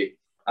quite heavy.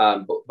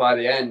 But by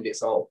the end,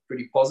 it's all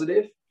pretty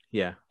positive.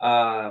 Yeah.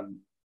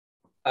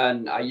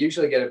 And I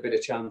usually get a bit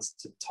of chance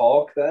to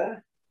talk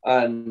there.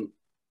 And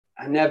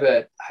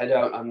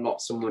I'm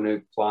not someone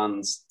who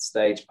plans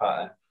stage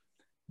pattern.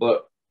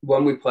 But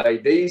when we play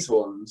these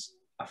ones,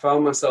 I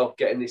found myself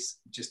taking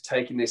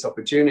this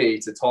opportunity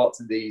to talk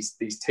to these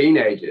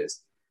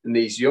teenagers and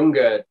these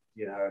younger,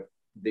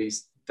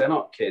 they're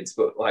not kids,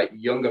 but like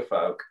younger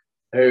folk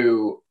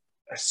who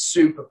are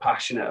super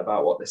passionate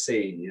about what they're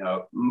seeing,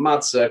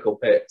 mad circle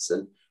pits,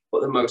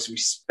 but the most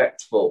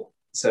respectful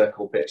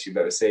circle pits you've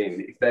ever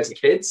seen. If there's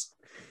kids,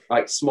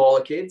 like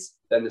smaller kids,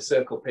 then the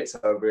circle pit's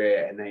over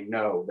here, and they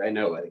know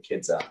where the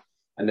kids are,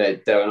 and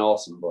they're an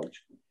awesome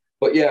bunch.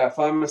 But yeah, I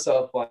find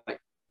myself like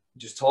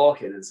just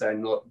talking and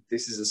saying, look,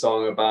 this is a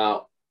song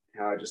about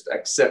just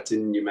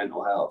accepting your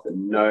mental health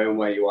and knowing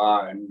where you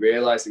are and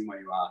realizing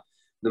where you are.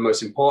 The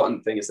most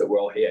important thing is that we're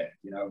all here.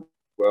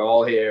 We're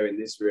all here in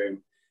this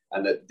room,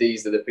 and that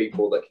these are the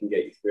people that can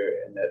get you through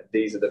it, and that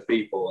these are the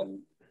people, and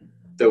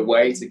the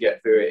way to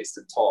get through it is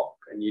to talk.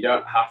 And you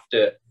don't have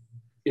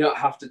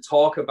to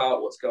talk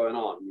about what's going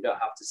on. You don't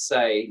have to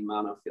say,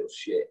 man, I feel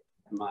shit,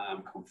 man,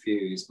 I'm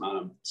confused, man,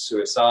 I'm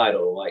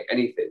suicidal, like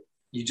anything.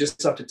 You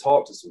just have to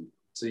talk to someone.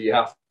 So you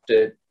have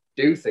to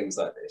do things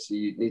like this.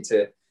 You need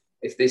to,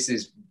 if this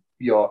is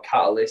your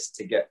catalyst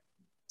to get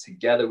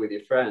together with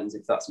your friends,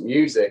 if that's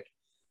music,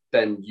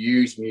 then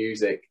use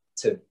music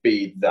to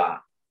be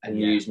that, and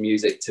use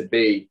music to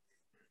be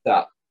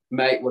that.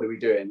 Mate, what are we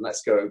doing?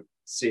 Let's go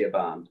see a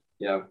band.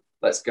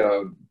 Let's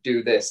go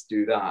do this,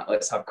 do that.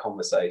 Let's have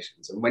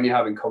conversations. And when you're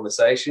having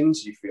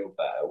conversations, you feel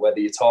better, whether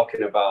you're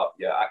talking about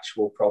your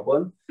actual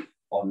problem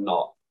or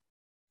not,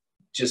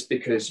 just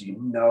because you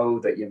know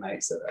that your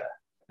mates are there.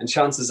 And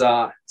chances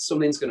are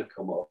something's going to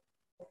come up,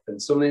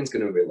 and something's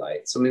going to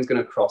relate, something's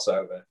going to cross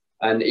over.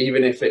 And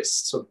even if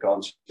it's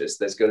subconscious,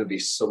 there's going to be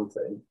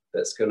something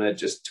that's going to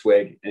just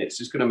twig, and it's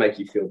just going to make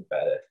you feel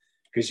better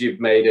because you've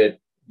made a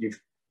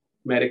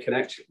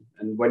connection.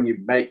 And when you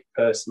make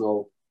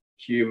personal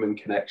human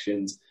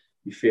connections,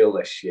 you feel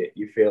less shit,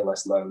 you feel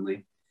less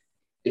lonely.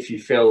 If you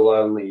feel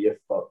lonely, you're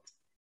fucked.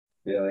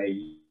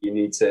 You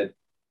need to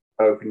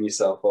open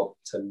yourself up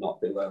to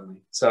not be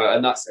lonely.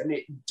 And that's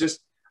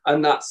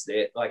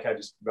it. Like, I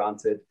just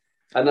ranted.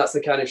 And that's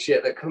the kind of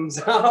shit that comes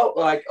out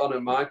like on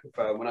a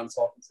microphone when I'm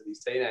talking to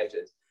these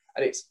teenagers.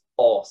 And it's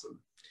awesome.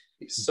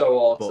 It's so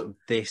awesome.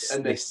 They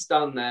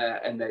stand there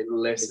and they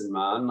listen,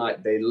 man.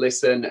 Like, they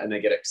listen and they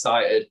get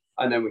excited,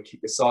 and then we kick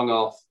the song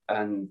off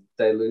and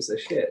they lose their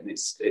shit. And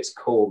it's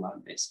cool,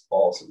 man. It's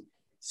awesome.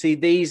 See,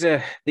 these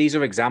are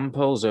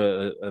examples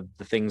of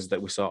the things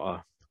that we sort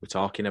of we're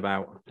talking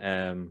about.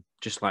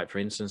 Just like, for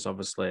instance,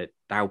 obviously,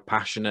 how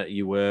passionate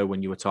you were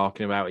when you were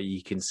talking about it.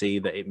 You can see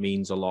that it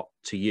means a lot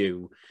to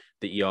you,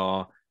 that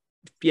you're,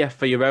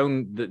 for your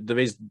own, there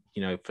is,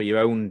 for your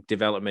own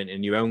development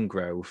and your own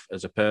growth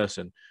as a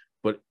person,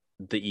 but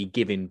that you're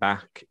giving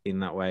back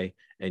in that way,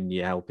 and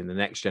you're helping the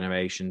next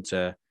generation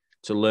to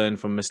learn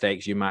from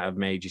mistakes you might have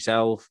made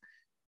yourself.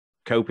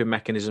 Coping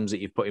mechanisms that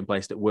you've put in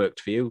place that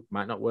worked for you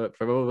might not work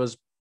for others,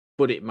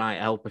 but it might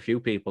help a few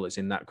people that's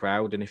in that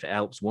crowd. And if it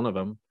helps one of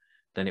them,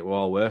 then it will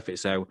all worth it.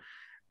 So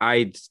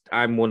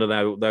I'm one of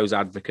those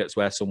advocates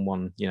where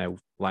someone,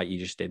 like you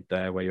just did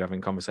there, where you're having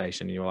a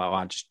conversation and you're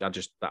like, I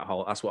just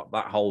that's what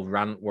that whole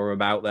rant were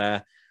about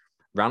there.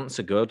 Rants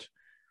are good.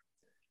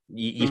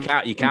 You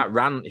can't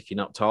rant if you're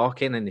not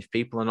talking, and if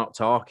people are not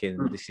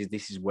talking,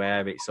 this is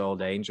where it's all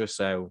dangerous.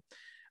 So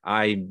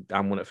I'm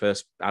one of the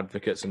first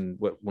advocates and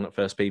one of the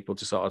first people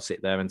to sort of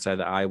sit there and say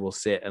that I will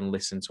sit and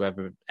listen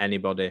to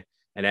anybody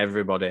and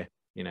everybody,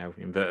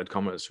 inverted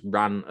commas,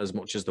 rant as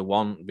much as they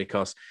want,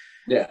 because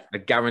I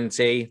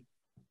guarantee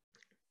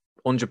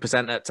 100%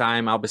 of the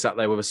time I'll be sat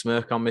there with a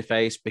smirk on my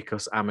face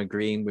because I'm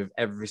agreeing with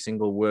every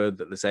single word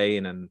that they're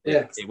saying. And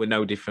it were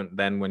no different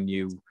than when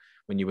you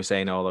were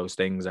saying all those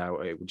things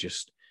out. It was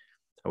just,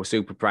 I was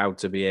super proud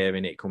to be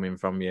hearing it coming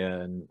from you.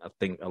 And I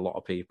think a lot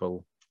of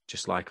people,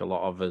 just like a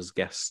lot of us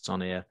guests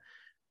on here,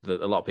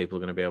 that a lot of people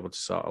are going to be able to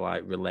sort of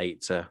like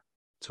relate to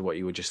what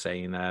you were just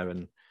saying there.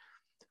 And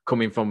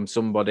coming from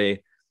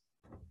somebody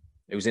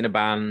who's in a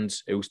band,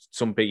 who's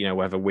some people,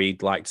 whether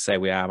we'd like to say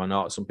we are or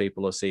not, some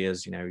people will see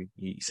us, you're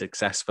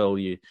successful,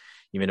 you're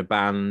in a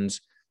band,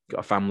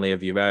 got a family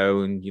of your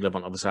own, you live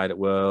on the other side of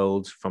the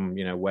world from,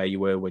 where you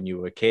were when you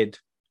were a kid.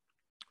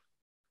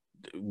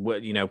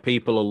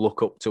 People will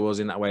look up to us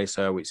in that way.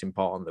 So it's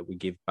important that we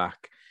give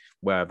back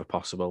wherever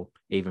possible,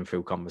 even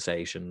through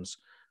conversations.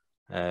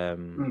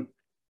 Man,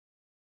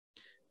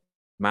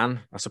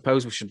 I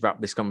suppose we should wrap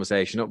this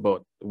conversation up,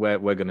 but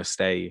we're going to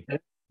stay.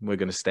 We're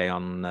going to stay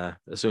on.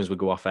 As soon as we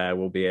go off air,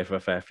 we'll be here for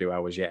a fair few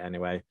hours yet.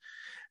 Anyway.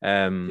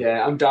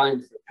 I'm dying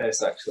for a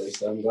piss actually,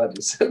 so I'm glad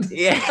you said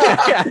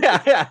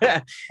that.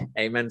 Yeah.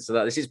 Amen to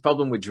that. This is the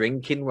problem with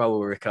drinking while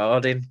we're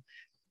recording.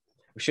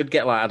 We should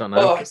get like, I don't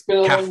know,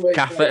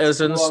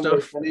 catheters and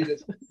stuff.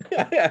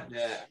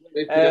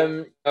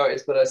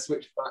 But I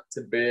switched back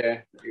to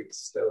beer.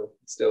 It's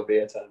still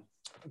beer time.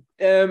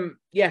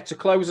 To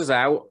close us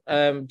out,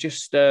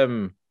 just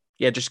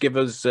give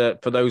us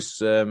for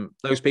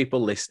those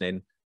people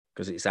listening,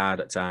 because it's hard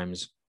at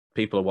times.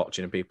 People are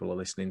watching and people are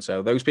listening.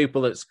 So those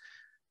people that's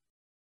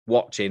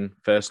watching,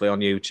 firstly on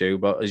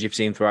YouTube, but as you've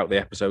seen throughout the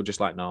episode, just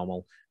like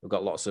normal, we've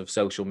got lots of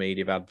social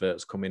media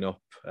adverts coming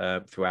up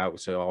throughout.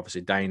 So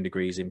obviously Dying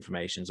Degrees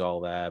information's all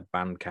there,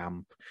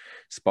 Bandcamp,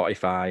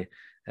 Spotify,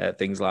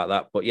 things like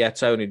that. But yeah,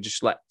 Tony,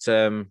 just let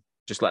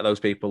those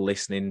people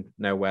listening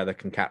know where they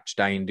can catch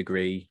Dying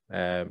Degree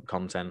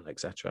content,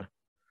 etc.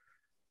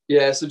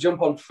 Yeah, so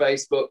jump on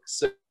Facebook,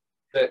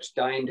 search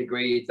Dying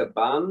Degree the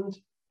band,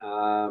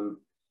 and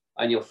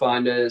you'll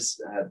find us.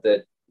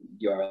 The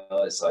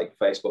URL is like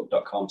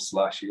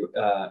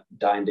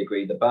facebook.com/Dying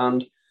Degree the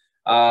band.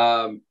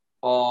 On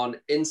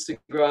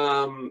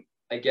Instagram,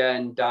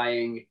 again,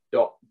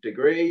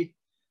 dying.degree.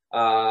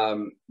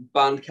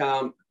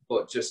 Bandcamp,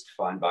 but just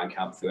find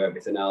Bandcamp through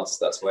everything else.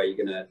 That's where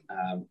you're gonna.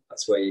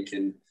 That's where you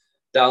can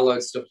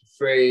download stuff for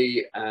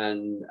free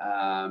and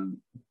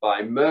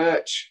buy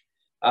merch.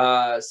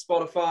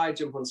 Spotify,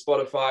 jump on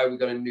Spotify. We've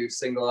got a new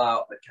single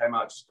out that came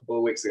out just a couple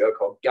of weeks ago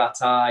called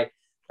Gattai.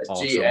 That's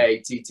awesome.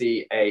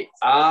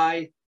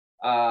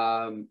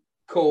 Gattai.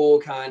 Cool,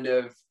 kind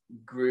of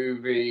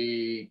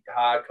groovy,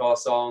 hardcore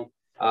song.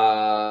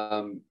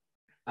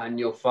 And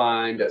you'll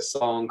find a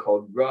song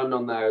called Run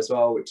on there as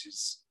well, which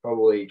is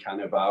probably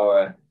kind of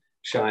our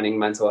shining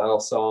mental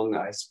health song,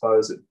 I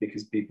suppose,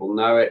 because people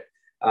know it.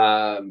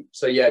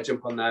 So yeah,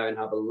 jump on there and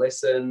have a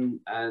listen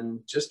and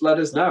just let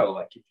us know.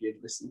 Like if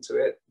you'd listened to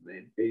it,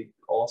 it'd be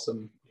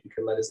awesome if you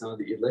could let us know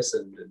that you'd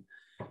listened. And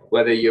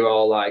whether you're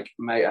all like,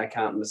 mate, I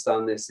can't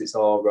understand this, it's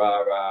all rah,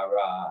 rah,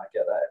 rah. I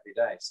get that every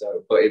day.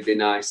 So, but it'd be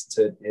nice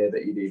to hear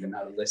that you'd even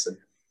had a listen.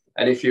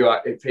 And if you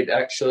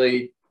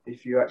actually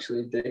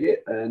dig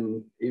it,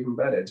 then even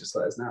better, just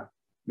let us know.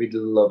 We'd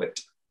love it.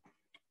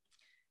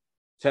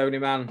 Tony,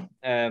 man,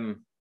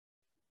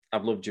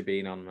 I've loved you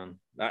being on, man.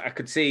 I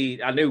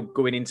knew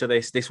going into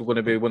this was going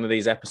to be one of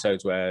these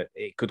episodes where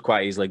it could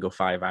quite easily go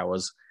 5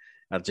 hours.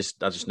 I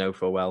just know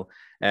full well.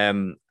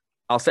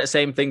 I'll say the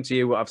same thing to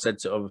you, what I've said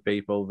to other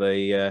people.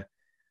 My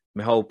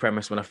whole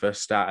premise when I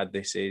first started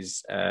this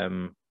is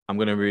I'm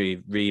going to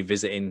be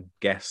revisiting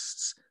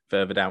guests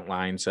further down the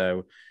line.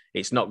 So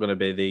it's not going to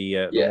be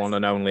the one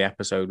and only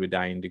episode with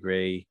Dying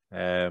Degree.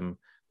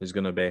 There's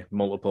going to be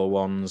multiple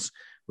ones.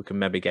 We can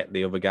maybe get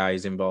the other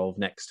guys involved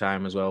next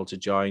time as well to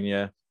join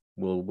you.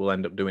 We'll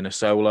end up doing a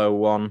solo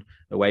one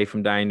away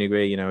from Dying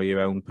Degree,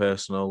 your own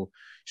personal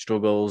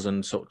struggles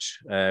and such,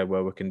 where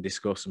we can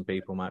discuss and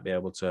people might be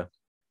able to.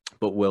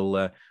 But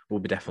we'll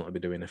be definitely be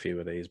doing a few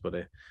of these,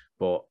 buddy.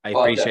 But I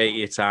appreciate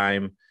your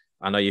time.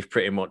 I know you've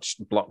pretty much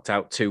blocked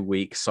out 2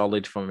 weeks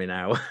solid for me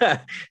now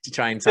to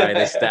try and tie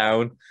this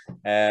down.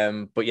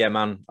 But yeah,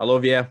 man, I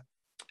love you.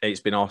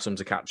 It's been awesome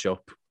to catch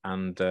up.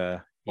 And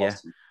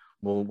Awesome.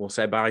 we'll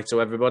say bye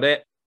to everybody.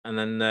 And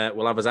then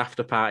we'll have us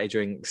after party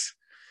drinks.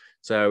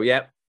 So,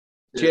 yeah.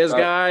 Cheers,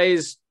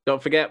 guys.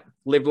 Don't forget,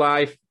 live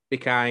life, be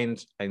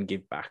kind, and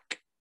give back.